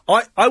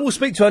 I will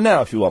speak to her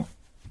now if you want.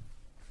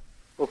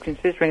 Well,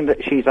 considering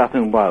that she's up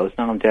in Wales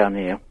and I'm down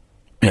here.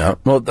 Yeah.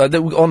 Well,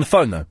 on the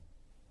phone, though.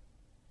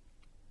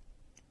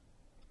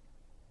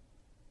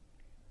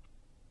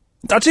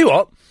 I'll tell you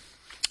what.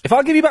 If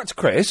I give you back to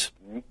Chris,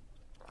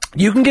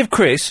 you can give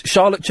Chris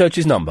Charlotte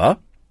Church's number,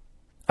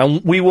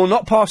 and we will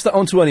not pass that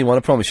on to anyone,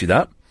 I promise you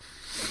that.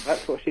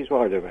 That's what she's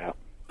worried about.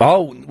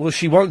 Oh, well,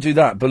 she won't do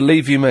that,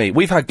 believe you me.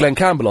 We've had Glenn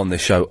Campbell on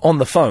this show, on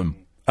the phone,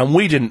 and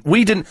we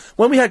didn't,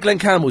 when we had Glenn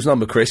Campbell's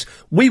number, Chris,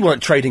 we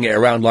weren't trading it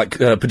around like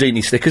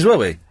Padini stickers, were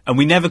we? And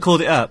we never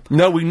called it up.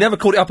 No, we never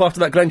called it up after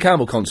that Glenn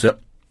Campbell concert.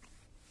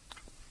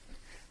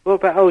 What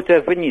about old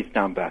Vinny's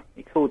number?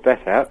 He called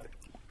that out.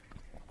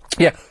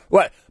 Yeah,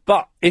 right,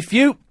 but if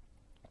you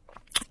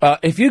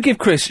give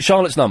Chris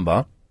Charlotte's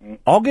number,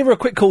 I'll give her a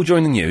quick call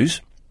during the news,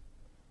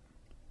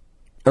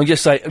 and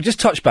just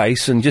touch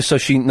base, and just so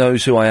she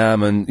knows who I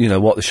am and, you know,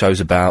 what the show's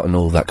about and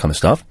all that kind of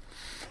stuff.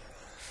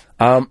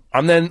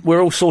 And then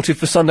we're all sorted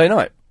for Sunday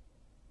night.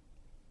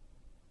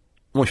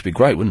 Well, it should be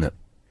great, wouldn't it?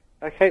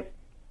 Okay.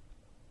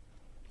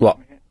 What?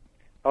 Okay.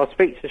 I'll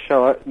speak to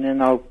Charlotte, and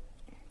then I'll...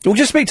 We'll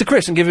just speak to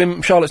Chris and give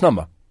him Charlotte's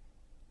number.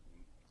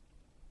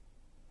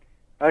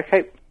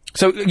 Okay.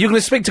 So, you're going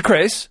to speak to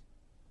Chris?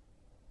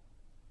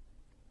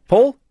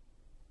 Paul?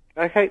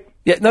 Okay.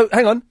 Yeah, no,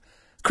 hang on.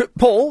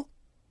 Paul?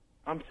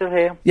 I'm still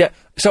here. Yeah,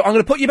 so I'm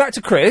going to put you back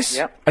to Chris,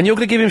 and you're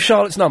going to give him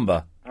Charlotte's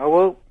number. I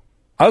will.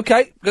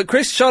 Okay,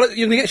 Chris, Charlotte,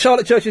 you're going to get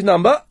Charlotte Church's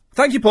number.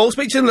 Thank you, Paul.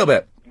 Speak to you in a little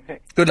bit. Okay.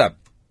 Good lad.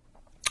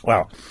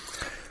 Wow.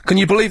 Can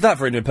you believe that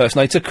for an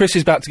impersonator? Chris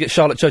is about to get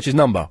Charlotte Church's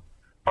number.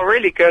 Oh,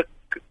 really? Good.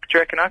 Do you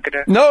reckon I could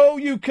do? No,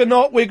 you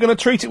cannot. We're going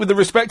to treat it with the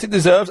respect it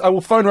deserves. I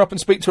will phone her up and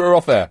speak to her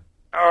off air.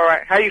 All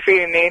right. How you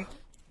feeling, Ian?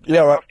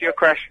 Yeah, all right. After your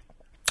crash?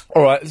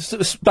 All right.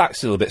 It's back's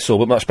still a bit sore,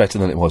 but much better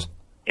than it was.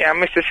 Yeah, I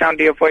miss the sound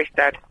of your voice,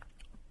 Dad.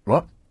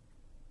 What?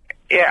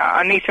 Yeah,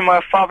 I need some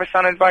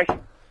father-son advice.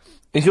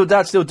 Is your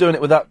dad still doing it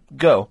with that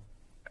girl?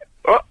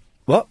 What?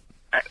 What?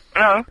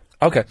 No.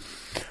 Okay.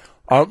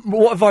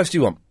 What advice do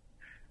you want?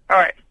 All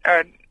right,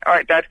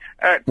 Dad.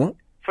 What?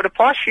 For the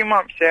past few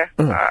months,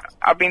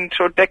 I've been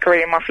sort of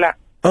decorating my flat.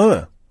 Oh,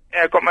 yeah.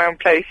 Yeah, I've got my own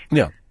place.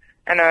 Yeah.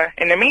 And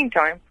in the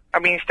meantime,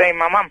 I've been staying with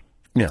my mum.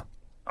 Yeah.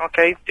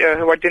 Okay,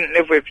 who I didn't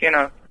live with, you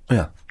know.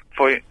 Yeah.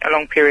 For a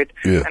long period.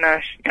 Yeah.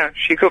 And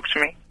she cooks for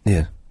me.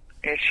 Yeah.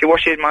 Yeah, she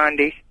washes my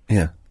undies.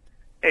 Yeah.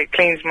 It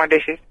cleans my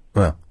dishes.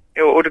 Well.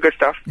 All the good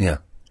stuff. Yeah.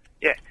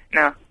 Yeah.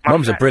 Now,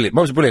 Mums are brilliant.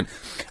 Mums are brilliant.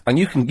 And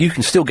you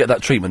can still get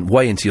that treatment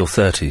way into your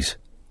 30s.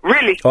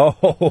 Really?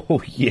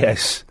 Oh,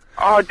 yes.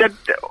 Oh,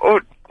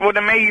 well,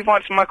 then maybe you've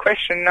answered my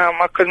question now,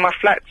 because my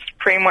flat's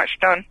pretty much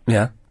done.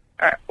 Yeah.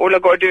 All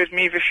I've got to do is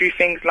move a few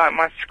things like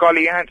my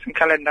Scarlett Johansson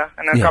calendar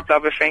and a couple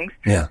other things.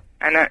 Yeah.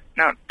 And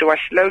now, do I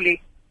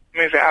slowly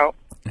move it out?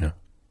 Yeah.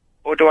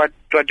 Or do I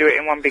do it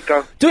in one big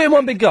go? Do it in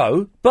one big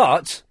go,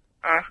 but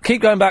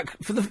keep going back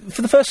for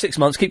the first 6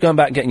 months. Keep going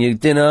back, and getting your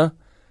dinner,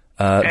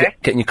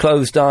 getting your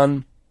clothes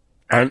done,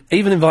 and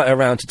even invite her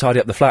around to tidy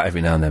up the flat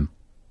every now and then.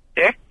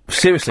 Yeah.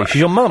 Seriously,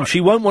 she's your mum.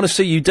 She won't want to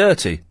see you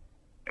dirty.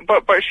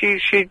 But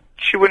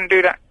she wouldn't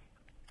do that.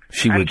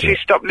 She would do. And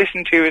she stopped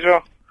listening to you as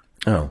well.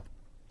 Oh.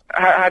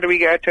 How do we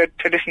get her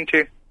to listen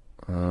to?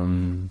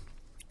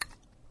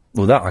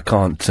 Well, that I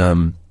can't.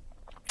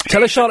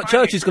 Tell her Charlotte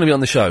Church is going to be on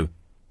the show.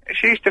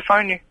 She used to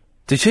phone you.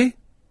 Did she?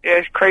 Yeah,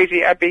 it's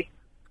crazy, Abby.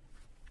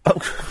 Oh.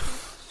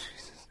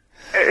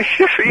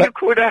 You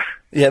called her.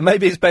 Yeah,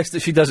 maybe it's best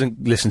that she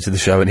doesn't listen to the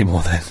show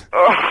anymore then.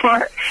 Oh,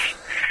 right.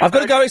 I've got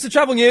to go. It's the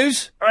travel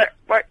news. All right,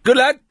 right. Good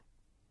lad.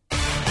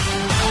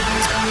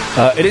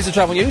 It is the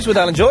travel news with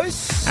Alan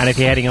Joyce. And if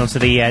you're heading onto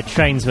the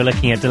trains, we're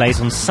looking at delays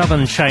on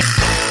Southern trains.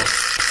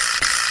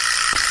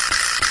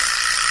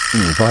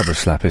 Vibra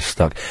slap is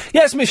stuck.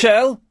 Yes,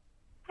 Michelle.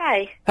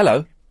 Hi.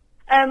 Hello.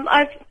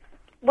 I've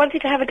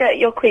wanted to have a go at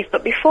your quiz,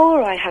 but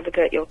before I have a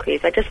go at your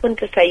quiz, I just want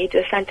to say you do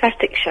a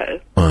fantastic show.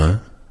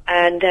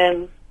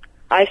 And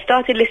I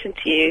started listening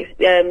to you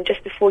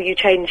just before you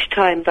changed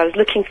times. I was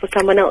looking for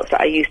someone else that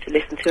I used to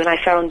listen to, and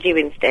I found you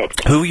instead.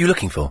 Who are you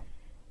looking for?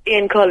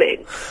 Ian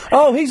Collins.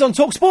 Oh, he's on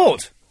Talk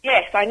Sport.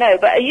 Yes, I know,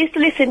 but I used to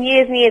listen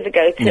years and years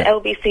ago to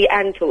LBC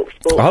and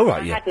TalkSport. Oh,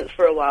 right, I yeah. hadn't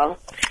for a while.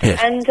 Yes.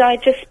 And I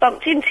just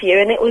bumped into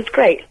you, and it was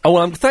great. Oh,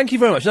 well, thank you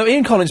very much. No,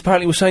 Ian Collins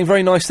apparently was saying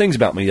very nice things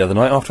about me the other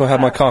night after I had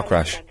my car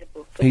crash.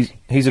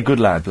 He's a good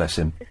lad, bless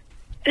him.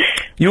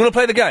 You want to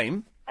play the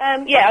game?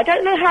 Yeah, I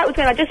don't know how it was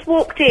going. I just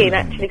walked in,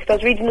 actually, because I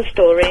was reading the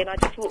story, and I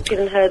just walked in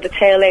and heard the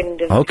tail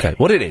end of Okay,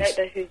 what it I is.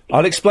 don't know who's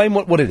I'll explain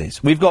what it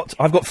is.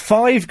 I've got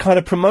 5 kind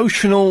of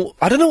promotional...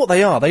 I don't know what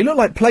they are. They look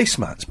like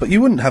placemats, but you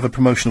wouldn't have a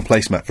promotional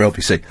placemat for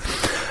LPC.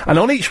 And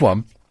on each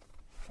one,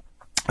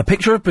 a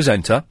picture of a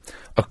presenter,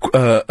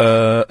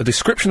 a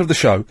description of the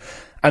show,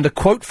 and a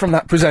quote from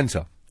that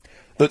presenter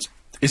that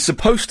is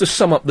supposed to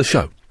sum up the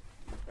show.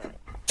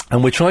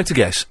 And we're trying to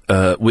guess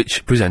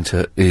which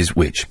presenter is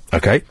which,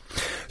 okay?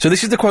 So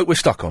this is the quote we're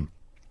stuck on.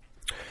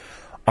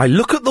 I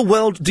look at the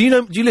world... Do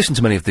you listen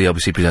to many of the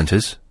LBC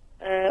presenters?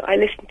 I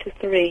listened to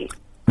 3.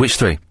 Which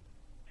 3?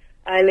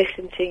 I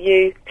listened to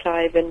you,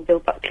 Clive, and Bill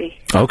Buckley.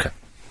 Okay.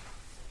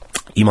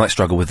 You might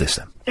struggle with this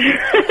then.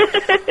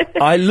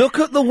 I look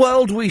at the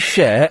world we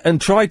share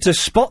and try to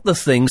spot the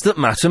things that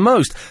matter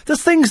most. The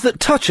things that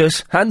touch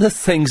us and the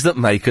things that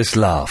make us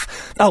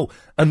laugh. Oh,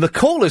 and the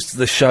callers to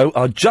the show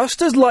are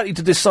just as likely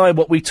to decide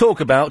what we talk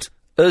about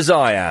as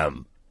I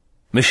am.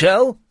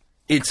 Michelle,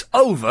 it's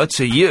over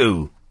to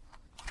you.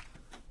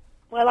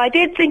 Well, I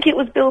did think it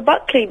was Bill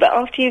Buckley, but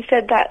after you've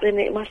said that, then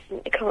it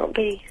can't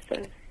be, so...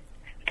 I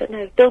don't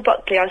know. Bill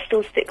Buckley, I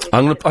still stick with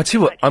I tell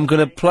you what, I'm going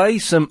to play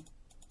some...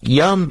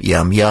 Yum,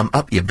 yum, yum,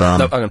 up your bum.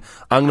 No,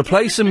 I'm going to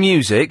play some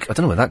music. I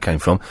don't know where that came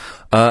from.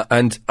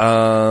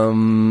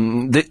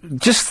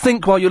 Just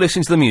think while you're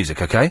listening to the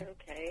music, okay?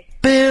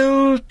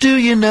 Bill, do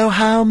you know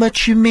how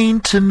much you mean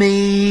to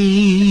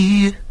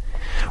me?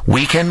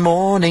 Weekend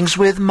mornings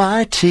with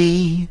my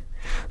tea.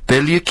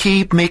 Bill, you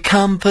keep me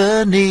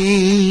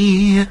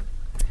company.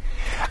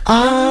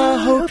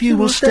 I hope you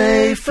will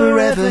stay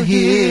forever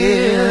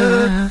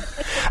here.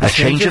 A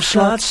change of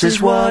slots is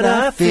what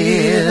I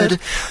feared,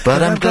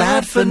 but I'm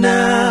glad for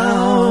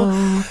now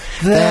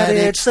that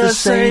it's the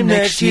same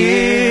next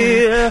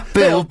year.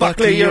 Bill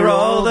Buckley, you're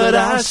all that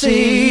I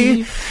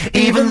see,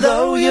 even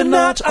though you're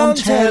not on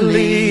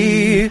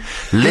telly,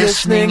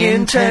 listening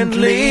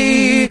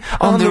intently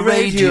on the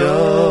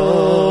radio.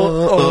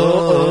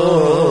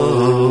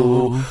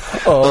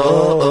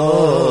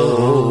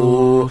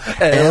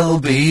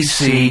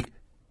 LBC.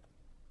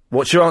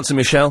 What's your answer,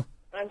 Michelle?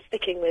 I'm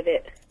sticking with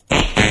it.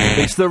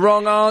 It's the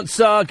wrong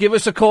answer. Give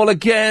us a call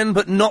again,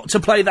 but not to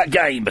play that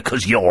game,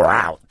 because you're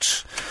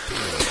out.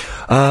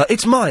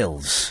 It's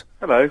Miles.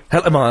 Hello.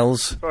 Hello,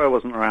 Miles. Sorry I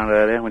wasn't around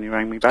earlier when you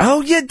rang me back.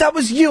 Oh, yeah, that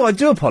was you. I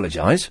do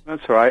apologise.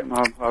 That's all right.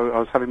 I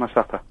was having my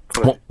supper.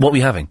 What were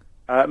you having?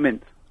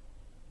 Mint.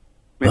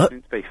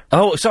 Mint beef.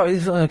 Oh, sorry.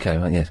 Okay,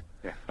 right, yes.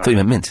 Yeah, I thought you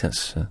meant mint.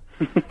 That's...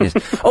 yes.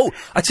 Oh,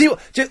 I tell you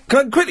what,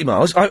 can I, quickly,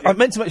 Miles, I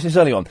meant to mention this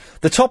earlier on.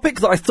 The topic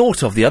that I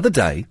thought of the other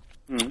day,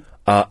 and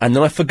then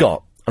I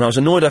forgot, and I was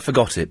annoyed I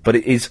forgot it, but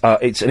it's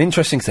an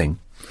interesting thing.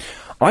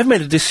 I've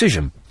made a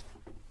decision.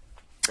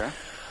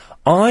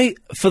 Okay.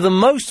 For the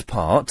most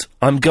part,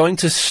 I'm going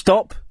to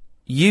stop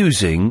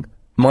using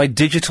my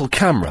digital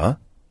camera,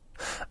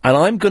 and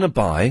I'm going to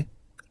buy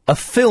a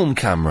film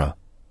camera.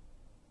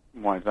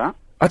 Why is that?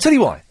 I'll tell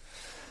you why.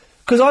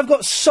 Because I've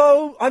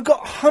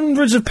got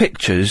hundreds of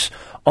pictures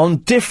on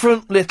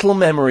different little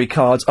memory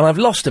cards, and I've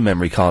lost a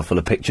memory card full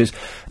of pictures.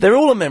 They're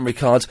all on memory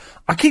cards.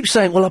 I keep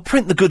saying, well, I'll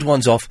print the good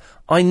ones off.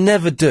 I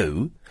never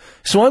do.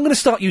 So I'm going to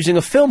start using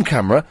a film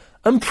camera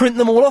and print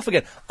them all off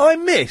again. I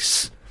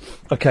miss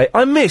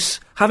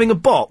having a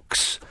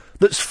box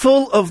that's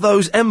full of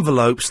those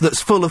envelopes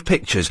that's full of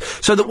pictures,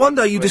 so that one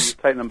day you just...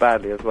 You've taken them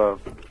badly as well.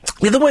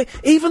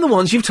 Even the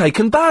ones you've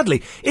taken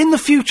badly. In the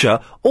future,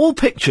 all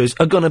pictures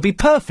are going to be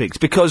perfect,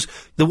 because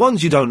the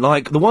ones you don't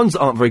like, the ones that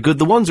aren't very good,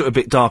 the ones that are a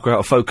bit darker out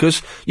of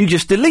focus, you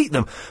just delete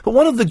them. But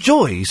one of the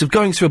joys of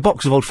going through a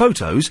box of old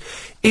photos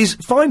is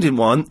finding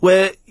one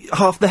where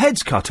half the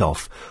head's cut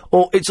off,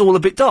 or it's all a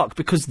bit dark,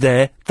 because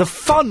they're the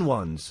fun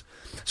ones.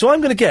 So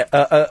I'm going to get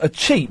a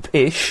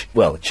cheap-ish,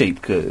 film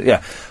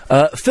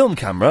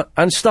camera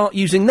and start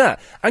using that.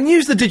 And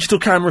use the digital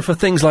camera for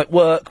things like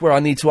work, where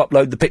I need to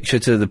upload the picture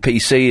to the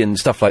PC and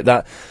stuff like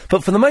that.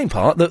 But for the main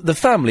part, the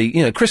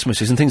family,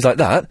 Christmases and things like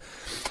that,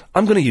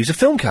 I'm going to use a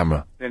film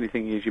camera. The only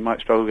thing is you might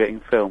struggle getting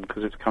film,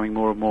 because it's becoming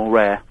more and more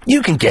rare.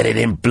 You can get it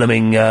in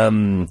blooming,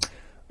 Well,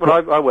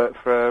 I work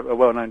for a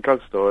well-known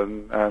drugstore,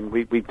 and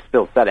we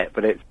still sell it,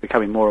 but it's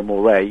becoming more and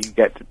more rare. You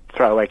get to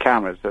throw away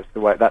cameras. That's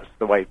the way.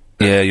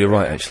 Yeah, you're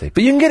right, actually.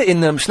 But you can get it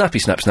in Snappy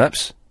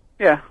Snaps.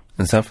 Yeah.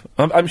 And stuff.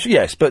 I'm sure,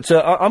 yes, but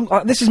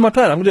this is my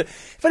plan. I'm going to...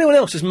 If anyone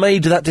else has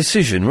made that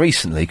decision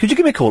recently, could you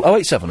give me a call?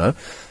 0870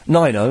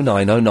 90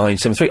 90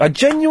 973. I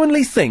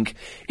genuinely think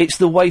it's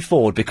the way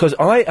forward, because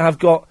I have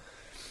got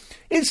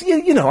it's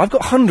you know, I've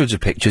got hundreds of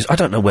pictures. I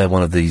don't know where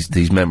one of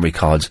these memory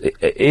cards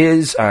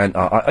is, and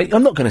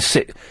I'm not going to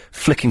sit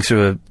flicking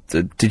through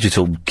a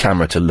digital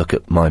camera to look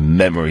at my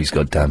memories.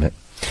 God damn it.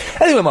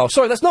 Anyway, Miles,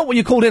 sorry, that's not what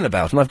you called in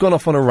about, and I've gone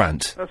off on a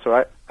rant. That's all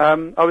right.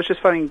 I was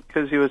just phoning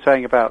because you were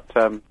saying about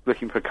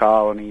looking for a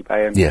car on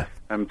eBay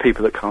and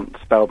people that can't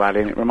spell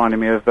badly, and it reminded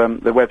me of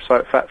the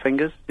website Fat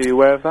Fingers. Are you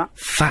aware of that?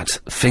 Fat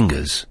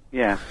Fingers?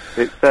 Yeah.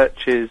 It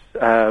searches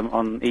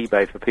on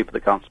eBay for people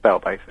that can't spell,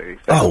 basically.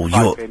 So Oh,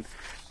 type in,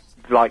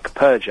 like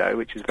Peugeot,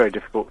 which is a very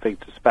difficult thing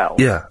to spell.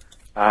 Yeah.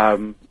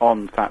 On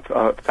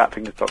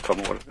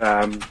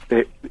fatfingers.com,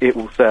 it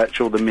will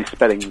search all the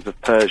misspellings of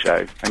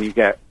Peugeot, and you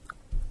get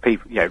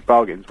people,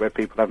 bargains where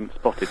people haven't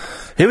spotted.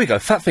 Here we go.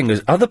 Fat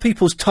Fingers. Other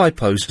people's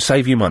typos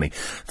save you money.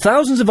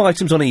 Thousands of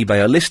items on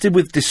eBay are listed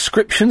with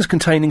descriptions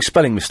containing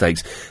spelling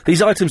mistakes.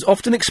 These items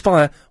often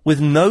expire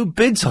with no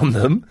bids on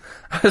them,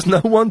 as no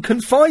one can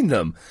find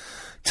them.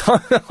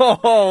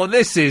 Oh,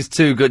 this is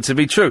too good to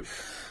be true.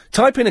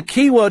 Type in a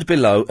keyword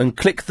below and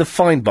click the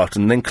find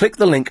button, then click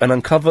the link and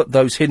uncover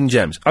those hidden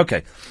gems.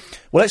 Okay.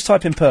 Well, let's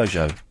type in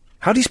Peugeot.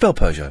 How do you spell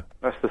Peugeot?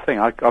 That's the thing.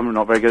 I'm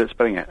not very good at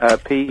spelling it.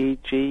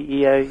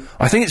 P-E-G-E-A.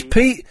 I think it's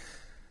P...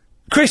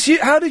 Chris,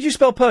 how did you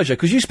spell Peugeot?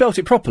 Because you spelt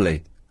it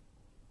properly.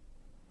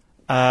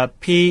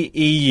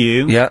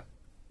 P-E-U... Yeah.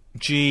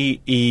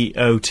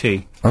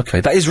 G-E-O-T.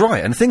 Okay, that is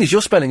right. And the thing is,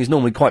 your spelling is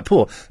normally quite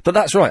poor. But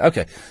that's right,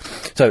 okay.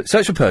 So,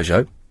 search for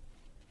Peugeot.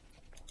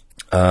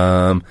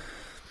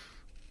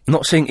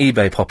 Not seeing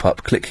eBay pop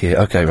up. Click here.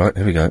 Okay, right,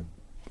 here we go.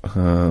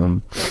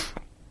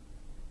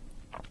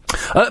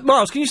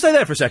 Miles, can you stay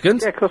there for a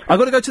second? Yeah, of course. I've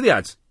got to go to the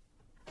ads.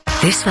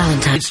 This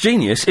Valentine... It's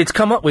genius. It's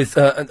come up with...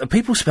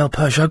 people spell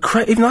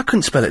Peugeot... even I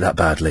couldn't spell it that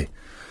badly.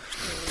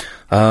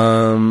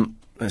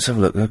 Let's have a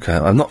look. Okay,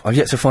 I've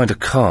yet to find a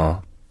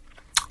car.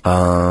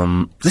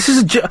 This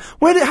is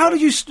how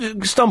did you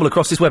stumble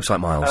across this website,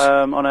 Miles?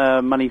 On a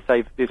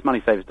it's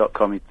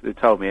moneysavers.com. It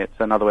told me it's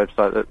another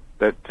website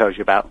that tells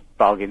you about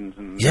bargains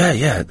and...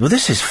 Yeah. Well,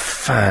 this is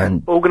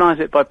Organise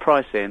it by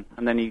pricing,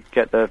 and then you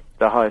get the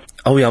highest...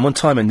 Oh, yeah, I'm on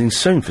time ending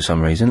soon for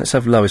some reason. Let's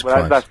have lowest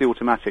price. That's the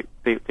automatic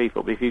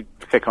default, but if you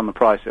click on the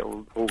price,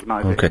 it'll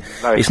organise it. Okay.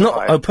 It's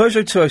not... Oh,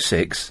 Peugeot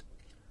 206.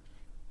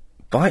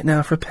 Buy it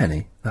now for a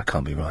penny? That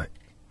can't be right.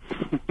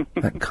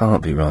 That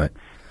can't be right.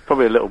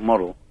 Probably a little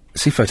model.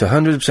 See photo,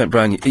 100%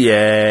 brand new.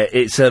 Yeah,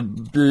 it's a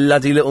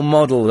bloody little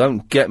model.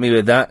 Don't get me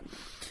with that.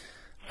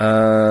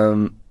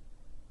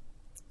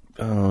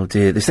 Oh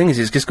dear. The thing is,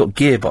 it's just got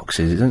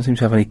gearboxes. It doesn't seem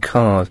to have any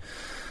cars.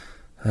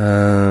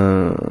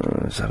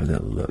 Let's have a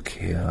little look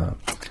here.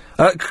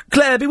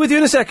 Claire, be with you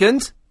in a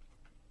second.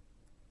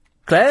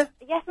 Claire?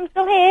 Yes, I'm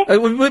still here.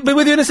 We'll be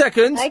with you in a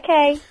second.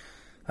 Okay.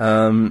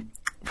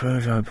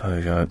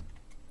 Peugeot.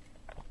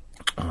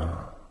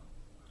 Oh,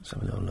 let's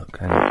have a little look.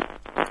 Hang on.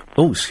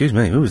 Oh, excuse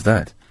me. Who was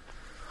that?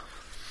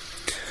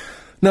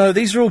 No,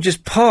 these are all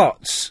just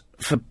parts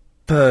for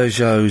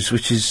Peugeots,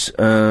 which is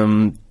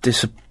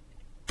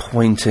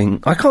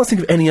disappointing. I can't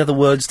think of any other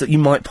words that you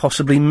might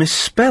possibly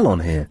misspell on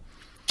here.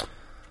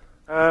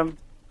 Well,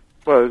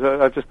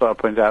 I just thought I'd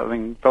point out. I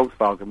think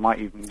Volkswagen might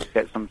even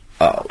get some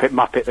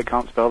muppet that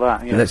can't spell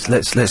that. You know.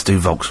 Let's do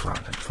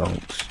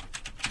Volkswagen.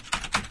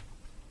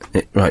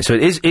 Right, so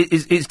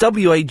it's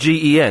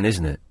W-A-G-E-N,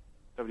 isn't it?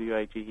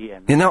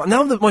 W-A-G-E-N. Yeah,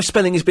 now that my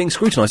spelling is being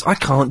scrutinised, I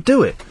can't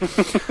do it.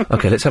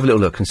 Okay, let's have a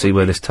little look and see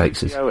where this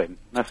takes us.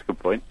 That's a good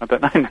point. I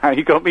don't know now.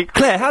 You got me.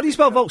 Claire, how do you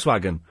spell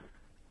Volkswagen?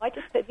 I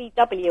just put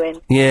VW in.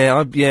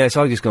 Yeah,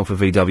 so I've just gone for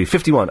VW.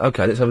 51.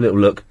 Okay, let's have a little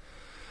look.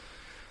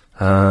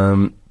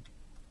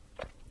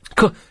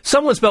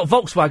 Someone spelt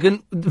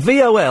Volkswagen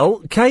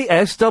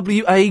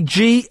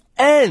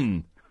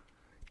V-O-L-K-S-W-A-G-N.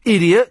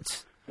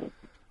 Idiot.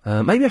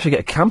 Maybe I should get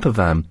a camper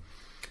van.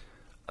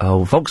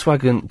 Oh,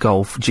 Volkswagen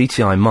Golf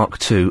GTI Mark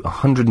II,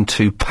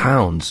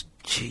 £102.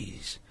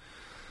 Jeez.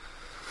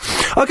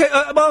 Okay,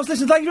 Miles,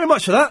 listen, thank you very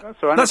much for that. That's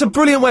all right. That's a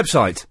brilliant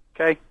website.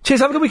 Okay.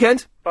 Cheers, have a good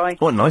weekend. Bye.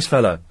 What a nice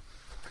fellow.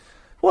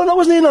 Well, that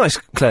wasn't he nice,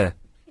 Claire?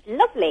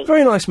 Lovely.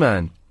 Very nice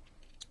man.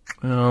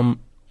 Anyway,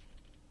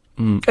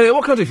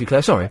 what can I do for you,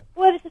 Claire? Sorry.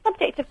 Well, it's the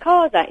subject of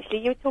cars, actually.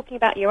 You were talking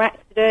about your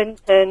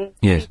accident and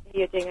yes.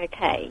 You're doing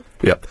okay.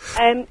 Yep.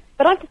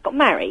 But I've just got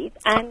married,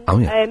 and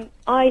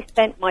I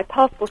sent my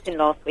passport in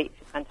last week, which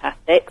was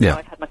fantastic. Yeah. So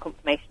I've had my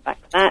confirmation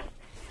back for that.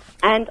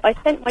 And I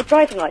sent my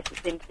driving licence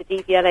in for the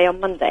DVLA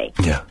on Monday.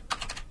 Yeah.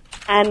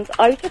 And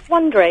I was just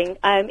wondering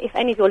if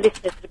any of your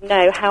listeners would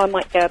know how I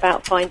might go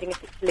about finding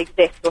if it still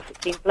exists or if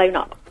it's been blown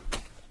up.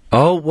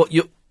 Oh, well,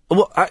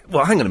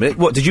 hang on a minute.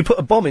 What, did you put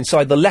a bomb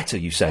inside the letter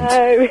you sent?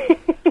 No.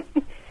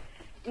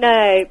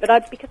 No,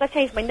 but because I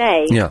changed my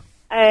name, yeah.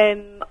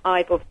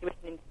 I've obviously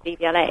written into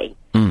DVLA,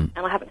 and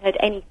I haven't heard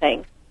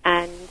anything.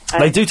 And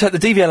they do take the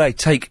DVLA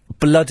take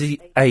bloody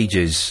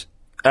ages,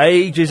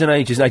 and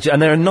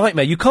they're a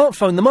nightmare. You can't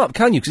phone them up,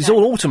 can you? Because it's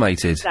all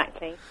automated.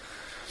 Exactly.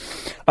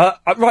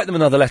 Write them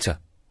another letter.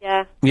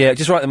 Yeah. Yeah,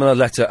 just write them another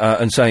letter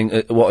and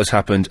saying what has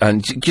happened,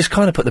 and just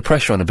kind of put the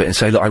pressure on a bit and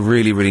say, look, I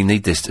really, really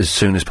need this as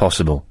soon as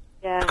possible.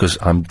 Yeah. Because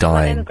I'm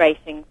dying. I'm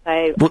immigrating, so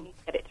I need to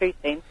get it through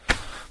soon.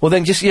 Well,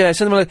 then just, send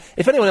them a...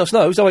 If anyone else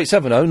knows,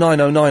 0870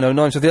 9090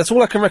 973. That's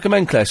all I can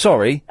recommend, Claire.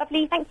 Sorry.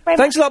 Lovely, thanks very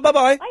much. Thanks a lot,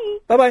 bye-bye. Bye.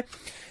 Bye-bye.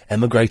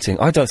 Emigrating.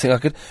 I don't think I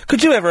could...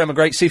 Could you ever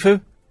emigrate, Sifu?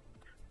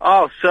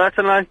 Oh,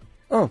 certainly.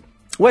 Oh.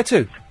 Where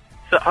to?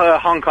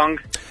 Hong Kong.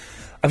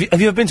 Have you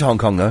ever been to Hong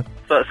Kong, though?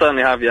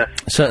 Certainly have, yes.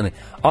 Certainly.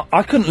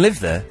 I couldn't live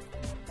there.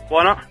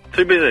 Why not?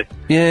 Too busy.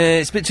 Yeah,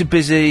 it's a bit too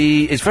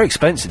busy. It's very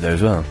expensive there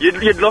as well.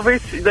 You'd love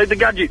it. The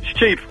gadget's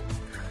cheap.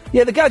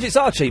 Yeah, the gadgets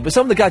are cheap, but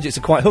some of the gadgets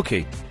are quite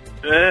hooky.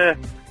 Yeah.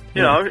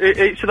 You know,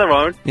 each to their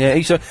own. Yeah,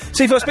 each to...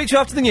 See if I'll speak to you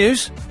after the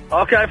news.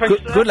 Okay,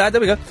 thanks, sir. Good lad, there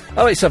we go.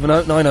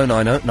 0870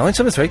 9090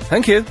 973.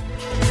 Thank you.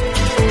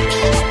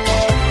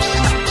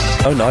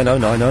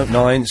 9090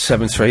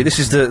 973. This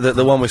is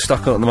the one we're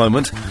stuck on at the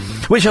moment.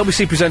 Which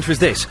LBC presenter is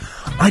this?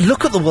 I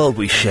look at the world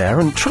we share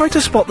and try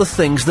to spot the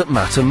things that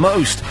matter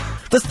most.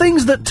 The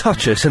things that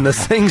touch us and the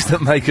things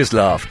that make us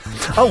laugh.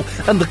 Oh,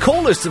 and the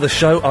callers to the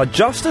show are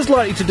just as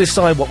likely to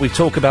decide what we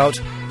talk about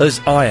as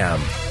I am.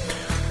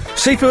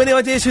 Sifu, any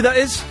ideas who that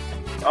is?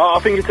 Oh, I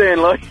think it's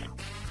Ian Lee.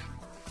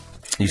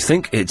 You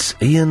think it's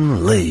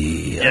Ian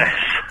Lee? Yes.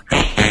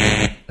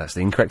 That's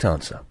the incorrect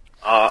answer.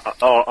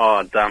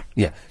 Damn.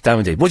 Yeah, damn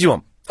indeed. What do you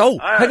want? Oh,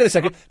 hang on a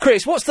second.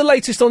 Chris, what's the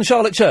latest on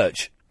Charlotte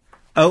Church?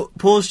 Oh,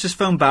 Paul's just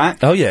phoned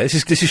back. Oh, yeah, this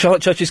is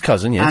Charlotte Church's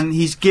cousin, yes. And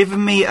he's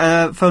given me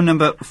a phone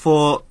number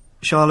for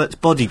Charlotte's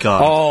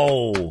bodyguard.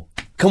 Oh.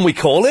 Can we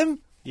call him?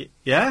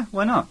 Yeah,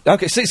 why not?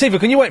 Okay, Sifu,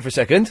 can you wait for a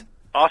second?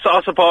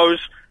 I suppose.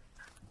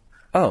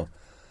 Oh.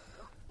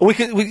 We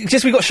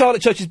got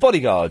Charlotte Church's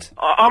bodyguard.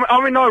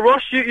 I'm in no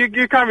rush.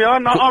 You carry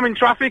on. I'm in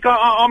traffic.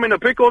 I'm in a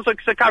pickle, so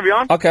carry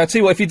on. Okay, I'll tell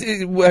you what, if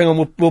you hang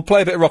on, we'll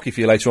play a bit of Rocky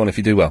for you later on if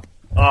you do well.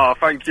 Oh,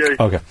 thank you.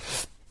 Okay.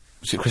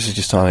 So Chris is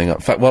just tying up.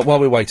 In fact, while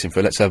we're waiting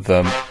for it, let's have,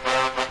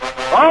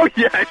 Oh,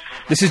 yes!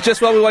 This is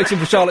just while we're waiting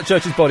for Charlotte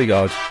Church's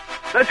bodyguard.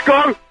 Let's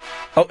go!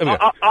 Oh, here we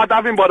go. I'd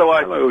have him, by the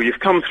way. Hello, you've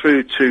come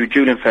through to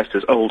Julian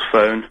Fester's old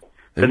phone.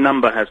 The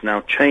number has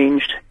now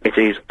changed. It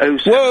is 07...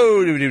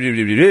 Whoa!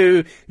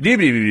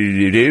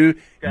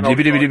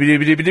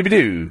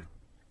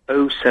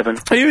 07...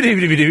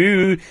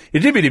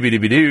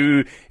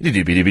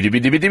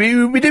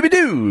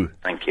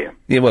 Thank you.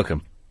 You're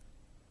welcome.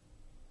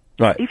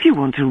 Right. If you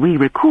want to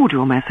re-record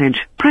your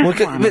message, press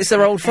 1. It's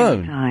their old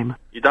phone. Time.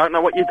 You don't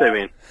know what you're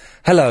doing.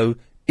 Hello.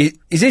 Is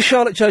this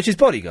Charlotte Church's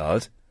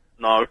bodyguard?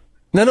 No.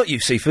 No, not you,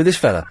 Sifu, this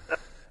fella.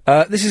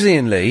 This is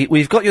Ian Lee.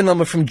 We've got your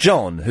number from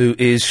John, who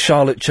is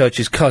Charlotte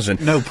Church's cousin.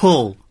 No,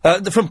 Paul.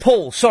 From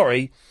Paul,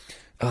 sorry.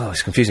 Oh,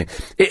 it's confusing.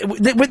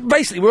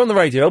 Basically, we're on the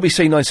radio,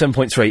 LBC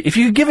 97.3. If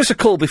you could give us a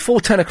call before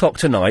 10 o'clock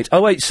tonight,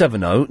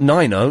 0870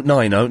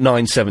 9090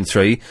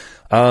 973,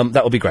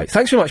 that would be great.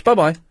 Thanks very much.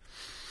 Bye-bye.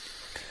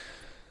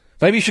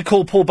 Maybe you should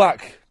call Paul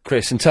back,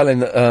 Chris, and tell him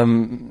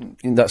that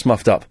that's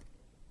muffed up.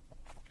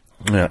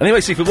 Yeah. Anyway,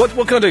 Sifu,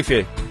 what can I do for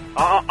you?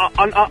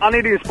 I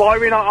need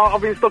inspiring. I've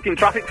been stuck in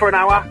traffic for an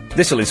hour.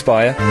 This'll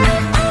inspire.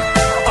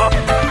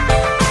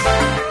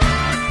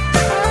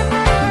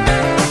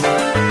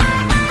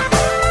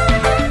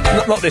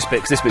 Not this bit,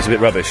 'cause this bit's a bit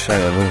rubbish.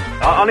 Hang on.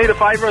 I need a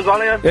favour as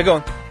well, Ian. Yeah, go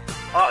on.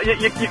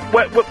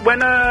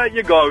 When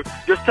you go,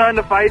 just turn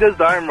the faders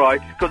down,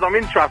 right? Because I'm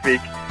in traffic.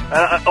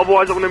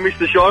 Otherwise, I'm going to miss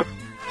the show.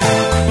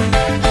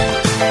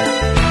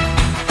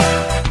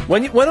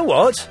 When a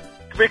what?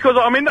 Because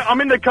I'm in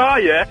the car,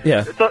 yeah.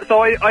 Yeah.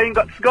 So I ain't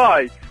got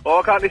Sky, or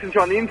I can't listen to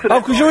you on the internet. Oh,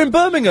 because you're in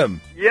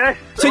Birmingham. Yes.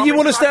 So you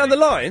want to stay on the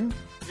line?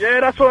 Yeah,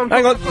 that's what I'm.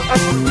 Hang on.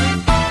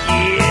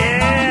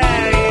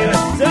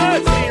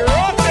 Dirty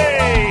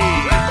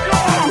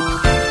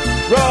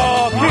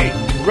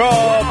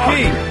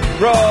Rocky,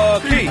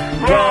 Rocky,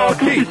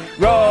 Rocky,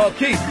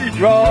 Rocky,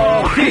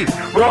 Rocky,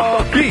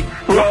 Rocky,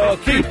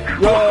 Rocky,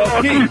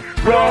 Rocky,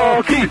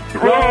 Rocky,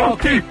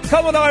 Rocky.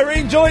 Come on,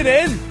 Irene, join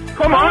in.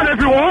 Come on,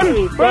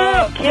 everyone.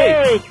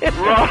 Rocky,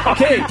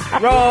 Rocky,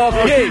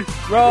 Rocky,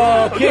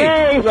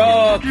 Rocky,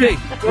 Rocky,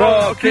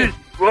 Rocky.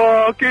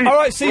 Rocky. All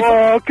right,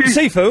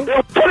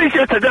 Sifu. Putting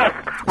you to death.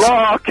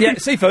 Rocky. Yeah,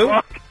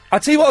 Sifu. I'll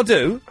tell you what I'll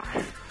do.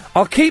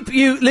 I'll keep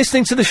you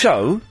listening to the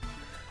show.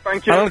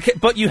 Thank you.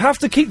 But you have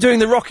to keep doing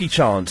the Rocky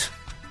chant.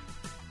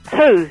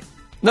 Who?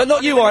 No,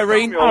 not you,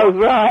 Irene. Oh,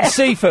 right.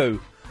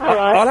 Sifu. All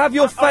right. I'll have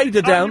your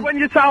fader down. When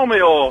you tell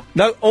me, or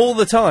no, all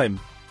the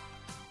time.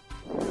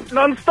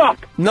 Non-stop.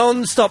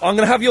 Non-stop. I'm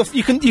going to have your.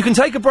 You can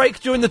take a break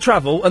during the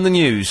travel and the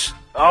news.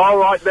 All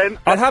right then.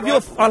 I'll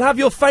have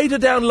your fader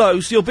down low,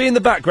 so you'll be in the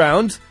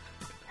background.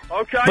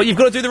 Okay. But you've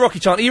got to do the Rocky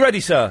chant. Are you ready,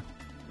 sir?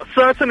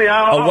 Certainly.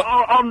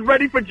 I'm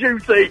ready for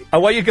duty.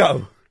 Away you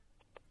go.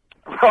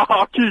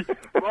 Rocky,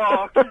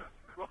 Rocky,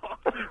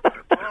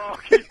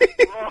 Rocky,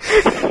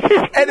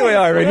 Anyway,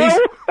 Irene,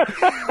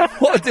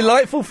 what a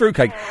delightful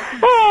fruitcake.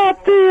 Oh,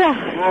 dear.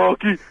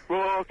 Rocky,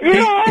 Rocky.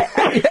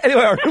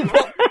 Anyway, Irene,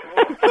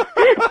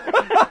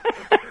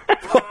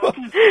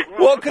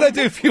 what can I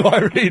do for you,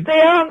 Irene? The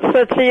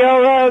answer to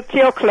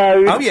your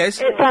clothes. Oh, yes.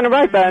 It's Anna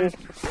Rayburn.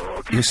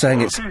 You're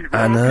saying it's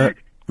Anna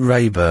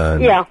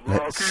Rayburn. Yeah.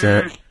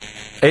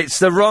 It's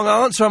the wrong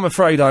answer, I'm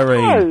afraid,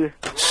 Irene.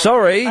 Oh.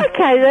 Sorry.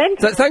 Okay, then.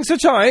 Thanks for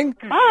trying.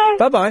 Bye.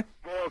 Bye-bye.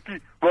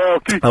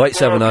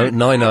 0870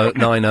 90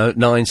 90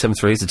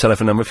 973 is the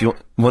telephone number if you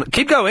want.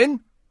 Keep going.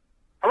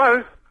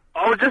 Hello?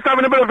 I was just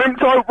having a bit of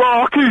info,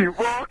 Rocky.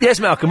 Yes,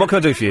 Malcolm, what can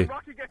I do for you?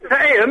 Is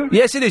that Ian?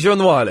 Yes, it is. You're on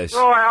the wireless.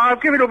 Right, I'll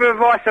give you a bit of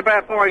advice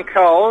about buying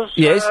cars.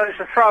 Yes. It's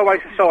a throwaway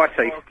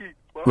society.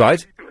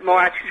 Right.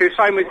 My attitude,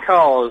 same with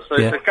cars.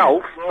 Yeah. The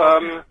Golf.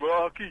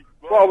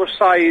 What I would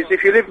say is,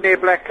 if you live near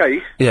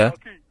Blackheath, Yeah.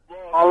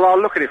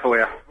 I'll look at it for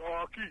you.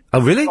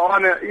 Oh, really?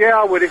 Yeah,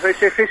 I would. If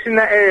it's in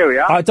that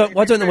area. I don't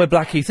know where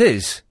Blackheath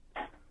is.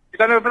 You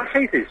don't know where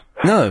Blackheath is?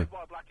 No.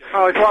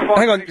 Oh, it's right by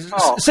Hang on,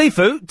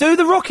 Sifu, do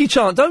the Rocky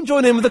chant. Don't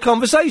join in with the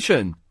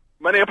conversation.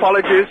 Many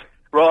apologies,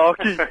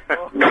 Rocky.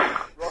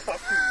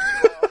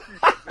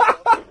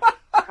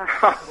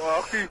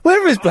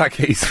 Where is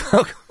Blackheath?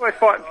 Well, it's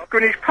like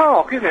Greenwich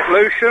Park, isn't it?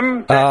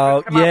 Lewisham.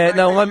 Yeah,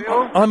 no,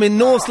 I'm in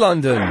North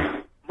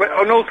London.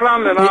 North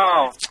London,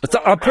 oh.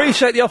 I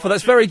appreciate the offer.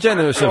 That's very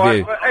generous of Right,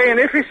 you. but Ian,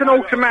 if it's an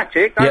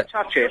automatic, don't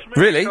touch it.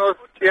 Really? Because,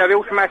 yeah, the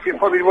automatic is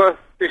probably worth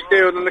this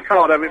deal than the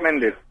car to have it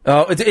mended.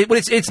 Oh,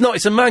 it's not.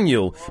 It's a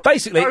manual.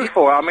 Basically, Go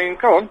for it. I mean,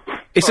 go on.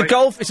 it's a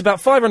Golf. It's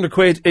about 500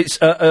 quid. It's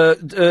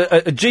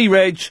a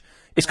G-Reg.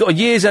 It's got a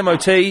year's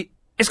MOT.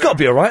 It's got to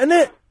be all right, isn't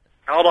it?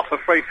 I'll offer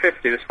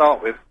 350 to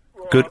start with.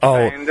 Good. Oh,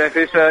 And if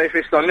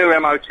it's got a new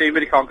MOT,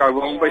 really can't go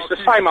wrong. But it's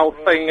the same old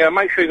thing.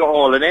 Make sure you got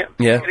oil in it.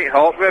 Yeah. Get it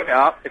hot, rev it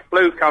up. If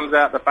blue comes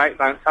out the back,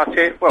 don't touch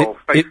it. Well,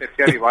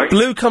 350 anyway.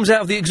 blue comes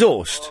out of the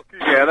exhaust.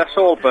 Yeah, that's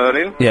all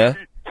burning. Yeah.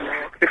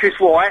 If it's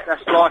white,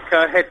 that's like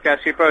head gas,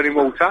 you're burning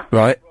water.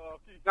 Right.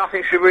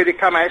 Nothing should really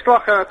come out. It's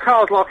like a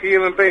car's like a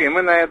human being.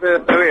 When they're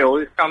ill,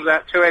 it comes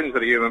out two ends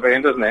of the human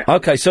being, doesn't it?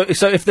 Okay. So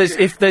if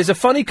there's a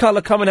funny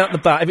colour coming out the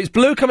back, if it's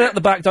blue coming out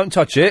the back, don't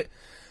touch it.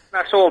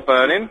 That's all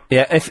burning.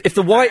 Yeah. If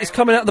the white is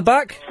coming out the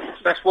back.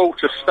 That's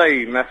water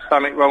steam. That's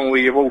something wrong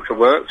with your water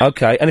works.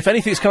 Okay. And if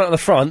anything's coming out the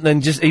front,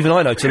 then just even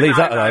I know to leave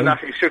that alone.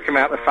 Nothing should come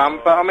out the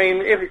front. But I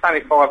mean, if it's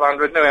only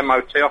 500, new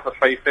MOT, offer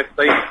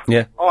 350.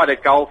 Yeah. I had a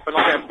Golf and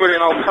I get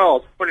brilliant old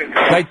cars. Brilliant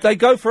cars. They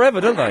go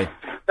forever, don't they?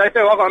 They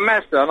do. I got a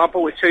Mazda and I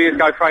bought it 2 years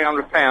ago for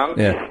 £800.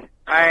 Yeah.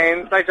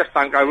 And they just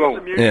don't go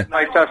wrong. Yeah.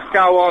 They just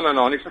go on and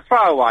on. It's a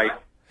throwaway.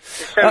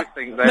 It's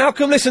everything there.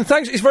 Malcolm, listen,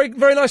 thanks. It's very,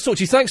 very nice to talk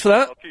to you. Thanks for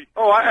that.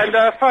 All right,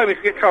 and phone me if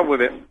you get trouble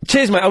with it.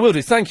 Cheers, mate. I will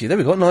do. Thank you. There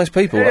we go. Nice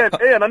people.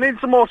 Ian, I need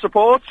some more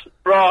support.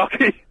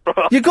 Rocky.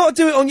 You've got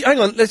to do it on. Hang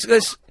on.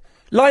 Let's.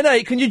 Line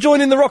 8. Can you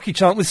join in the Rocky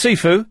chant with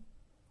Sifu?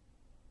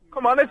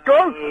 Come on, let's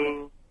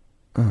go.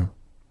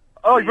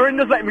 Oh, you're in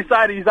just letting me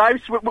say these house.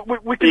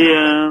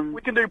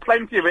 We can do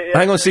plenty of it.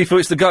 Hang on, Sifu.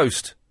 It's the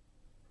ghost.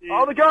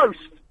 Oh, the ghost.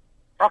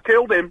 I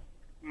killed him.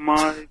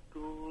 My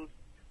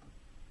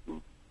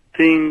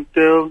thing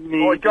tells me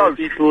that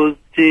it was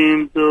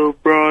James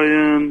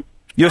O'Brien.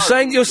 You're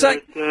saying.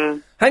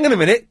 Hang on a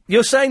minute.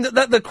 You're saying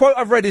that the quote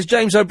I've read is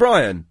James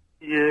O'Brien.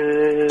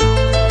 Yeah.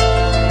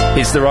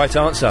 It's the right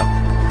answer.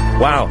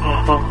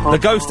 Wow. The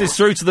ghost is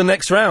through to the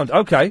next round.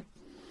 Okay.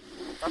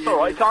 That's all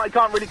right. He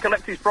can't really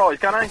collect his prize,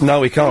 can he?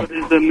 No, he can't. What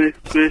is the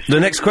next question? The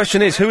next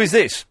question is, who is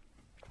this?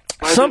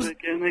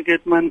 Can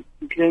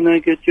I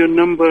get your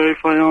number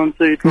if I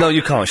answer it? No,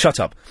 you can't. Shut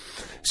up.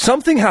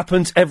 Something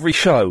happens every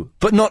show,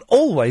 but not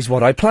always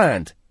what I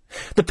planned.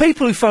 The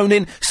people who phone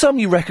in, some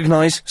you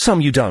recognise,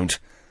 some you don't.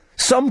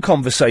 Some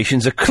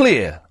conversations are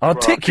clear,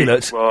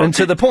 articulate, and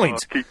to the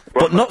point,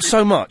 but not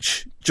so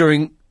much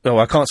during... Oh,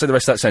 I can't say the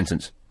rest of that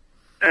sentence.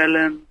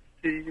 Alan,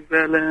 Steve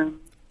Allen.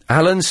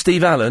 Alan,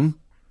 Steve Allen?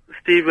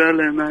 Steve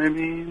Allen, I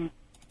mean.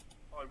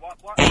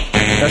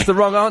 That's the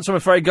wrong answer, I'm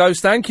afraid,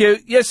 Ghost. Thank you.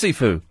 Yes,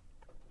 Sifu?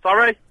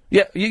 Sorry?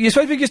 Yeah, you're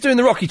supposed to be just doing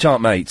the Rocky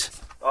chant, mate.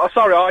 Oh,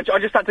 sorry, I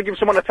just had to give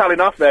someone a telling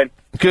off then.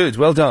 Good,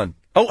 well done.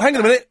 Oh, hang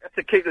on a minute.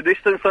 To keep the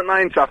distance at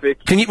night in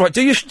traffic. Can you... Right,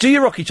 do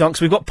your Rocky chant,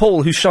 'cause we've got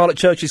Paul, who's Charlotte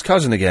Church's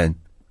cousin again.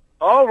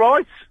 Oh,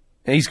 right.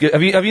 He's good.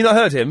 Have you not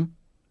heard him?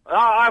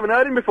 I haven't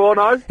heard him before,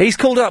 no. He's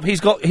called up. He's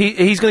going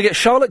to get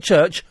Charlotte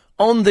Church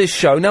on this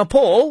show. Now,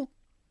 Paul.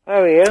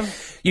 Oh, Ian.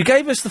 You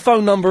gave us the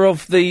phone number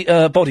of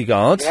the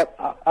bodyguard.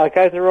 Yep, I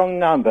gave the wrong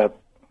number.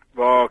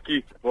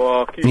 Rocky.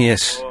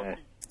 Yes.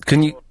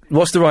 Can you...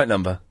 What's the right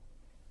number?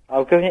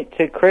 I'll give it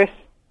to Chris.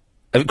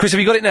 Chris, have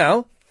you got it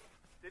now?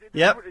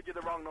 Yep.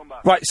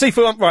 Right,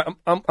 Sifu,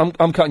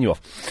 I'm cutting you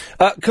off.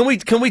 Can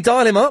we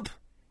dial him up?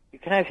 You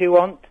can if you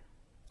want.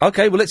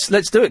 Okay, well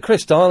let's do it,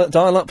 Chris. Dial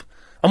up.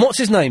 And what's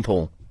his name,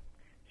 Paul?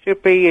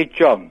 Should be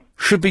John.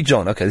 Should be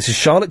John. Okay, this is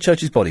Charlotte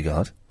Church's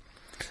bodyguard.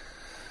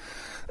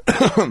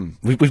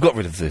 We've got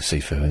rid of the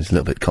Sifu. It's a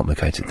little bit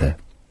complicated there.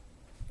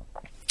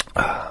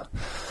 I've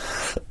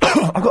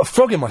got a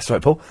frog in my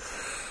throat, Paul.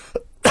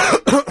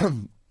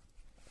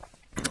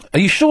 Are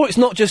you sure it's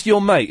not just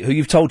your mate who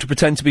you've told to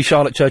pretend to be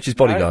Charlotte Church's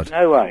bodyguard?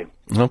 No way.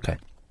 Okay.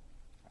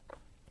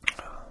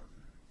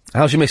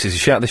 How's your missus? Is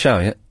she out of the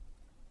shower yet?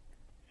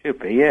 Should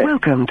be, yeah.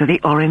 Welcome to the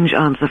Orange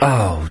Answer phone.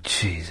 Oh,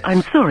 Jesus.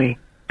 I'm sorry,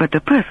 but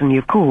the person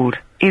you've called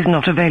is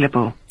not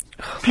available.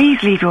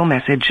 Please leave your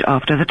message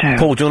after the tone.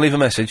 Paul, do you want to leave a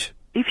message?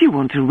 If you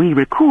want to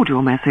re-record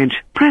your message,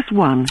 press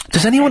 1.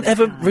 Does anyone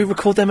ever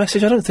re-record their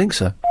message? I don't think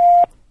so.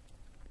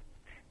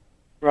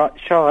 Right,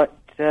 Charlotte,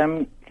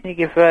 can you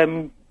give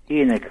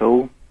Ian a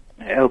call?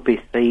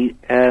 LBC,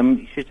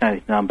 you should know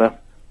his number.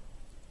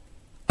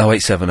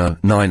 0870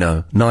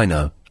 90 90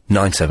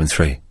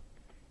 973.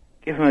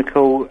 Give him a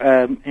call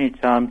any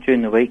time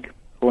during the week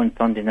or on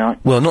Sunday night.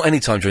 Well, not any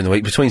time during the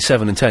week, between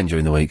 7 and 10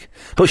 during the week.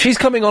 But she's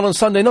coming on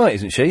Sunday night,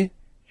 isn't she?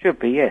 Should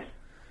be, yes.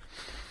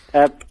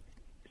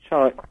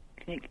 Charlotte,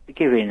 can you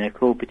give Ian a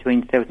call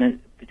between 10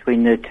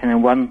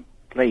 and 1,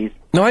 please?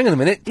 No, hang on a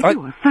minute. If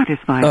you are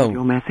satisfied with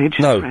your message,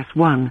 press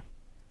 1.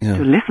 Yeah.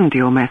 To listen to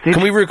your message...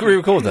 Can we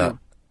re-record that?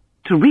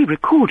 To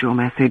re-record your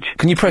message...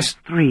 Can you press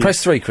 3?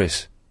 Press 3,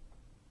 Chris.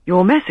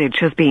 Your message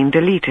has been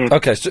deleted.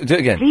 Okay, do it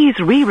again. Please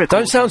re-record...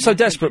 Don't sound so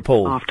desperate,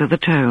 Paul. After the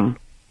tone.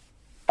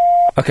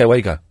 Okay, where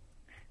you go?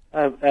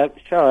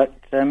 Charlotte,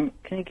 can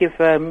you give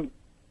Ian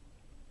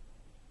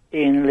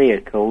Lee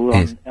a call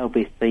on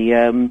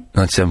LBC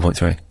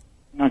 97.3.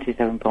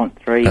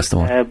 97.3? That's the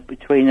one.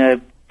 Between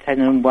 10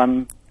 and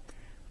 1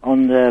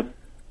 on the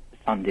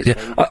Sunday.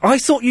 Yeah, I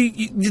thought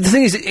you the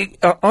thing is,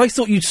 I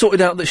thought you'd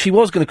sorted out that she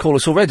was going to call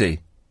us already.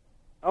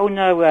 Oh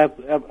no,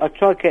 I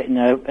tried getting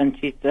her, and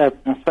she I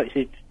spoke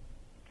to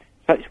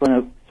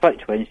her,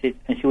 and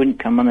she wouldn't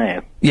come on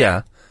air.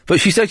 Yeah,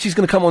 but she said she's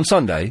going to come on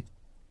Sunday.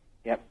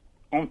 Yep,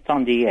 on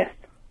Sunday, yes.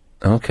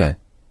 Okay.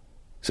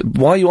 So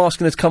why are you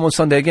asking her to come on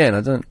Sunday again? I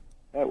don't.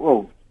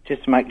 Well,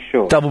 just to make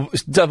sure.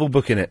 Double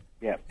booking it.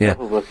 Yeah, Yeah.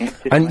 double booking it.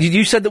 And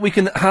you said that we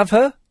can have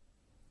her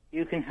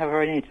You can have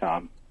her any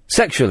time.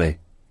 sexually.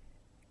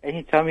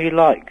 Any time you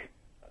like.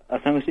 As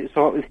long as it's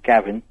all right with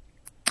Gavin.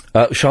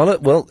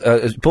 Charlotte, well,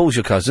 Paul's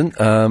your cousin,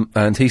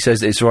 and he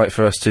says that it's all right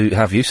for us to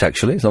have you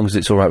sexually, as long as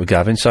it's all right with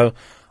Gavin, so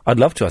I'd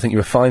love to. I think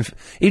you're a fine...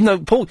 even though,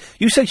 Paul,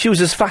 you said she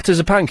was as fat as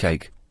a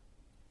pancake.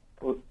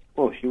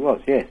 Well, she was,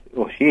 yes.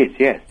 Well, she is,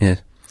 yes.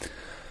 Yes.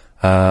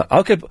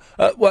 Okay,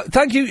 well,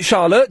 thank you,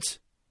 Charlotte.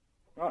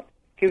 Right,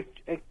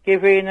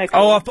 give Ian a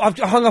call. Oh, I've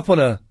hung up on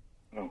her.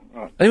 Oh,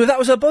 right. Anyway, that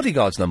was her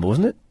bodyguard's number,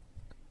 wasn't it?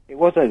 It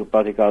was a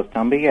bodyguard's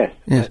number, yes.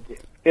 Yes.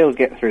 He'll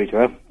get through to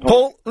her.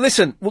 Paul,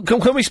 listen,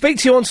 can we speak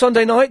to you on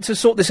Sunday night to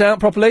sort this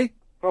out properly?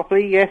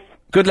 Properly, yes.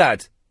 Good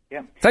lad.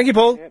 Yeah. Thank you,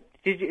 Paul.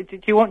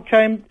 Did you want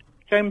James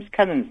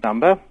Cannon's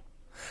number?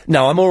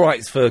 No, I'm all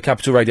right for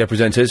Capital Radio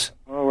presenters.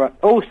 All right.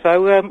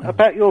 Also,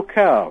 about your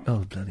car.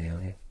 Oh, bloody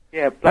hell,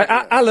 Yeah.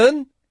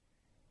 Alan?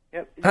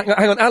 Yep. Hang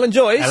on, Alan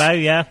Joyce? Hello,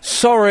 yeah.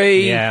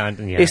 Sorry. Yeah.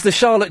 It's the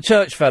Charlotte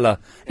Church fella.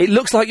 It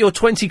looks like your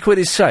 20 quid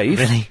is safe.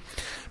 Really?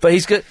 But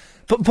he's good.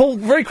 But Paul,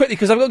 very quickly,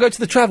 because I've got to go to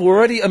the travel. We're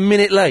already a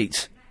minute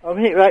late. A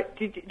minute, right.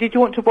 Did you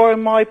want to borrow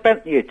my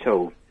Bentley at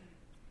all?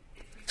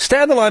 Stay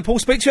on the line, Paul.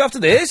 Speak to you after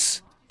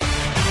this.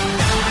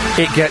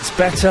 It gets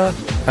better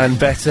and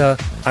better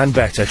and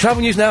better.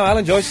 Travel news now,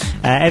 Alan Joyce.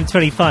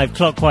 M25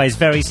 clockwise,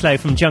 very slow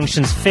from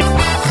junctions 50.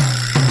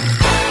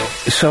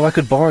 So I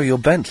could borrow your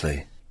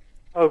Bentley?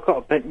 Oh, I've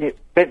got a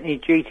Bentley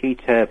GT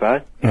Turbo.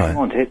 If Right. you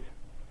want it.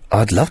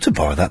 I'd love to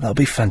borrow that. That would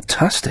be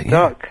fantastic.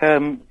 Dark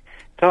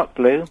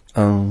blue.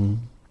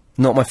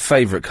 Not my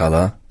favourite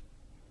colour.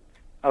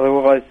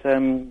 Otherwise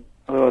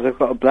I've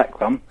got a black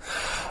one.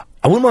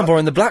 I wouldn't mind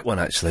borrowing the black one,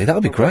 actually. That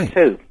would be great.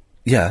 Two.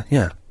 Yeah.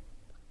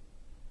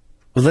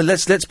 Well, then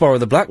let's borrow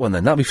the black one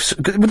then.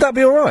 Would that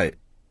be all right?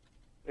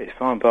 It's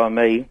fine by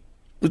me.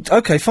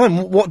 Okay,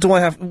 fine. What do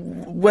I have?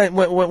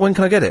 When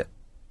can I get it?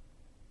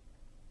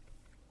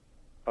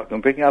 I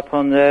can bring it up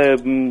on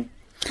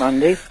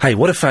Monday. Hey,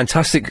 what a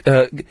fantastic...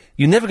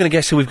 you're never going to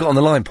guess who we've got on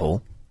the line,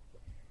 Paul.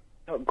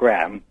 Not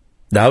Graham.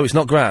 No, it's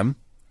not Graham.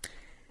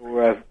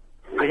 Or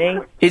Vinny.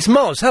 It's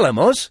Moz. Hello,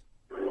 Moz.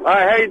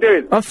 Hi, how you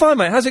doing? I'm fine,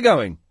 mate. How's it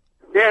going?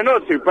 Yeah,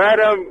 not too bad.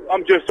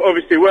 I'm just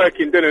obviously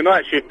working, doing a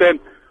night shift. Then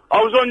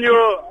I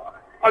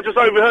just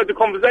overheard the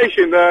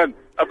conversation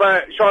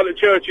about Charlotte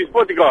Church's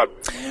bodyguard.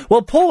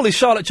 Well, Paul is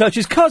Charlotte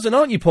Church's cousin,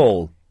 aren't you,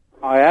 Paul?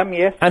 I am,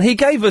 yes. And he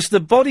gave us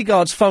the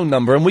bodyguard's phone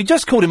number, and we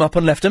just called him up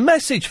and left a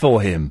message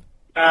for him.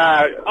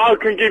 I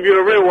can give you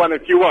a real one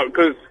if you want,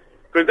 because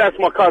that's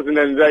my cousin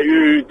and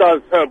who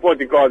does her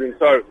bodyguarding.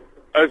 So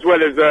as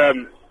well as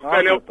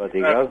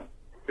bodyguard.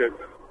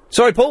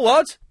 Sorry, Paul.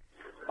 What?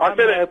 I'm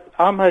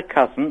her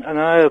cousin, and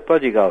I know her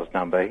bodyguard's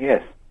number.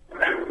 Yes.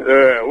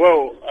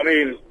 Well, I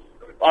mean,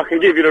 I can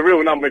give you the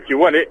real number if you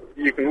want it.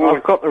 You can.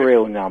 I've got the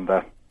real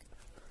number.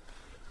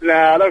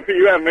 Nah, I don't think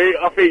you have, mate.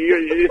 I think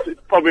it's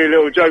probably a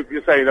little joke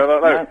you're saying. I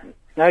don't know.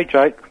 No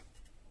joke.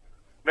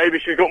 Maybe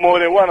she's got more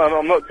than one.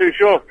 I'm not too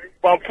sure,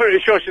 but I'm pretty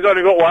sure she's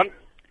only got one.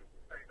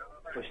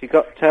 Well, she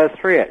got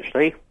 3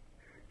 actually.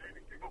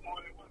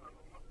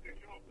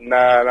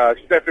 Nah,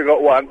 she's definitely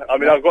got one. I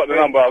mean, I've got the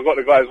number. I've got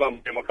the guy's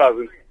number, my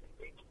cousin.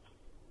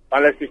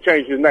 Unless he's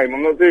changed his name,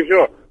 I'm not too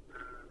sure.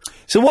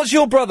 So what's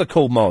your brother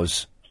called,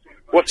 Moz?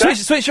 What's that?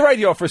 Switch your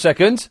radio off for a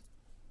second.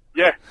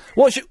 Yeah.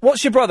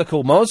 What's your brother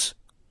called, Moz?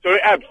 Sorry,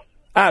 Abs.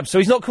 Abs, so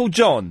he's not called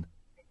John?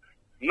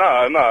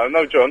 No,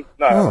 John.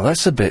 No. Oh,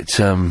 that's a bit,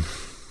 Yeah,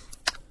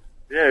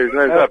 his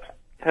name's Abs.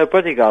 Her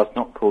bodyguard's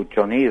not called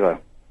John either.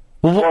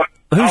 Well,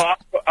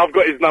 I've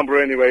got his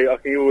number anyway. I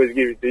can always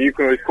give it to you. You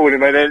can always call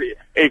him and then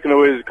he can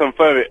always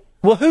confirm it.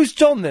 Well, who's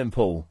John then,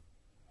 Paul?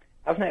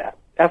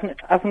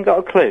 Haven't got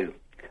a clue.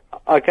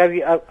 I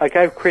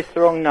gave Chris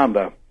the wrong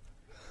number.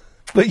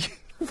 But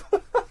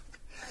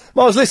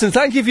Moz, listen,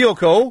 thank you for your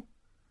call.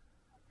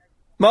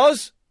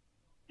 Moz?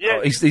 Yeah.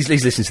 Oh, he's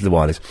listening to the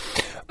wireless.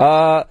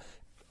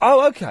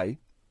 Okay.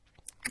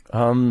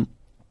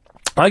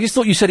 I just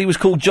thought you said he was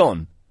called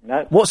John.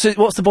 No. What's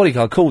the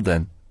bodyguard called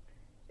then?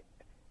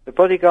 The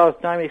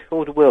bodyguard's name is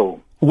called Will.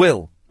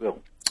 Will? Will.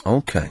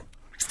 Okay.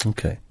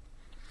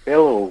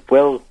 Bill or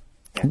Will?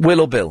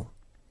 Will or Bill?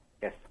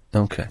 Yes.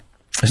 Okay.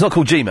 It's not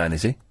called G-Man,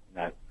 is he?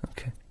 No.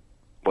 Okay.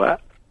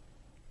 What?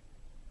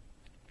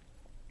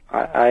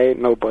 I ain't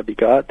no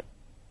bodyguard.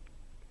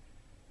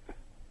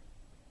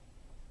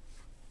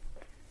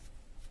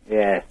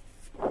 Yeah.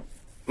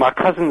 My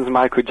cousin's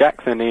Michael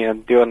Jackson,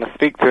 Ian. Do you want to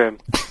speak to him?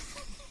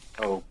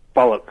 Oh,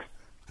 bollocks.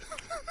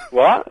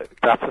 What?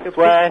 That's a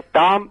swear.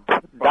 Dump.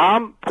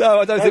 No,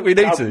 I don't think we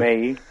need to.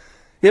 Me.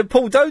 Yeah,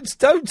 Paul, don't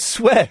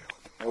swear.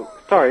 Oh,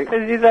 sorry.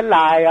 Because he's a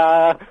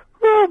liar.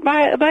 Oh,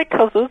 my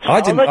cousin's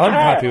I'm Charlotte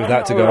happy Church. with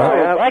that to go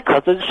out. My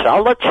cousin's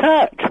Charlotte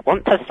Church.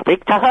 Want to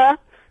speak to her?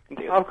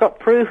 I've got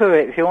proof of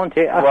it if you want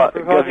it. What?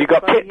 Have you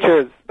got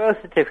pictures?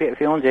 Birth certificate if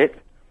you want it.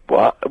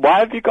 What? Why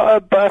have you got a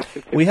birth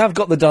certificate? We have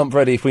got the dump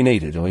ready if we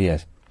need it, or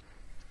yes?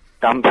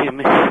 Dump him.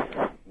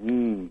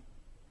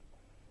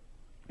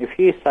 If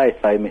you say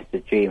so,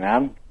 Mr.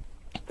 G-Man.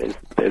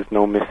 There's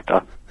no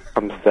Mr.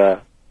 I'm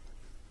Sir.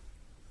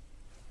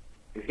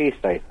 If you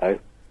say so.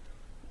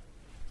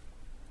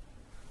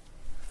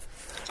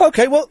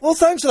 Okay, well,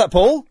 thanks for that,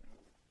 Paul.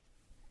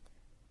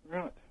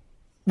 Right.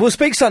 We'll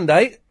speak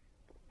Sunday.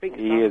 He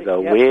is a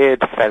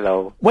weird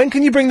fellow. When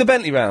can you bring the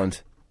Bentley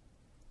round?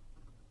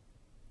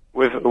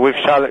 With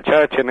Charlotte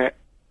Church in it.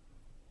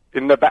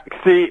 In the back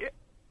seat.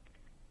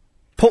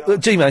 Paul,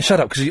 G-Man, shut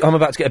up, because I'm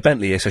about to get a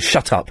Bentley here, so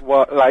shut up.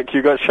 What, like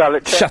you got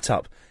Charlotte Church? Shut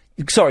up.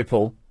 Sorry,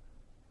 Paul.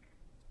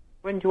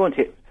 When do you want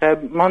it?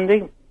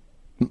 Monday?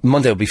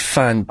 Monday will be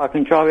I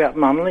can drive it up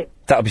Monday.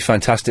 That'll be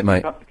fantastic,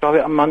 mate. Drive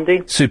it on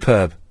Monday.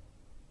 Superb.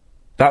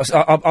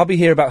 I'll be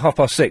here about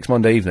 6:30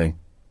 Monday evening.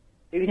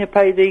 You can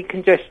pay the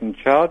congestion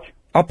charge.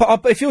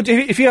 If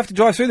you have to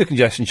drive through the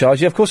congestion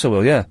charge, yeah, of course I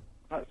will, yeah.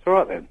 That's all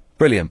right then.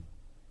 Brilliant.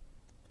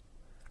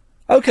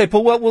 Okay,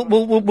 Paul, well,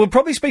 we'll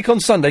probably speak on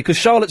Sunday, because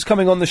Charlotte's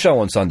coming on the show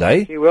on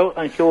Sunday. She will,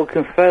 and she will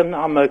confirm that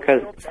I'm her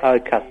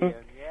cousin,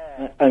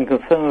 and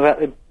confirm about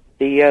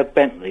the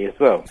Bentley as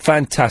well.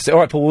 Fantastic. All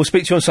right, Paul, we'll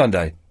speak to you on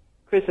Sunday.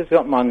 Chris has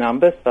got my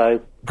number,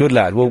 so... Good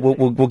lad.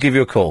 We'll give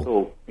you a call.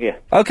 Cool, yeah.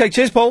 Okay,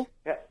 cheers, Paul.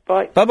 Yeah,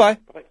 bye. Bye-bye.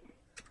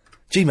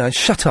 G-Man,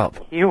 shut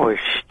up. You were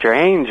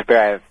strange,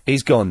 bruv.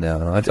 He's gone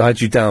now. I had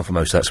you down for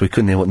most of that, so we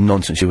couldn't hear what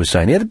nonsense you were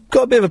saying. He had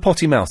got a bit of a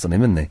potty mouth on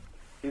him, hadn't he?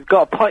 He's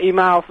got a potty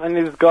mouth and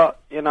he's got,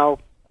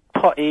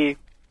 potty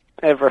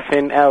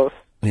everything else.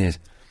 Yes.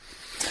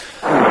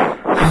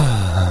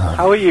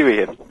 How are you,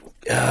 Ian?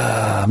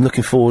 I'm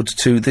looking forward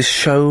to this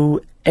show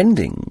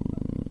ending.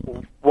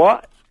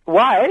 What?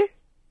 Why?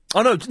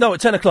 Oh, no, at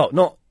 10 o'clock,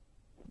 not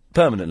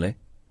permanently.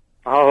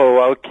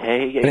 Oh,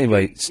 okay.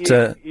 Anyway,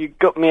 you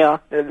got me a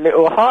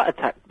little heart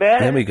attack there.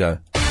 There we go.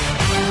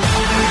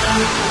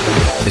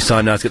 It's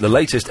time now to get the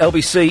latest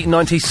LBC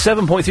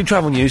 97.3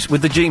 travel news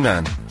with the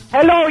G-Man.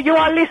 Hello, you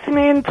are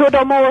listening to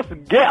the most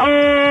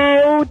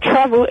ghetto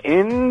travel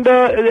in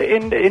the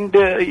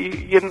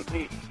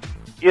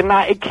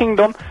United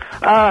Kingdom.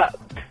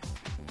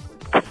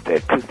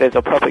 Because there's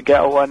a proper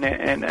ghetto one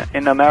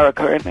in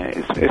America, and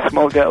it's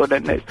more ghetto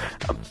than this.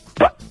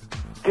 But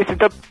this is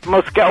the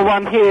most ghetto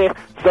one here.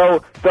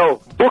 So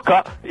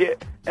Booker, the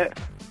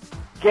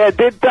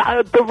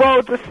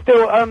roads are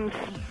still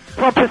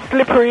proper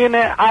slippery in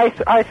it,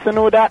 ice and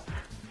all that.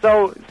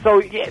 So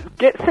yeah,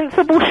 get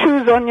sensible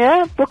shoes on,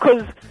 yeah,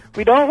 because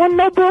we don't want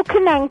no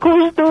broken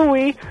ankles, do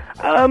we?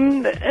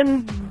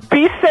 And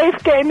be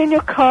safe getting in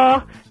your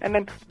car, and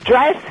then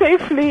drive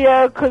safely,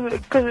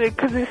 because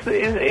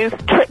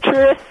it's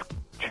treacherous.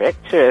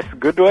 Treacherous,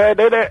 good word,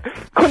 isn't it?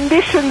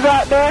 Conditions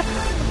out there.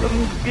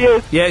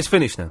 Yes. Yeah, it's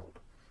finished now.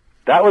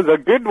 That was a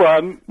good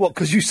one. What,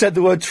 because you said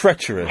the word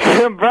treacherous?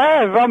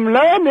 Bruv, I'm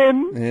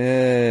learning.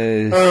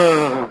 Yes.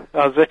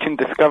 I was watching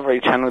Discovery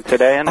Channel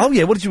today, and oh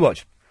yeah, what did you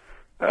watch?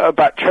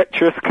 About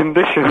treacherous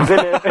conditions,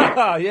 isn't it?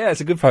 Yeah,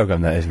 it's a good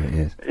programme, that, isn't it?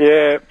 Yes.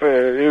 Yeah, but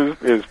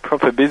it was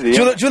proper busy. Do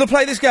you want to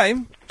play this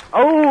game?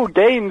 Oh,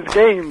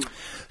 games.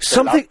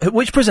 Something.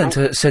 Which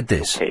presenter said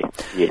this? Okay,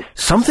 yes.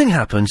 Something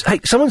happens. Hey,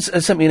 someone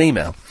sent me an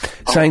email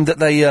saying that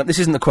they. This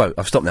isn't the quote.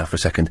 I've stopped now for a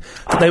second.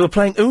 That they were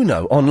playing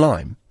Uno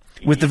online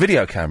with the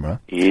video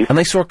camera, and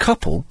they saw a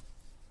couple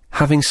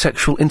having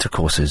sexual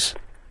intercourses.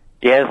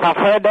 Yes, I've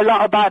heard a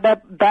lot about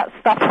that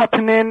stuff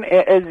happening.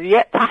 It is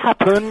yet to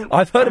happen.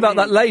 I've heard about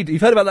that lady.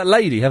 You've heard about that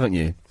lady, haven't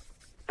you?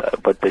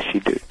 What does she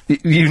do?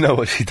 You know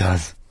what she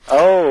does.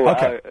 Oh,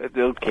 okay.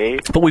 Okay.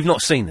 But we've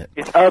not seen it.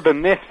 It's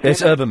urban myth.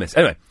 It's urban myth.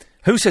 Anyway,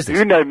 who says this?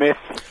 Uno myth.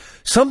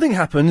 Something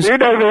happens.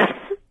 Uno myth.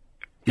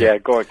 Yeah,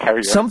 go on, carry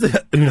on. Something.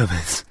 Uno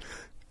myth.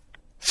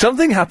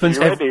 Something happens.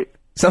 You ready?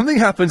 Something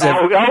happens.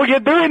 Oh, you're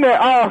doing it.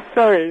 Oh,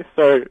 sorry.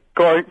 Go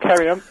on,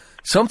 carry on.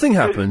 Something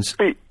happens.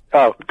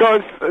 Oh,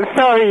 God,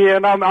 sorry,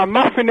 Ian, I'm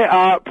muffing it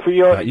up for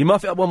your... Right, you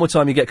muff it up one more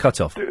time, you get cut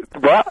off.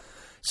 What?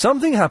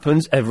 Something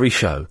happens every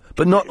show,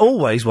 but not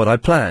always what I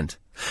planned.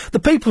 The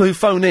people who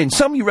phone in,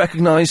 some you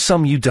recognise,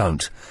 some you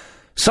don't.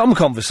 Some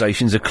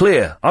conversations are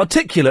clear,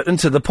 articulate and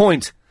to the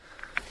point.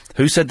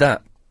 Who said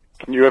that?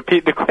 Can you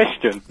repeat the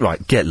question?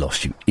 Right, get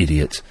lost, you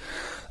idiot.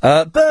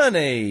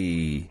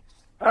 Bernie!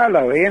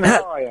 Hello, Ian.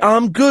 How are you?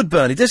 I'm good,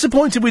 Bernie.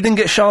 Disappointed we didn't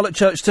get Charlotte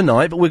Church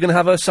tonight, but we're going to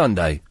have her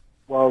Sunday.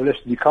 Well,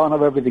 listen, you can't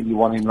have everything you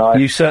want in life.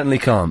 You certainly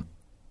can't.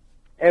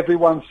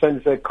 Everyone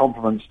sends their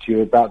compliments to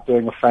you about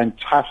doing a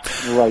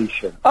fantastic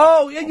narration.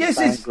 Oh, yes,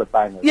 it's...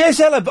 Yes,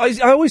 Ella,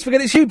 I always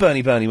forget it's you,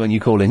 Bernie, when you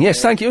call in.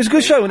 Yes, thank you. It was a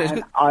good show, and it was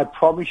good. I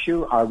promise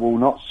you, I will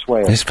not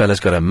swear. This fella's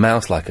got a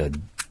mouth like a...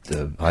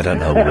 I don't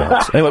know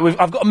what. Anyway,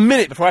 I've got a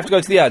minute before I have to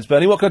go to the ads,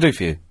 Bernie. What can I do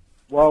for you?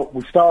 Well,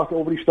 we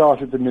already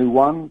started the new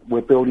one.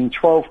 We're building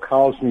 12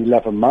 cars in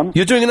 11 months.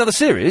 You're doing another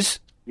series?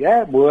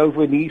 Yeah, we're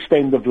over in the East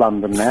End of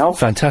London now.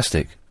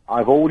 Fantastic.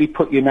 I've already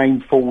put your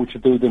name forward to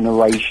do the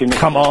narration.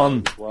 Come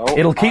on. Well,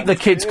 it'll keep the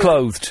kids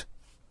clothed.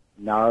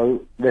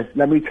 No, let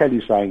me tell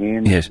you something,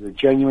 Ian. Yes. It's a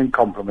genuine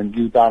compliment.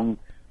 You've done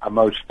a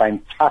most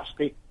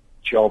fantastic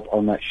job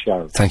on that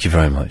show. Thank you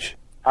very much.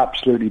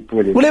 Absolutely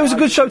brilliant. Well, it was a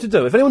good show to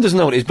do. If anyone doesn't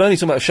know what it is,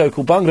 Bernie's talking about a show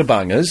called Bungler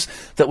Bangers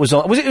that was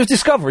on... It was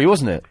Discovery,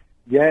 wasn't it?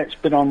 Yeah, it's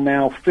been on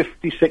now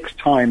 56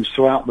 times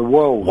throughout the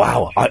world.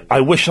 Wow,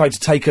 I wish I'd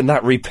taken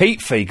that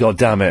repeat fee,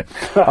 goddammit.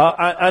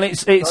 And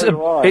it's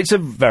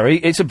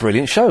a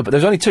brilliant show, but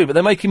there's only 2, but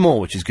they're making more,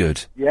 which is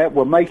good. Yeah,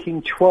 we're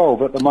making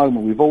 12 at the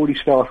moment. We've already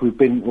started.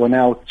 We're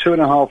now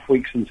 2.5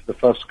 weeks into the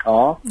first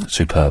car.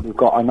 Superb. We've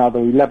got another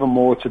 11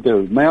 more to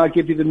do. May I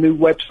give you the new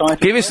website?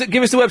 Give us the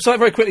website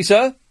very quickly,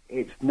 sir.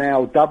 It's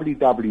now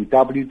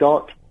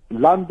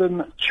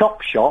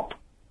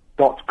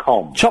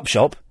www.londonchopshop.com. Chop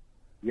shop?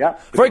 Yeah.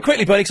 Very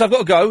quickly, Bernie, because I've got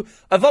to go.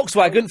 A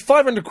Volkswagen,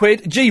 500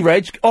 quid,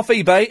 G-Reg, off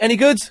eBay. Any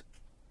good?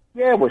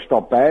 Yeah, well, it's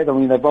not bad. I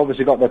mean, they've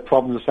obviously got their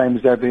problems the same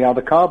as every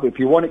other car, but if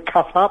you want it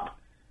cut up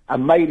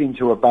and made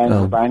into a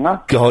banger,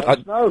 God, let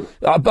us know.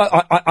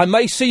 I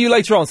may see you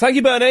later on. Thank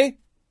you, Bernie.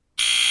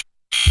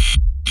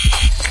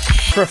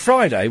 For a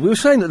Friday, we were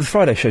saying that the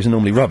Friday shows are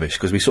normally rubbish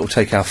because we sort of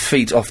take our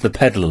feet off the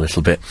pedal a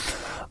little bit.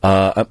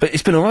 But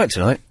it's been all right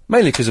tonight,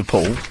 mainly because of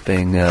Paul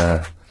being...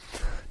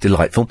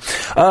 delightful.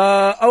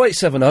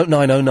 0870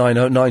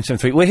 9090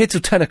 973. We're here till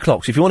 10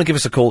 o'clock, so if you want to give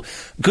us a call,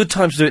 good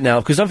time to do it now,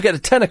 because don't forget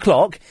at 10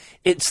 o'clock,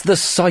 it's the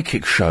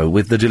Psychic Show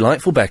with the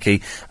delightful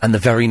Becky and the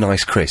very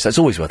nice Chris. That's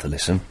always worth a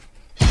listen.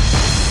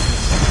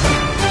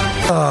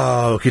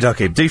 Oh, okie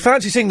dokie. Do you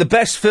fancy seeing the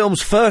best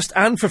films first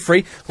and for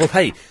free? Well,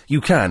 hey,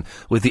 you can,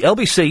 with the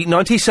LBC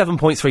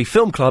 97.3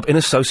 Film Club in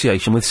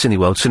association with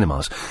Cineworld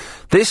Cinemas.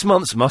 This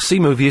month's must-see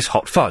movie is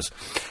Hot Fuzz,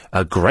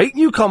 a great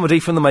new comedy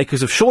from the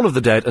makers of Shaun of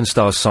the Dead and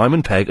stars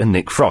Simon Pegg and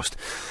Nick Frost.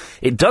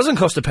 It doesn't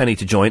cost a penny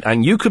to join,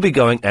 and you could be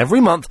going every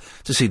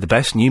month to see the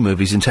best new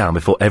movies in town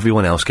before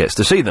everyone else gets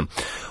to see them.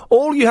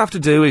 All you have to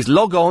do is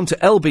log on to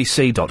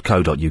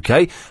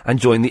lbc.co.uk and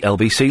join the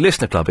LBC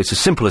Listener Club. It's as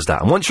simple as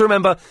that. And once you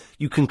remember,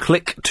 you can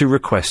click to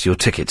request your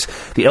tickets.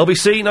 The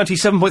LBC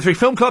 97.3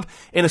 Film Club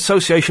in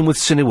association with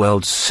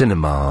Cineworld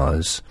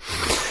Cinemas.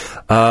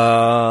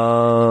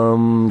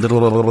 John!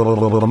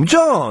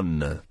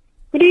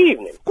 Good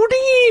evening. Good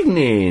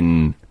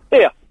evening.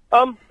 Yeah,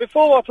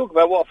 before I talk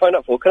about what I phoned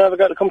up for, can I have a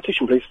go at the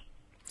competition, please?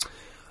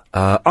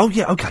 Oh,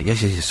 yeah, okay,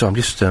 yes. So I'm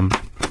just,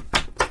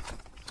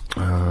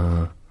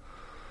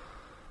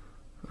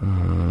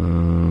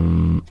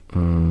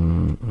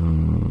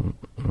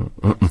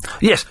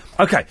 yes,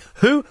 okay.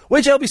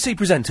 Which LBC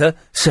presenter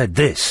said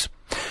this?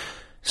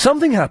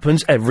 Something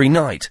happens every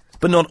night,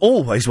 but not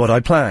always what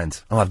I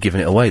planned. Oh, I've given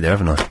it away there,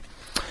 haven't I?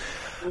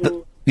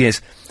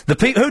 Yes. Who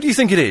do you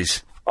think it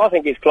is? I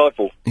think it's Clive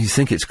Ball. You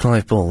think it's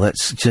Clive Ball?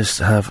 Let's just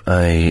have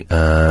a,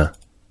 oh,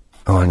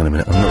 hang on a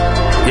minute. I'm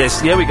not...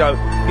 Yes, here we go.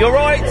 You're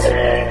right!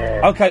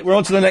 Okay, we're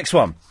on to the next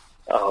one.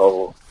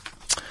 Oh.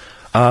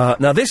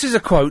 Now, this is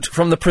a quote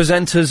from the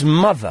presenter's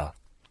mother.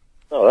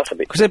 Oh, that's a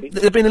bit... Because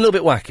they've been a little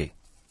bit wacky.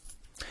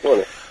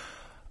 What?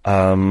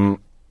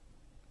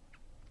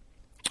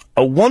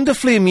 A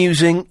wonderfully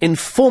amusing,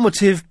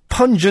 informative,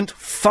 pungent,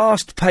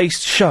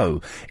 fast-paced show,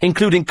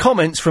 including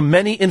comments from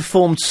many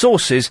informed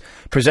sources,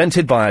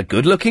 presented by a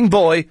good-looking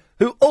boy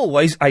who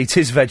always ate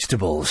his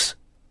vegetables.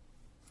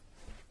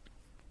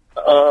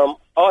 I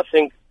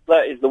think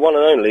that is the one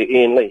and only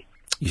Ian Lee.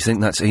 You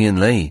think that's Ian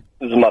Lee?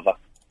 His mother.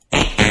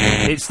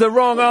 It's the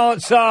wrong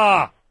answer!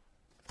 Oh.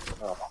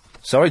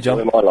 Sorry,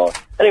 John. In my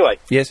life. Anyway,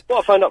 yes.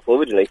 What I phoned up for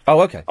originally.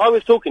 Oh, okay. I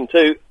was talking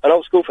to an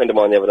old school friend of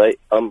mine the other day,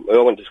 who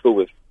I went to school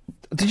with.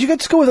 Did you go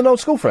to school with an old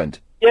school friend?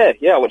 Yeah,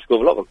 I went to school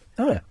with a lot of them.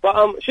 Oh, yeah.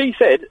 But she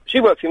said, she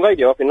works in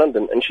radio up in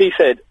London, and she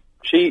said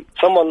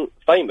someone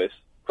famous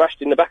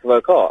crashed in the back of her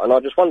car, and I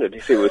just wondered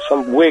if it was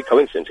some weird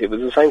coincidence, it was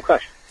the same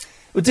crash.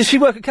 Well, does she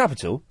work at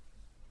Capital?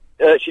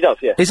 She does,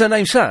 yeah. Is her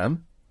name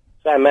Sam?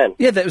 Sam Mann.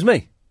 Yeah, that was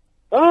me.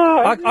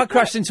 Oh, I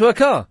crashed into her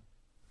car.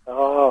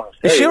 Oh.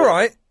 Is she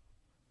alright?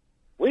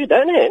 Weird,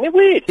 isn't it? Isn't it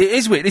weird? It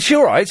is weird. Is she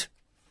alright?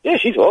 Yeah,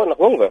 she's alright,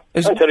 nothing wrong with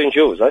her. Don't tell her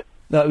insurers, though.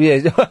 No,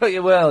 yeah,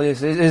 well,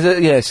 yes,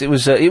 yes, it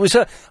was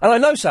her. And I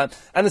know Sam,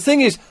 and the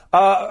thing is,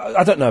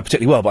 I don't know her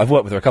particularly well, but I've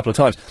worked with her a couple of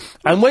times,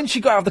 and when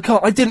she got out of the car,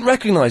 I didn't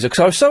recognise her,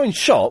 because I was so in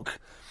shock,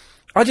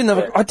 I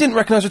didn't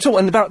recognise her at all.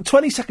 And about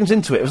 20 seconds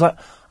into it, it was like,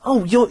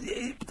 oh,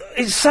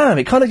 it's Sam.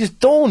 It kind of just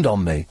dawned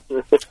on me.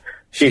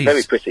 She's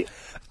very pretty.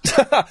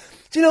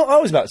 Do you know, I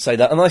was about to say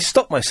that, and I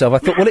stopped myself. I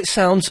thought, well, it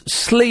sounds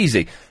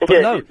sleazy. But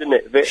Yeah, no, isn't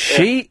it? But,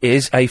 she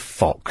is a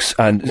fox.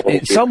 And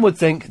some would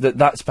think that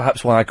that's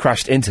perhaps why I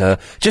crashed into her,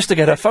 just to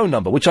get her phone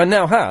number, which I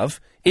now have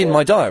in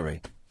my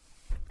diary.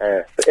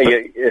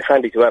 It's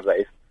handy to have, that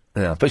is.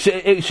 Yeah, but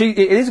it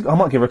is. I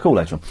might give her a call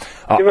later on.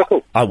 Give her a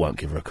call. I won't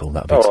give her a call.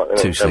 That'd be All right,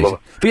 too no sleazy. bother.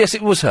 But yes,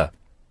 it was her.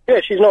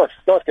 Yeah, she's nice.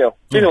 Nice girl.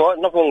 She's all right.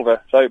 Nothing wrong with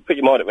her. So put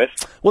your mind at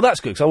rest. Well, that's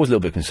good, because I was a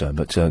little bit concerned,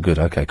 but good.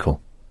 Okay, cool.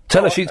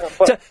 Tell her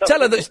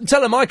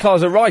tell her my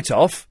car's a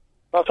write-off.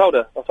 I've told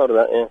her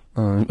that, yeah.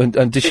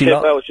 And did she said,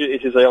 not? well,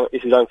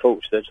 it's his own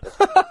fault, she said.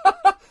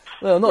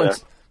 Well,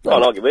 Can't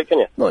argue with it, can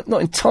you?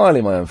 Not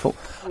entirely my own fault.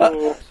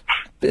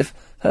 Bit of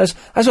hers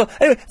as well.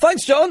 Anyway,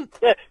 thanks, John.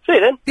 Yeah, see you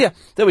then. Yeah,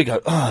 there we go.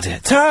 Oh, dear.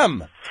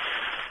 Tam!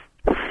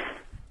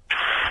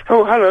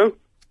 Oh, hello.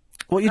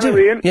 What are you Hello,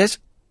 doing? Ian. Yes?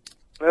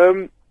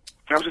 I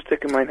was just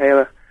taking my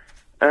inhaler.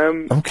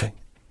 Okay.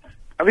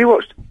 Have you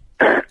watched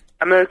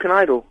American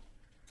Idol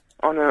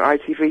on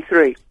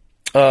ITV3?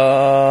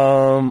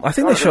 I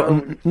think they show it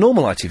on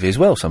normal ITV as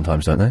well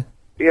sometimes, don't they?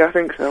 Yeah, I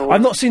think so.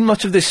 I've not seen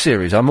much of this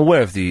series. I'm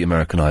aware of the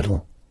American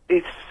Idol.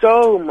 It's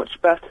so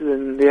much better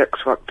than the X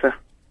Factor.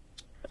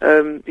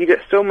 You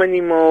get so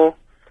many more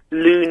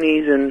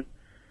loonies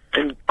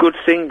and good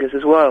singers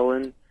as well,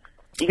 and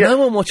No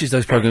one watches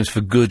those programmes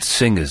for good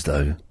singers,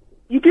 though.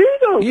 you do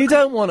though. You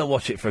don't want to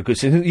watch it for a good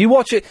singer. You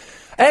watch it.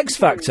 X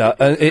Factor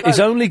is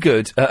only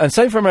good, and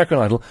same for American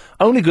Idol,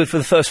 only good for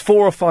the first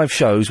 4 or 5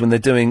 shows when they're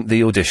doing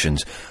the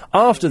auditions.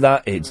 After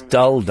that, it's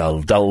dull,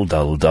 dull, dull,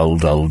 dull, dull,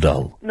 dull,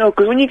 dull. No,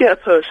 because when you get a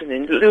person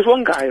in, there was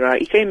one guy,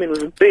 right, he came in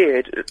with a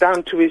beard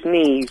down to his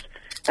knees,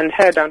 and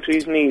hair down to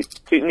his knees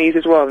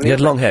as well. And He had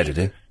long hair, did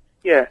he?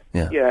 Yeah,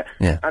 Yeah.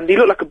 and he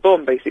looked like a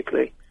bum,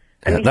 basically.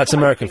 And Yeah, that's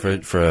American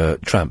for a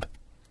tramp.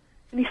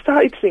 And he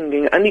started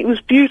singing, and it was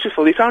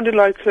beautiful. He sounded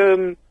like,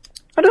 I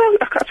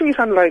don't know, I think he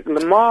sounded like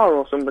Lamar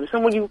or somebody.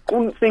 Someone you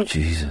wouldn't think,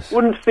 you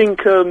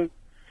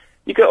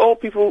get all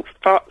people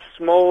fat,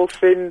 small,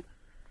 thin,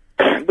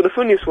 but the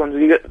funniest ones,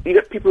 you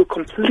get people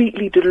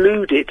completely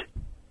deluded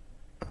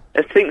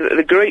and think that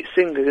they're great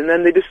singers, and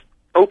then they just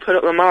open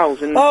up their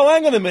mouths and... Oh,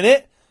 hang on a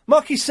minute.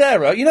 Mucky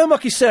Sarah, you know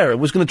Mucky Sarah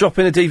was going to drop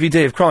in a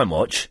DVD of Crime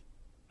Watch?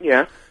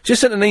 Yeah.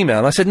 Just sent an email,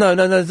 and I said, no,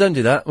 don't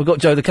do that. We've got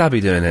Joe the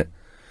Cabbie doing it.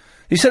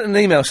 He sent an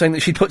email saying that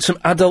she'd put some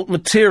adult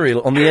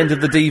material on the end of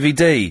the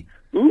DVD.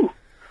 Ooh,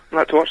 I'd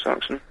like to watch that,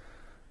 actually.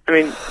 I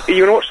mean, are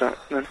you going to watch that,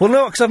 then? Well,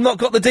 no, because I've not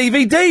got the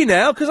DVD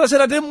now, because I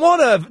said I didn't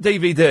want a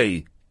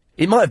DVD.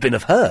 It might have been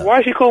of her. Why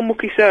is she called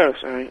Mucky Sarah,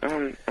 sorry?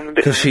 I'm a bit...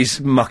 Because she's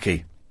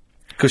mucky.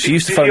 Because she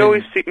used to phone you in-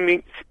 always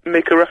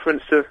make a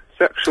reference to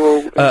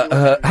sexual...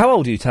 how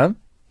old are you, Tam?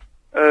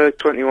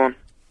 21.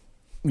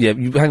 Yeah,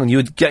 hang on, you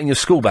were getting your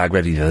school bag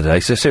ready the other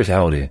day, so seriously,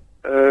 how old are you?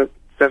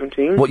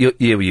 17. What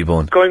year were you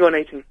born? Going on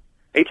 18.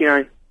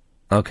 89.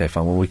 Okay,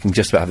 fine, well, we can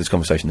just about have this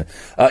conversation then.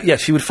 Yeah,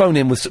 she would phone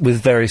in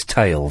with various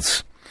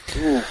tales.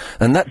 Ooh.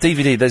 And that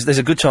DVD, there's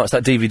a good chance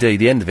that DVD,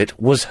 the end of it,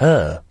 was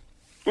her.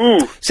 Ooh.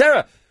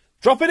 Sarah,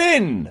 drop it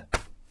in!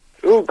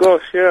 Oh,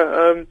 gosh,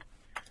 yeah,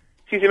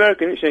 she's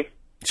American, isn't she?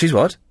 She's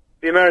what?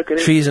 The American,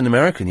 isn't She's an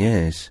American,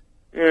 yes.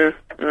 Yeah,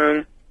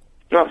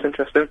 that's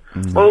interesting.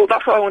 Well,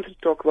 that's what I wanted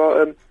to talk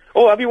about.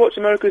 Have you watched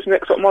America's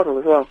Next Top Model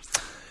as well?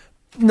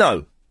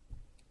 No.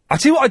 I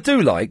tell you what I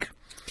do like,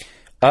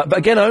 but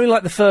again, I only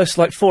like the first,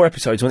 4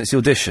 episodes when it's the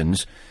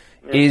auditions,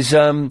 is,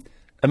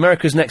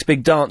 America's Next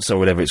Big Dance, or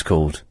whatever it's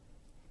called.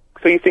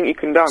 So you think you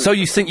can dance? So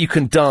you think you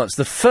can dance.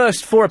 The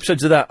first 4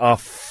 episodes of that are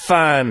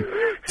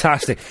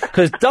fantastic.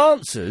 Because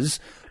dancers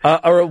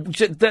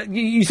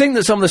you think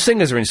that some of the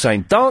singers are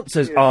insane.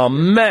 Dancers are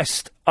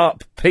messed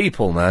up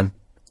people, man.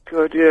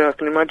 Good, yeah, I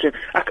can imagine.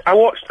 I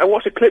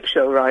watched a clip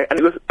show, right, and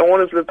it was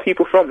one of the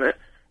people from it,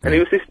 and it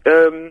was this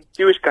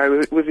Jewish guy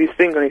with his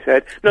thing on his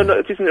head. No,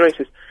 it isn't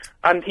racist.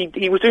 And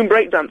he was doing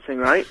breakdancing,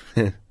 right?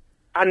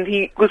 And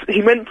he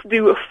meant to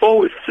do a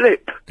forward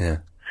flip. Yeah.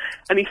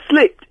 And he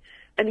slipped,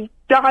 and he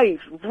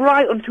dived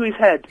right onto his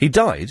head. He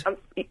died?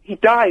 He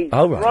dived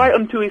right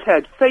onto his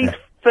head, face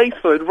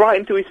forward, right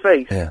into his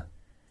face. Yeah.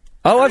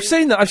 Oh, I've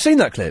seen that. I've seen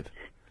that clip.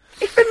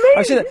 It's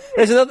amazing.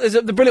 I've seen that. There's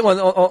the brilliant one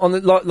on the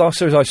last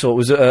series I saw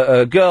was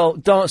a girl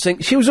dancing.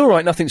 She was all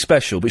right, nothing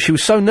special, but she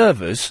was so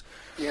nervous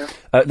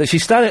that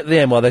she's standing at the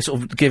end while they're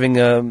sort of giving,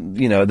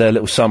 their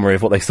little summary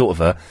of what they thought of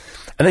her,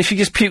 and then she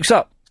just pukes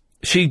up.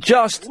 She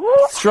just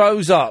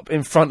throws up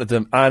in front of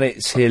them, and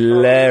it's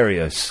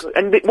hilarious.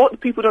 And what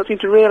people don't seem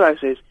to realise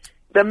is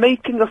they're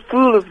making a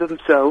fool of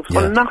themselves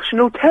on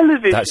national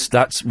television.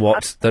 That's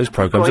what those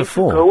programmes are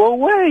for. Go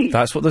away.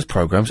 That's what those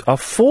programmes are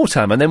for,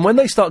 Tam. And then when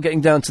they start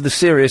getting down to the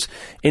serious,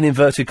 in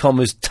inverted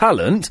commas,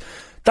 talent,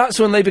 that's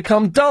when they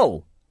become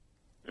dull.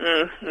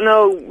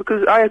 No,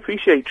 because I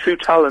appreciate true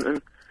talent,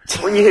 and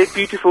when you hear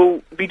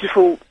beautiful...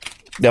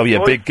 Oh, yeah,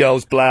 voice, big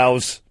girl's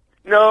blouse.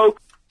 No,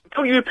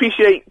 don't you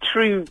appreciate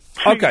true...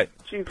 Okay.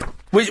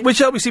 Which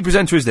LBC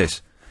presenter is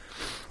this?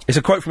 It's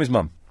a quote from his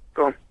mum.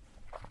 Go on.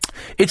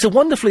 It's a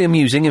wonderfully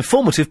amusing,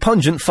 informative,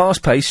 pungent,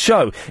 fast-paced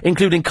show,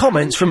 including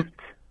comments from...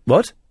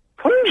 What?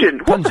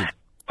 Pungent? What the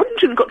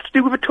pungent got to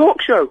do with a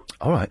talk show?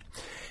 All right.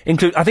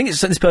 I think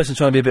it's this person's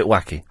trying to be a bit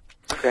wacky.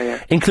 Okay,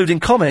 yeah. Including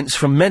comments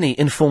from many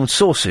informed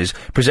sources,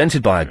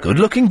 presented by a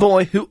good-looking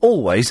boy who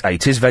always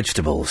ate his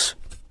vegetables.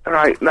 All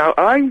right, now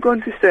I'm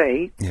going to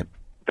say the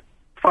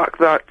fact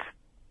that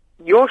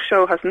your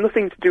show has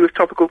nothing to do with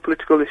topical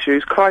political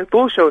issues. Clive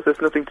Bull's show has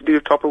nothing to do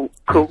with topical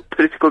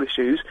political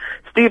issues.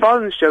 Steve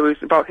Allen's show is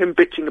about him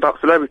bitching about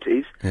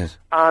celebrities. Yes.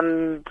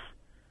 And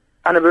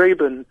Anna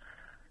Braben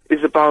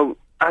is about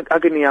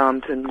agony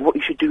aunt and what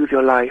you should do with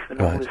your life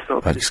and all this sort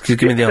of Right, just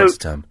give me the answer,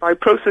 Tom. By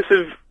process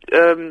of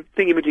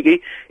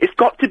thingamajiggy, it's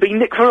got to be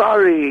Nick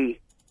Ferrari.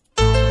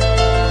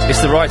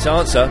 It's the right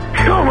answer.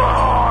 Come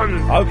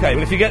on! Okay,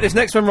 well, if you get this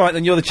next one right,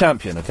 then you're the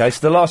champion, okay?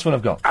 So the last one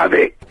I've got. Have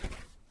it.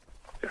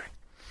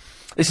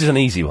 This is an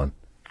easy one.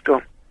 Go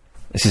on.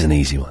 This is an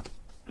easy one.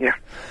 Yeah.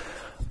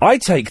 I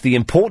take the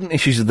important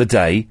issues of the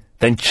day,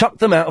 then chuck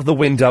them out of the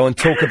window and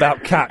talk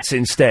about cats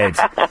instead.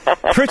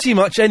 Pretty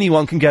much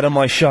anyone can get on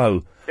my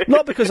show.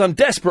 Not because I'm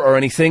desperate or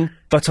anything,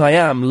 but I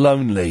am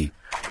lonely.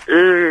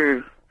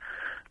 It's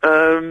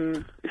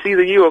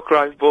either you or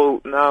Clive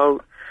Bull.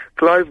 Now,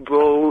 Clive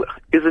Bull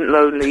isn't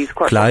lonely. He's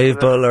quite Clive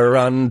Buller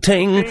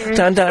hunting.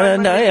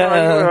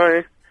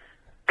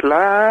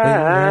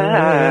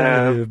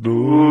 Clive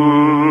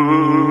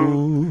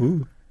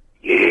Bull.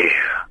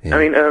 Yeah. I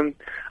mean, I'm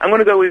going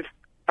to go with...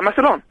 Am I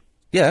still on?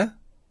 Yeah.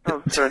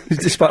 Oh, sorry.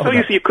 Despite so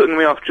you see you're cutting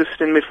me off just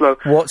in mid-flow.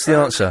 What's the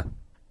answer?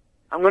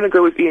 I'm going to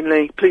go with Ian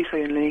Lee. Please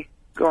say Ian Lee.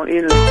 Go on,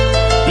 Ian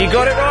Lee. You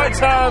got it right,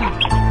 Tom!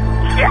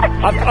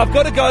 I've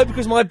got to go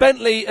because my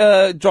Bentley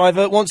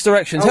driver wants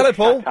directions. Hello,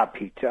 Paul. Shut up,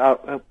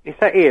 Peter. Is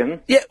that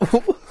Ian? Yeah.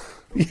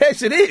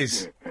 Yes, it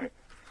is.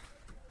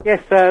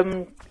 Yes.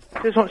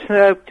 Just want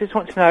to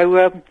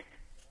know.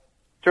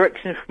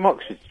 Directions from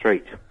Oxford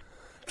Street.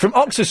 From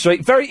Oxford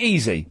Street, very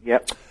easy.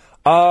 Yep.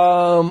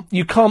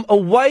 You come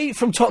away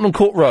from Tottenham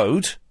Court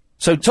Road.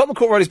 So Tottenham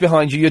Court Road is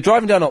behind you. You're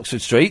driving down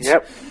Oxford Street.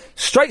 Yep.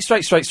 Straight.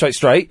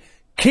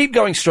 Keep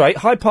going straight.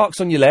 Hyde Park's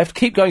on your left.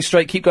 Keep going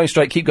straight.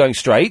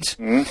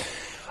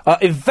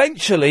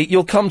 Eventually,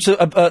 you'll come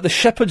to the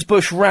Shepherd's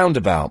Bush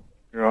roundabout.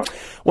 Right.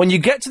 When you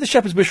get to the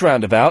Shepherd's Bush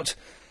roundabout,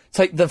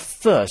 take the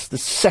first, the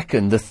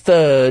second, the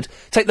third,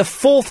 take the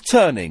fourth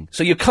turning.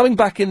 So you're coming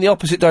back in the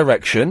opposite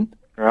direction.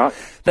 Right.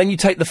 Then you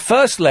take the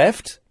first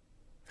left,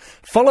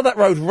 follow that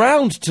road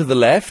round to the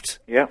left.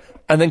 Yeah.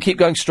 And then keep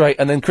going straight,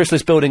 and then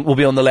Chrysalis Building will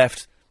be on the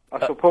left. I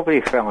shall probably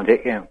have found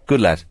it, yeah. Good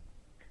lad.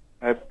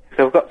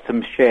 So I've got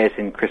some shares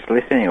in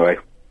Chrysalis anyway.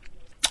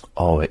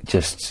 Oh, it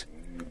just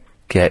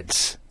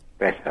gets...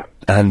 better.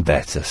 And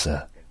better,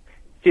 sir.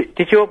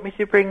 Did you want me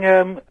to bring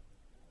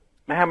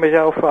Mohammed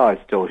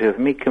Al-Fayed's daughter with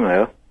me,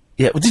 Camilla?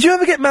 Yeah, well, did you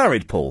ever get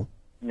married, Paul?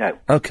 No.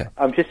 Okay.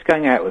 I'm just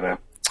going out with her.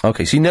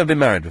 Okay, so you've never been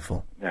married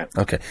before? No.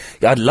 Okay.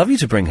 Yeah, I'd love you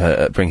to bring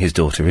his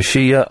daughter. Is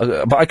she,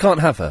 but I can't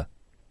have her.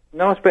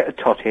 Nice bit of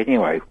totty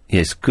anyway.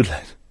 Yes, good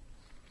lad.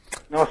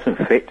 Nice and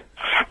fit.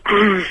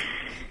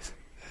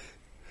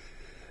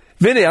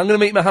 Vinny, I'm going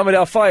to meet Mohammed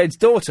Al-Fayed's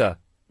daughter.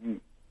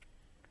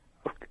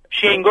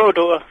 She ain't got a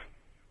daughter.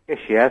 Yes,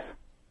 she has.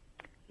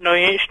 No,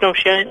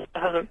 she ain't.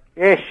 Hasn't.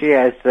 Yes, she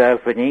has,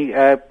 Vinny.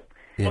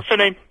 What's her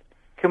name?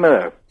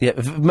 Camilla. Yeah,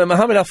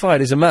 Mohammed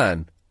Al-Fayed is a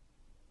man.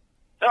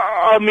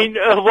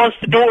 What's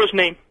the daughter's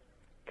name?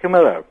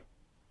 Camilla.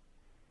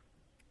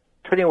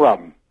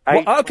 21.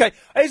 Well, okay,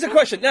 here's a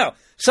question. Now,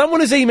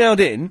 someone has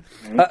emailed in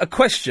a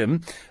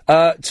question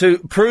to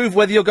prove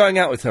whether you're going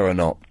out with her or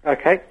not.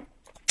 Okay.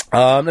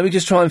 Let me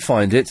just try and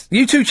find it.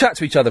 You two chat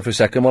to each other for a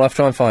second while I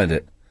try and find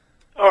it.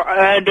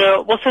 And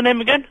what's her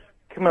name again?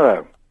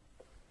 Camilla.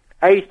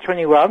 Age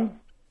 21.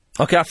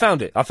 Okay, I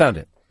found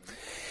it.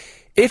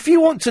 If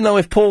you want to know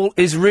if Paul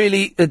is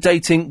really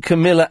dating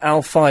Camilla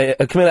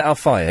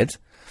Al-Fayed,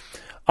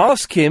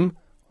 ask him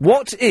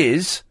what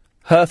is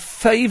her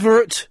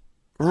favourite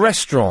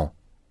restaurant.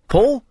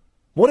 Paul,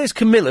 what is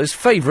Camilla's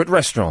favourite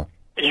restaurant?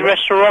 It's a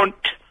restaurant.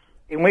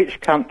 In which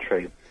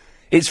country?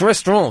 It's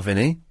restaurant,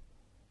 Vinny.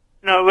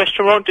 No,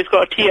 restaurant, it's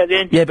got a T at the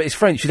end. Yeah, but it's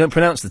French, you don't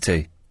pronounce the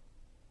T.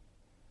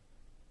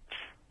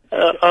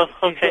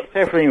 Okay.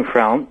 Several in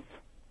France.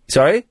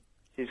 Sorry?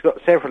 She's got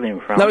several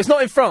in France. No, it's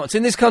not in France,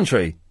 in this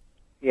country.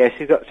 Yeah,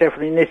 she's got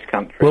several in this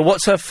country. Well,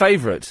 what's her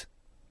favourite?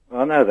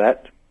 I know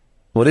that.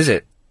 What is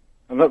it?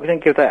 I'm not going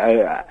to give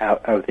that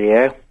out over the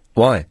air.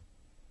 Why?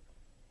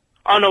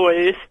 I know what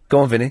it is. Go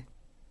on, Vinny.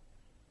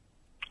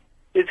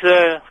 It's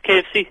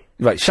KFC.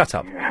 Right, shut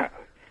up.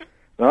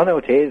 Well, I know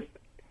what it is.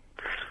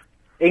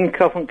 In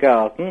Covent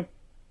Garden.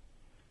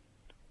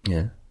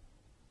 Yeah.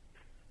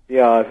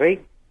 The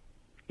Ivy.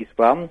 He's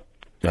one.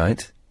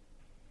 Right.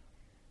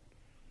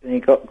 Then you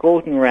got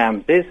Gordon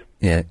Ramsay's.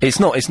 Yeah. It's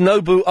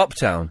Nobu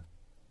Uptown.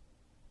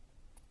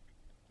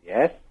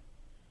 Yes.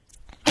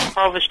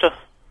 Harvester.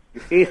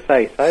 If you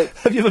say so.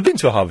 Have you ever been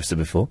to a Harvester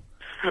before?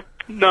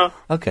 No.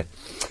 Okay.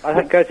 I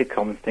don't go to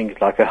common things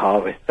like a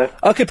Harvester.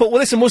 Okay, Paul, well,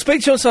 listen, we'll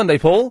speak to you on Sunday,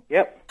 Paul.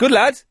 Yep. Good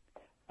lad.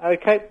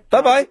 Okay.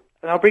 Bye-bye.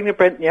 And I'll bring the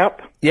Bentley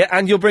up. Yeah,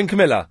 and you'll bring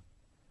Camilla.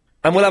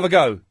 and we'll have a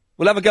go.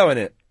 We'll have a go in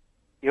it.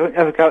 You won't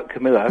have a go at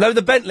Camilla. No,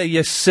 the Bentley,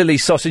 you silly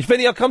sausage.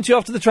 Vinny, I'll come to you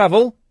after the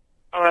travel.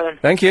 All right then.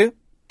 Thank you.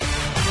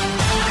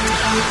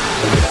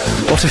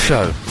 What a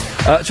show.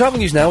 Travel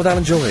news now with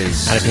Alan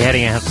Joyce. And if you're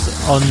heading out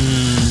on...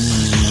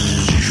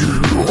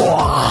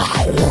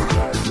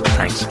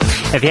 Thanks.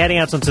 If you're heading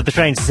out onto the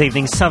trains this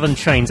evening, Southern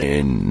trains...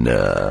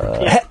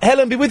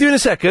 Helen, be with you in a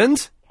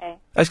second. Okay.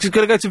 I've just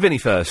got to go to Vinny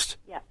first.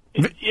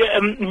 You're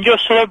a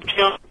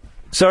celebrity, aren't you?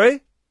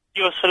 Sorry?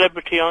 You're a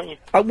celebrity, aren't you?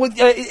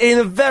 In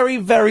a very,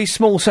 very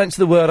small sense of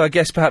the word, I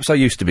guess perhaps I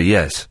used to be,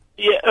 yes.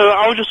 Yeah,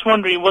 I was just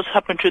wondering what's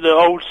happened to the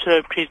old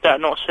celebrities that are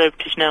not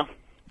celebrities now.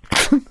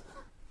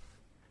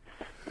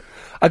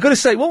 I've got to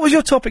say, what was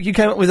your topic you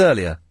came up with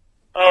earlier?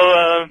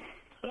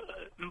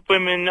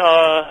 Women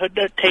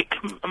take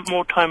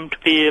more time to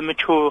be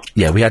mature.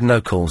 Yeah, we had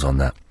no calls on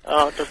that.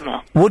 Oh, it doesn't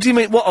matter. What do you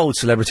mean, what old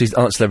celebrities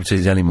aren't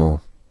celebrities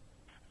anymore?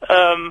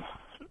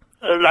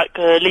 Like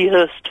Lee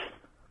Hurst.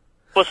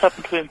 What's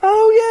happened to him?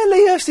 Oh, yeah,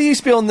 Lee Hurst, he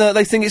used to be on the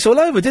They Think It's All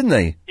Over, didn't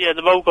he? Yeah,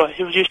 the old guy.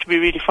 He used to be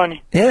really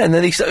funny. Yeah, and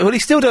then he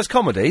still does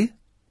comedy.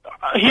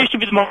 He used to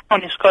be the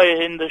funniest guy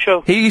in the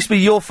show. He used to be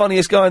your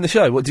funniest guy in the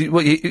show.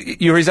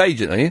 You're his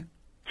agent, are you?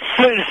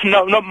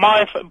 No, not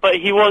my, but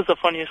he was the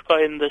funniest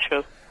guy in the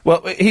show.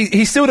 Well,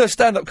 he still does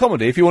stand-up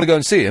comedy if you want to go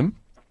and see him.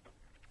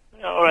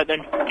 All right,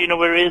 then. Do you know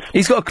where he is?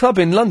 He's got a club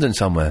in London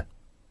somewhere.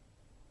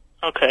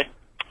 Okay.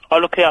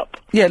 I'll look it up.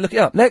 Yeah, look it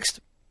up. Next.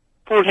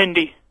 Paul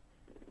Hendy.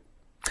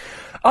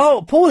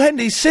 Oh, Paul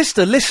Hendy's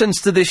sister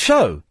listens to this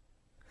show.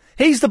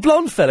 He's the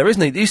blonde fella,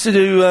 isn't he? He used to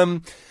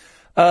do,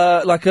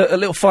 like a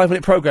little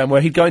 5-minute programme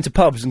where he'd go into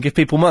pubs and give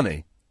people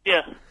money.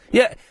 Yeah.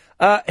 Yeah.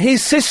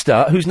 His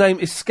sister, whose name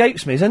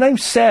escapes me, her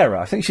name's Sarah.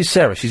 I think she's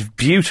Sarah. She's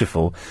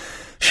beautiful.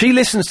 She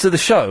listens to the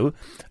show,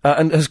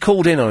 and has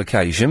called in on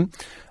occasion,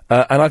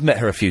 and I've met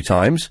her a few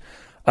times.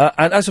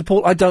 And as for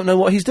Paul, I don't know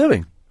what he's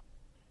doing.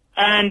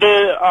 And,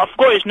 I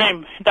forgot his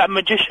name. That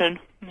magician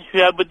who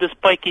had with the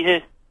spiky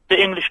hair.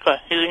 The English guy.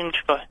 He's an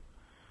English guy.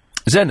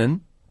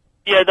 Zenon?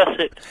 Yeah, that's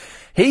it.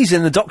 He's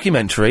in the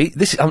documentary.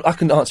 I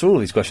can answer all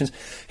these questions.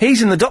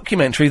 He's in the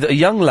documentary that a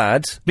young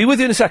lad... Be with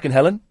you in a second,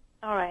 Helen.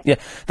 All right. Yeah,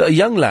 that a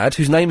young lad,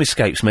 whose name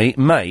escapes me,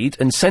 made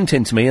and sent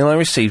in to me, and I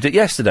received it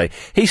yesterday.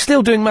 He's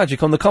still doing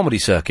magic on the comedy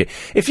circuit.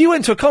 If you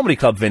went to a comedy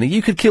club, Vinny,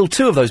 you could kill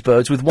 2 of those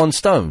birds with 1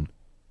 stone.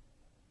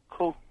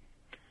 Cool.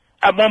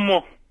 And one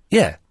more.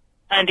 Yeah.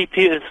 Andy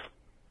Peters.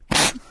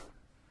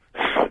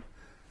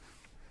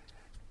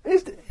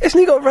 Isn't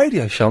he got a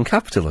radio show on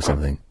Capital or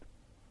something?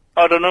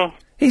 I don't know.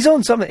 He's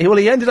on something. Well,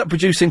 he ended up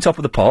producing Top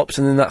of the Pops,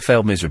 and then that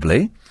failed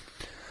miserably.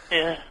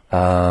 Yeah.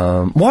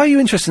 Why are you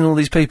interested in all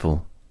these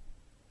people?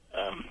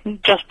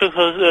 Just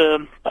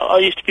because I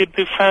used to be a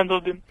big fan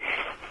of them.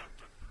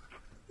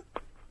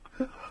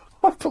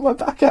 I've put my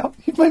back out.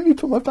 You've made me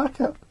put my back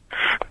out.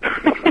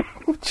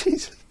 Oh,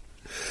 Jesus.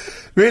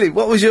 Really?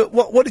 What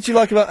did you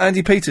like about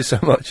Andy Peters so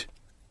much?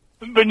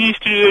 When he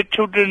used to do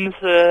children's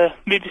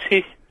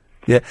BBC.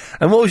 Yeah.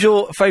 And what was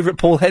your favourite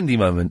Paul Hendy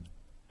moment?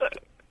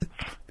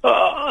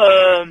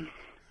 I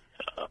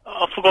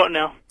forgot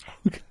now.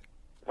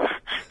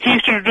 He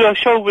used to do a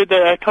show with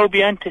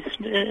Toby Antis,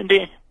 didn't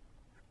he?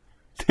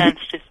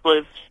 Antis,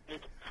 whatever.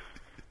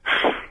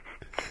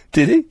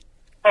 Did he?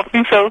 I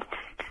think so.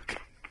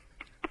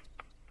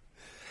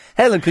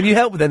 Helen, can you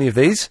help with any of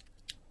these?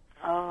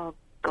 Oh,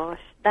 gosh.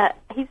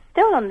 He's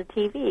still on the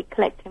TV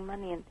collecting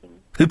money and things.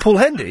 Who, Paul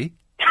Hendy?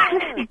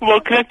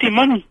 Well, collecting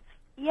money?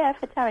 Yeah,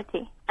 for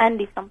charity.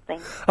 Andy something.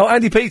 Oh,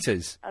 Andy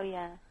Peters. Oh,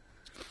 yeah.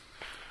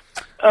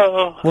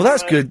 Oh. Well,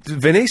 that's good,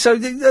 Vinny. So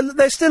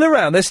they're still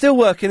around. They're still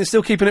working. They're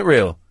still keeping it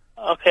real.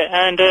 Okay,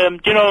 and,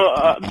 you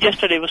know,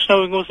 yesterday it was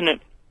snowing, wasn't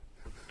it?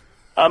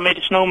 I made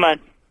a snowman.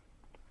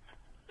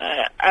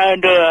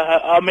 And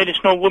I made a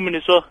snow woman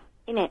as well.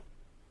 In it?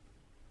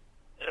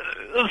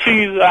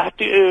 I had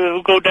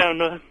to go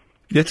down.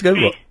 You had to go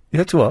what? You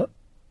had to what?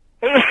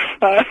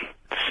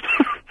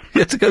 You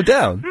had to go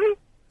down?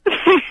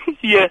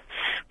 Yeah,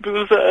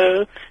 because,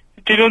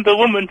 do you know the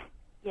woman?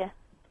 Yeah.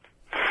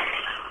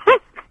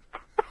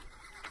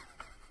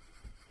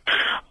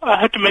 I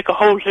had to make a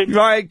hole in.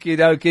 Right,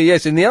 okay,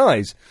 yes, in the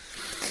eyes.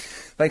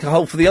 Make a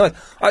hole for the eyes.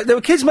 There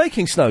were kids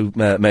making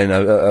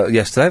snowmen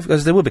yesterday,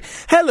 as there would be.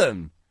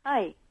 Helen!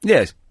 Hi.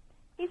 Yes.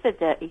 He's a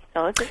dirty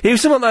sod. He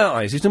was talking about the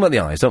eyes. He was talking about the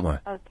eyes, don't worry.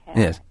 Okay.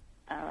 Yes.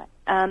 All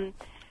right.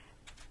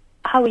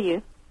 How are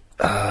you?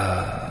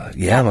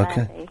 Yeah, I'm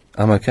okay.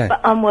 I'm okay.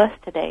 But I'm worse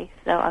today,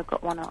 so I've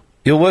got one up.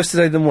 You're worse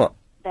today than what?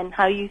 Than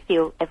how you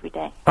feel every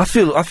day. I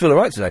feel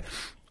alright today.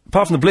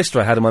 Apart from the blister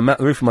I had on the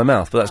roof of my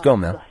mouth, but that's gone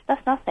now. Gosh,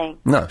 that's nothing.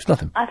 No, it's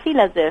nothing. I feel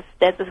as if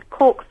there's a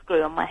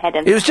corkscrew on my head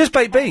and... It was just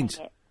baked beans.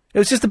 It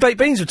was just the baked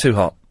beans were too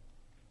hot.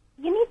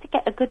 You need to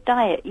get a good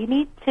diet. You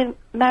need to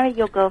marry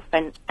your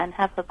girlfriend and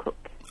have her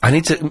cook. I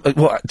need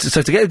to...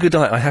 so to get a good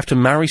diet, I have to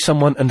marry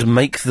someone and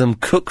make them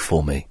cook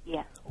for me?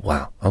 Yeah.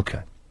 Wow,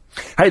 okay.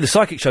 Hey, the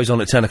Psychic Show's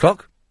on at 10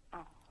 o'clock.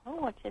 Oh,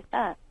 what is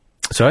that?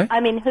 Sorry? I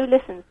mean, who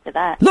listens to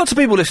that? Lots of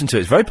people listen to it.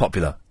 It's very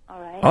popular. All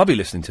right. I'll be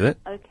listening to it.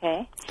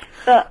 Okay.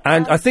 But...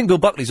 And I think Bill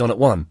Buckley's on at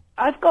 1.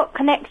 I've got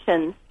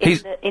connections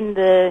in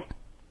the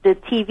the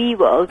TV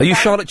world. Are you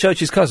Charlotte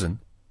Church's cousin?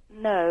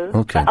 No.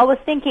 Okay. But I was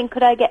thinking,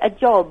 could I get a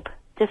job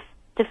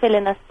to fill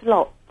in a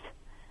slot,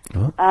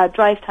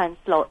 drive time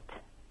slot,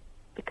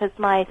 because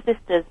my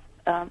sister's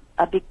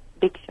a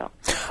big shot.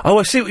 Oh,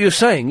 I see what you're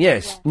saying.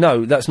 Yes.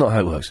 No, that's not how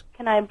it works.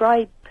 Can I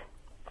bribe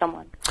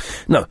someone?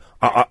 No,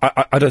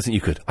 I don't think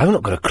you could. I've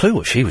not got a clue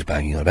what she was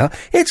banging on about.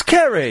 It's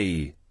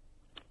Kerry.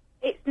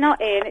 It's not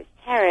Ian, it's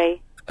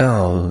Terry.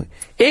 Oh,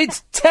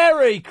 it's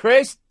Terry,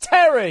 Chris.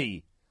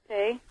 Terry.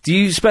 See? Do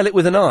you spell it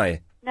with an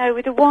I? No,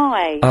 with a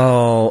Y.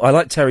 Oh, I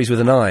like Terry's with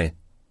an I.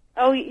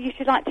 Oh, you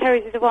should like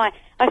Terry's with a Y.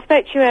 I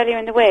spoke to you earlier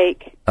in the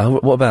week, Oh,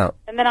 what about?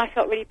 and then I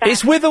felt really bad.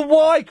 It's with a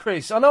Y,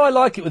 Chris. I know I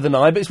like it with an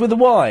I, but it's with a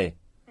Y.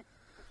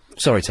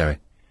 Sorry, Terry.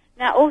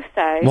 Now,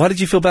 also... Why did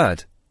you feel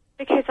bad?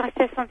 Because I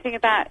said something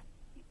about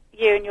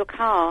you and your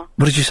car.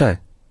 What did you say?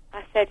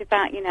 I said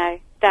about,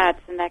 dads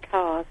and their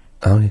cars.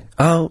 Oh, yeah.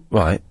 Oh,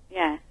 right.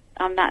 Yeah,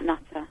 I'm that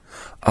nutter.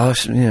 Oh,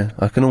 yeah,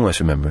 I can almost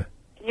remember it.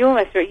 You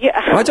almost...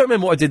 I don't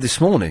remember what I did this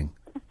morning.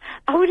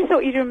 I would have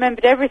thought you'd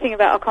remembered everything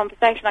about our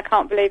conversation. I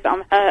can't believe that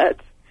I'm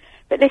hurt.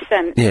 But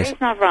listen, Yes. the reason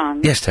I've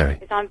run... Yes, Terry.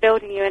 ...is I'm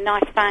building you a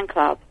nice fan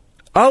club.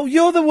 Oh,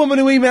 you're the woman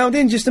who emailed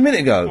in just a minute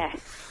ago? Yes.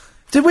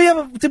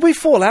 Did we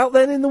fall out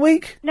then in the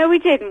week? No, we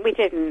didn't.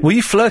 Were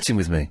you flirting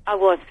with me? I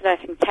was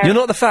flirting terribly. You're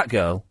not the fat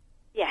girl?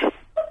 Yes.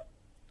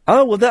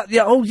 Oh, well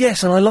oh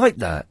yes, and I like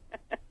that.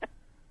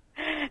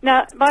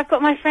 Now, I've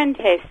got my friend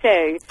here,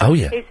 Sue. Oh,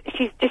 yeah.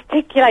 She's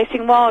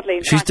gesticulating wildly.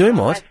 And She's trying to doing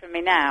run what? away from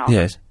me now.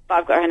 Yes. But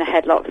I've got her in a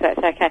headlock, so it's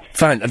okay.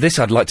 Fine, this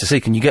I'd like to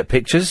see. Can you get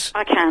pictures?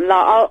 I can.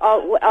 Like,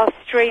 I'll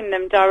stream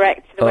them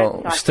direct to the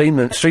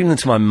website. Stream them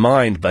to my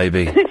mind,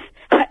 baby.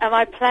 Am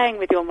I playing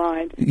with your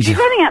mind? Yeah. She's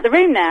running out the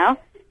room now.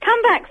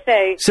 Come back,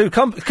 Sue. Sue,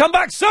 come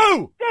back, Sue!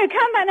 Sue,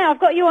 come back now. I've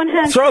got you on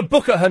hand. Throw a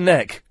book at her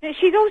neck.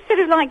 She's all sort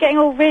of like getting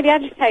all really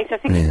agitated. I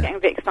think she's getting a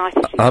bit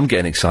excited. She's I'm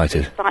getting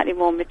excited. slightly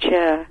more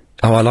mature.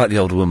 Oh, I like the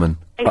older woman.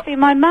 You see,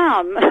 my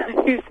mum,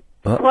 who's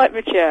What? quite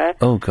mature,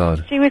 Oh,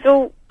 God. she was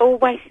all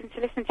waiting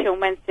to listen to you on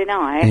Wednesday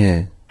night.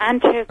 Yeah.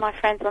 And two of my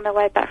friends on their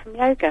way back from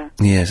yoga.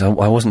 Yes, I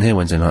wasn't here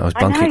Wednesday night. I was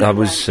I know bunking. you I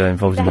was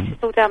involved in That's the...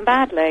 just all done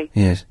badly.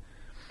 Yes.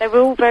 They were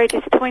all very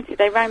disappointed.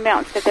 They rang me out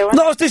and said they were...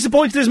 Not as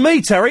disappointed as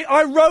me, Terry.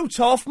 I wrote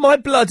off my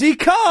bloody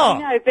car.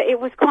 No, but it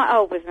was quite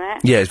old, wasn't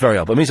it? Yeah, it's very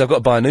old. But it means I've got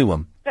to buy a new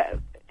one. But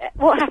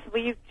what happened? Were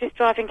you just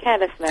driving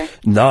carelessly?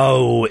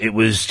 No, it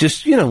was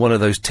just, one of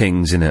those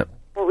tings, innit?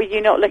 Or were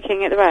you not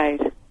looking at the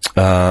road?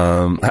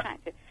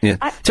 Yeah.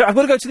 Terry, I've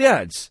got to go to the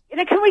ads.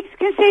 Can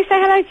Sue say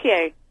hello to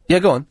you? Yeah,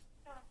 go on.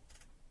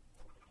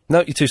 No,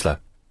 you're too slow.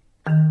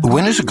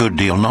 When is a good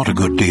deal not a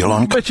good deal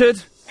on...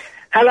 Richard.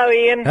 Hello,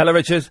 Ian. Hello,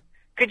 Richard.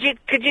 Could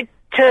you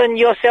turn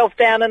yourself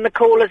down and the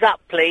callers up,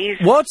 please?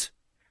 What?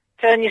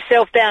 Turn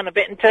yourself down a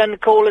bit and turn the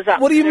callers up.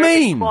 What do you They're a bit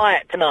mean?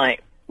 quiet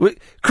tonight.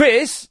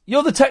 Chris,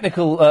 you're the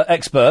technical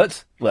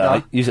expert. Well,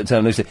 I use that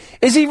term loosely.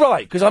 Is he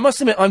right? Because I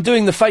must admit, I'm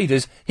doing the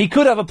faders. He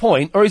could have a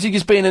point, or is he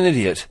just being an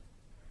idiot?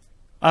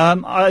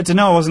 I don't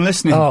know. I wasn't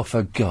listening. Oh,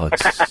 for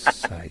God's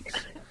sake!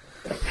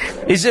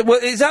 Is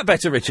that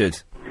better,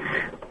 Richard?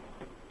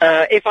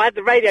 If I had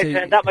the radio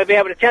turned up, I'd be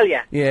able to tell you.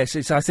 Yes,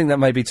 I think that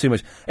may be too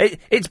much.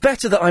 It's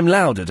better that I'm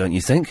louder, don't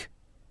you think?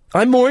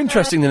 I'm more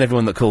interesting than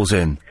everyone that calls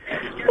in.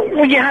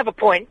 Well, you have a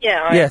point,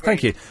 yeah. I agree.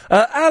 Thank you.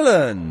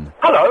 Alan.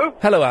 Hello.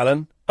 Hello,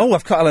 Alan. Oh,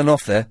 I've cut Alan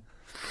off there.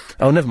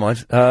 Oh, never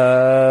mind.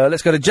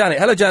 Let's go to Janet.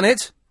 Hello,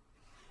 Janet.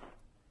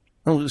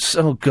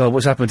 Oh God,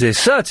 what's happened here?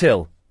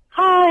 Sertil.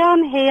 Hi,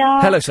 I'm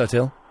here. Hello,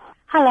 Sertil.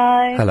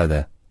 Hello. Hello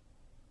there.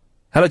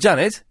 Hello,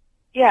 Janet.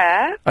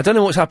 Yeah? I don't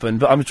know what's happened,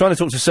 but I'm trying to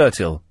talk to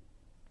Sertil.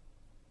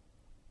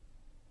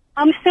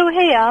 I'm still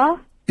here.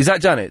 Is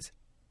that Janet?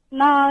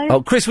 No.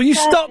 Oh, Chris, will you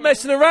stop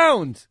messing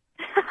around?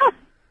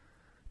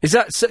 Is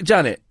that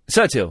Janet?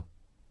 Sertil?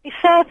 It's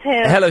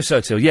Sertil. Hello,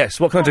 Sertil. Yes,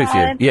 what can I do for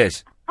you? Hello.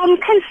 Yes. I'm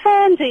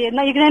concerned, Ian,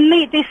 that you're going to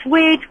meet this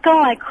weird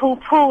guy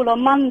called Paul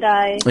on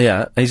Monday.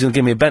 Yeah, he's going to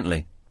give me a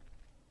Bentley.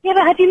 Yeah,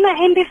 but have you met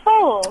him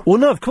before? Well,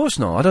 no, of course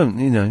not. I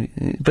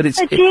don't, but it's...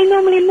 So do you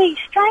normally meet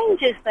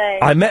strangers then?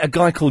 I met a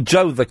guy called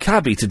Joe the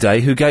cabbie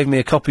today who gave me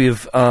a copy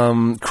of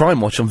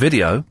Crime Watch on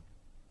video.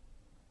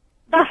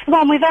 That's the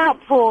one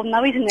without porn,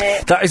 though, isn't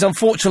it? That is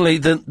unfortunately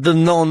the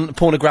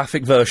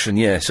non-pornographic version,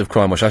 yes, of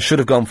Crime Watch. I should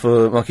have gone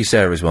for Lucky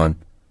Sarah's one.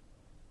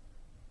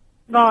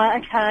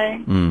 Right, okay.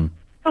 Hmm.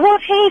 But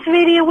what if he's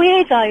really a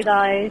weirdo,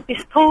 though,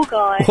 this Paul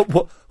guy?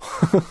 What?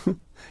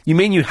 You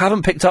mean you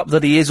haven't picked up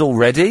that he is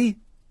already?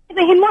 But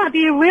he might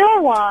be a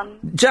real one.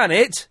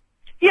 Janet?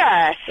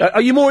 Yes.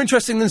 Are you more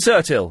interesting than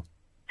Sertil?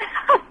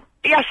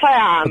 Yes,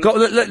 I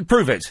am.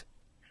 Prove it.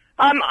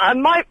 One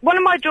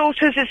of my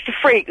daughters is the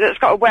freak that's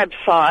got a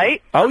website.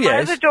 Oh, My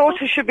yes. other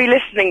daughter should be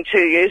listening to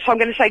you, so I'm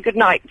going to say good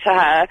night to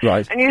her.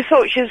 Right. And you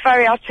thought she was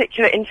very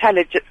articulate,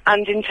 intelligent.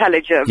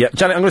 Yeah,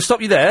 Janet, I'm going to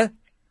stop you there.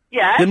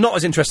 Yeah. You're not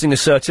as interesting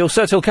as Sertil.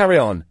 Sertil, carry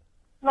on.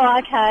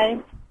 Right, okay.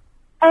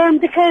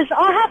 Because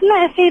I have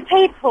met a few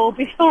people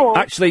before.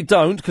 Actually,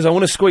 don't, because I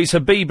want to squeeze her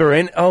Bieber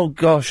in. Oh,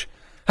 gosh.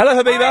 Hello,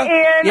 Habiba. Hi,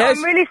 Ian. Yes?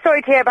 I'm really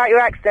sorry to hear about your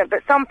accident,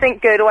 but something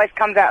good always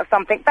comes out of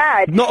something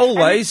bad. Not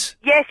always.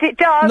 Yes, it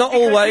does. Not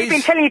because always. We've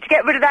been telling you to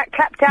get rid of that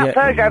clapped-out Yeah.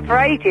 Peugeot for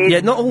ages. Yeah,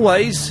 not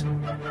always.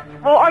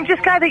 Well, I'm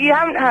just glad that you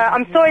haven't hurt.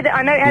 I'm sorry that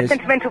I know it has Yes.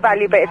 sentimental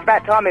value, but it's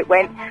about time it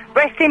went.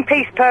 Rest in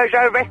peace,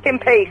 Peugeot. Rest in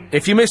peace.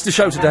 If you missed the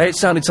show today, it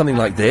sounded something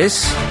like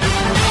this.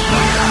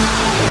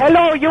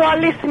 Hello, you are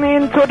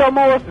listening to the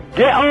most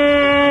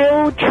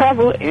ghetto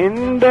travel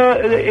in the.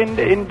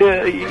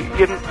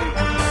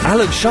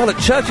 Alan, Charlotte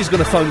Church is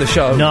going to phone the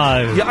show.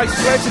 No. Yeah, I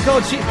swear to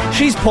God,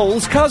 she's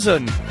Paul's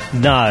cousin.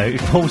 No,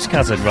 Paul's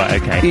cousin,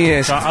 right, okay.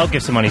 Yes. So I'll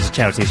give some money to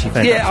charity if she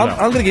phones Yeah, up.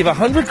 I'm going to give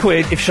 100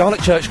 quid if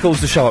Charlotte Church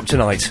calls the show up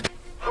tonight.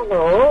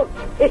 Hello,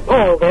 it's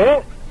Paul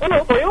there.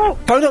 Hello, Bill.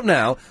 Phone up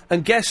now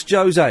and guess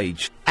Joe's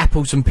age.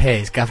 Apples and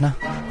pears, Governor.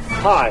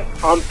 Hi,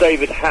 I'm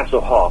David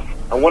Hasselhoff,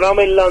 and when I'm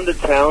in London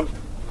town,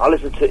 I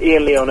listen to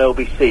Ian Lee on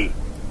LBC.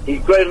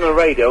 He's great on the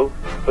radio,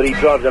 but he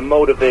drives a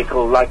motor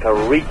vehicle like a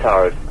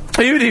retard.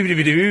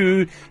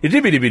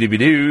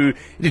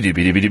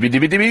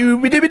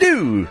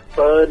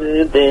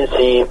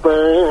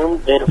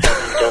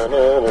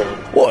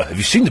 What, have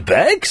you seen the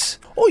bags?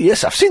 Oh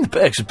yes, I've seen the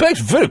bags. The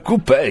bags are very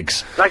good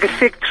bags. Like a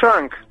sick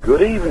trunk.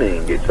 Good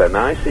evening. It's a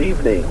nice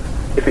evening.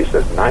 If it's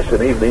as nice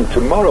an evening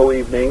tomorrow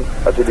evening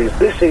as it is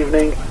this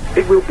evening,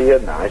 it will be a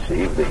nice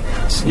evening.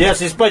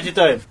 Yes, it's budget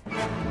time.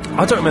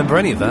 I don't remember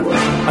any of that.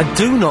 I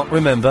do not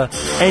remember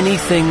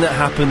anything that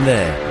happened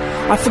there.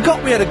 I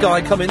forgot we had a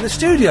guy come in the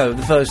studio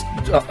the first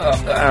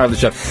hour of the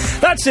show.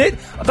 That's it.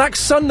 Back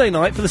Sunday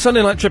night for the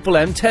Sunday Night Triple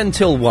M, 10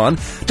 till 1.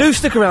 Do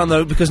stick around,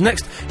 though, because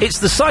next it's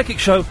The Psychic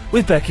Show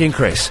with Becky and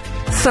Chris.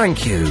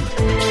 Thank you.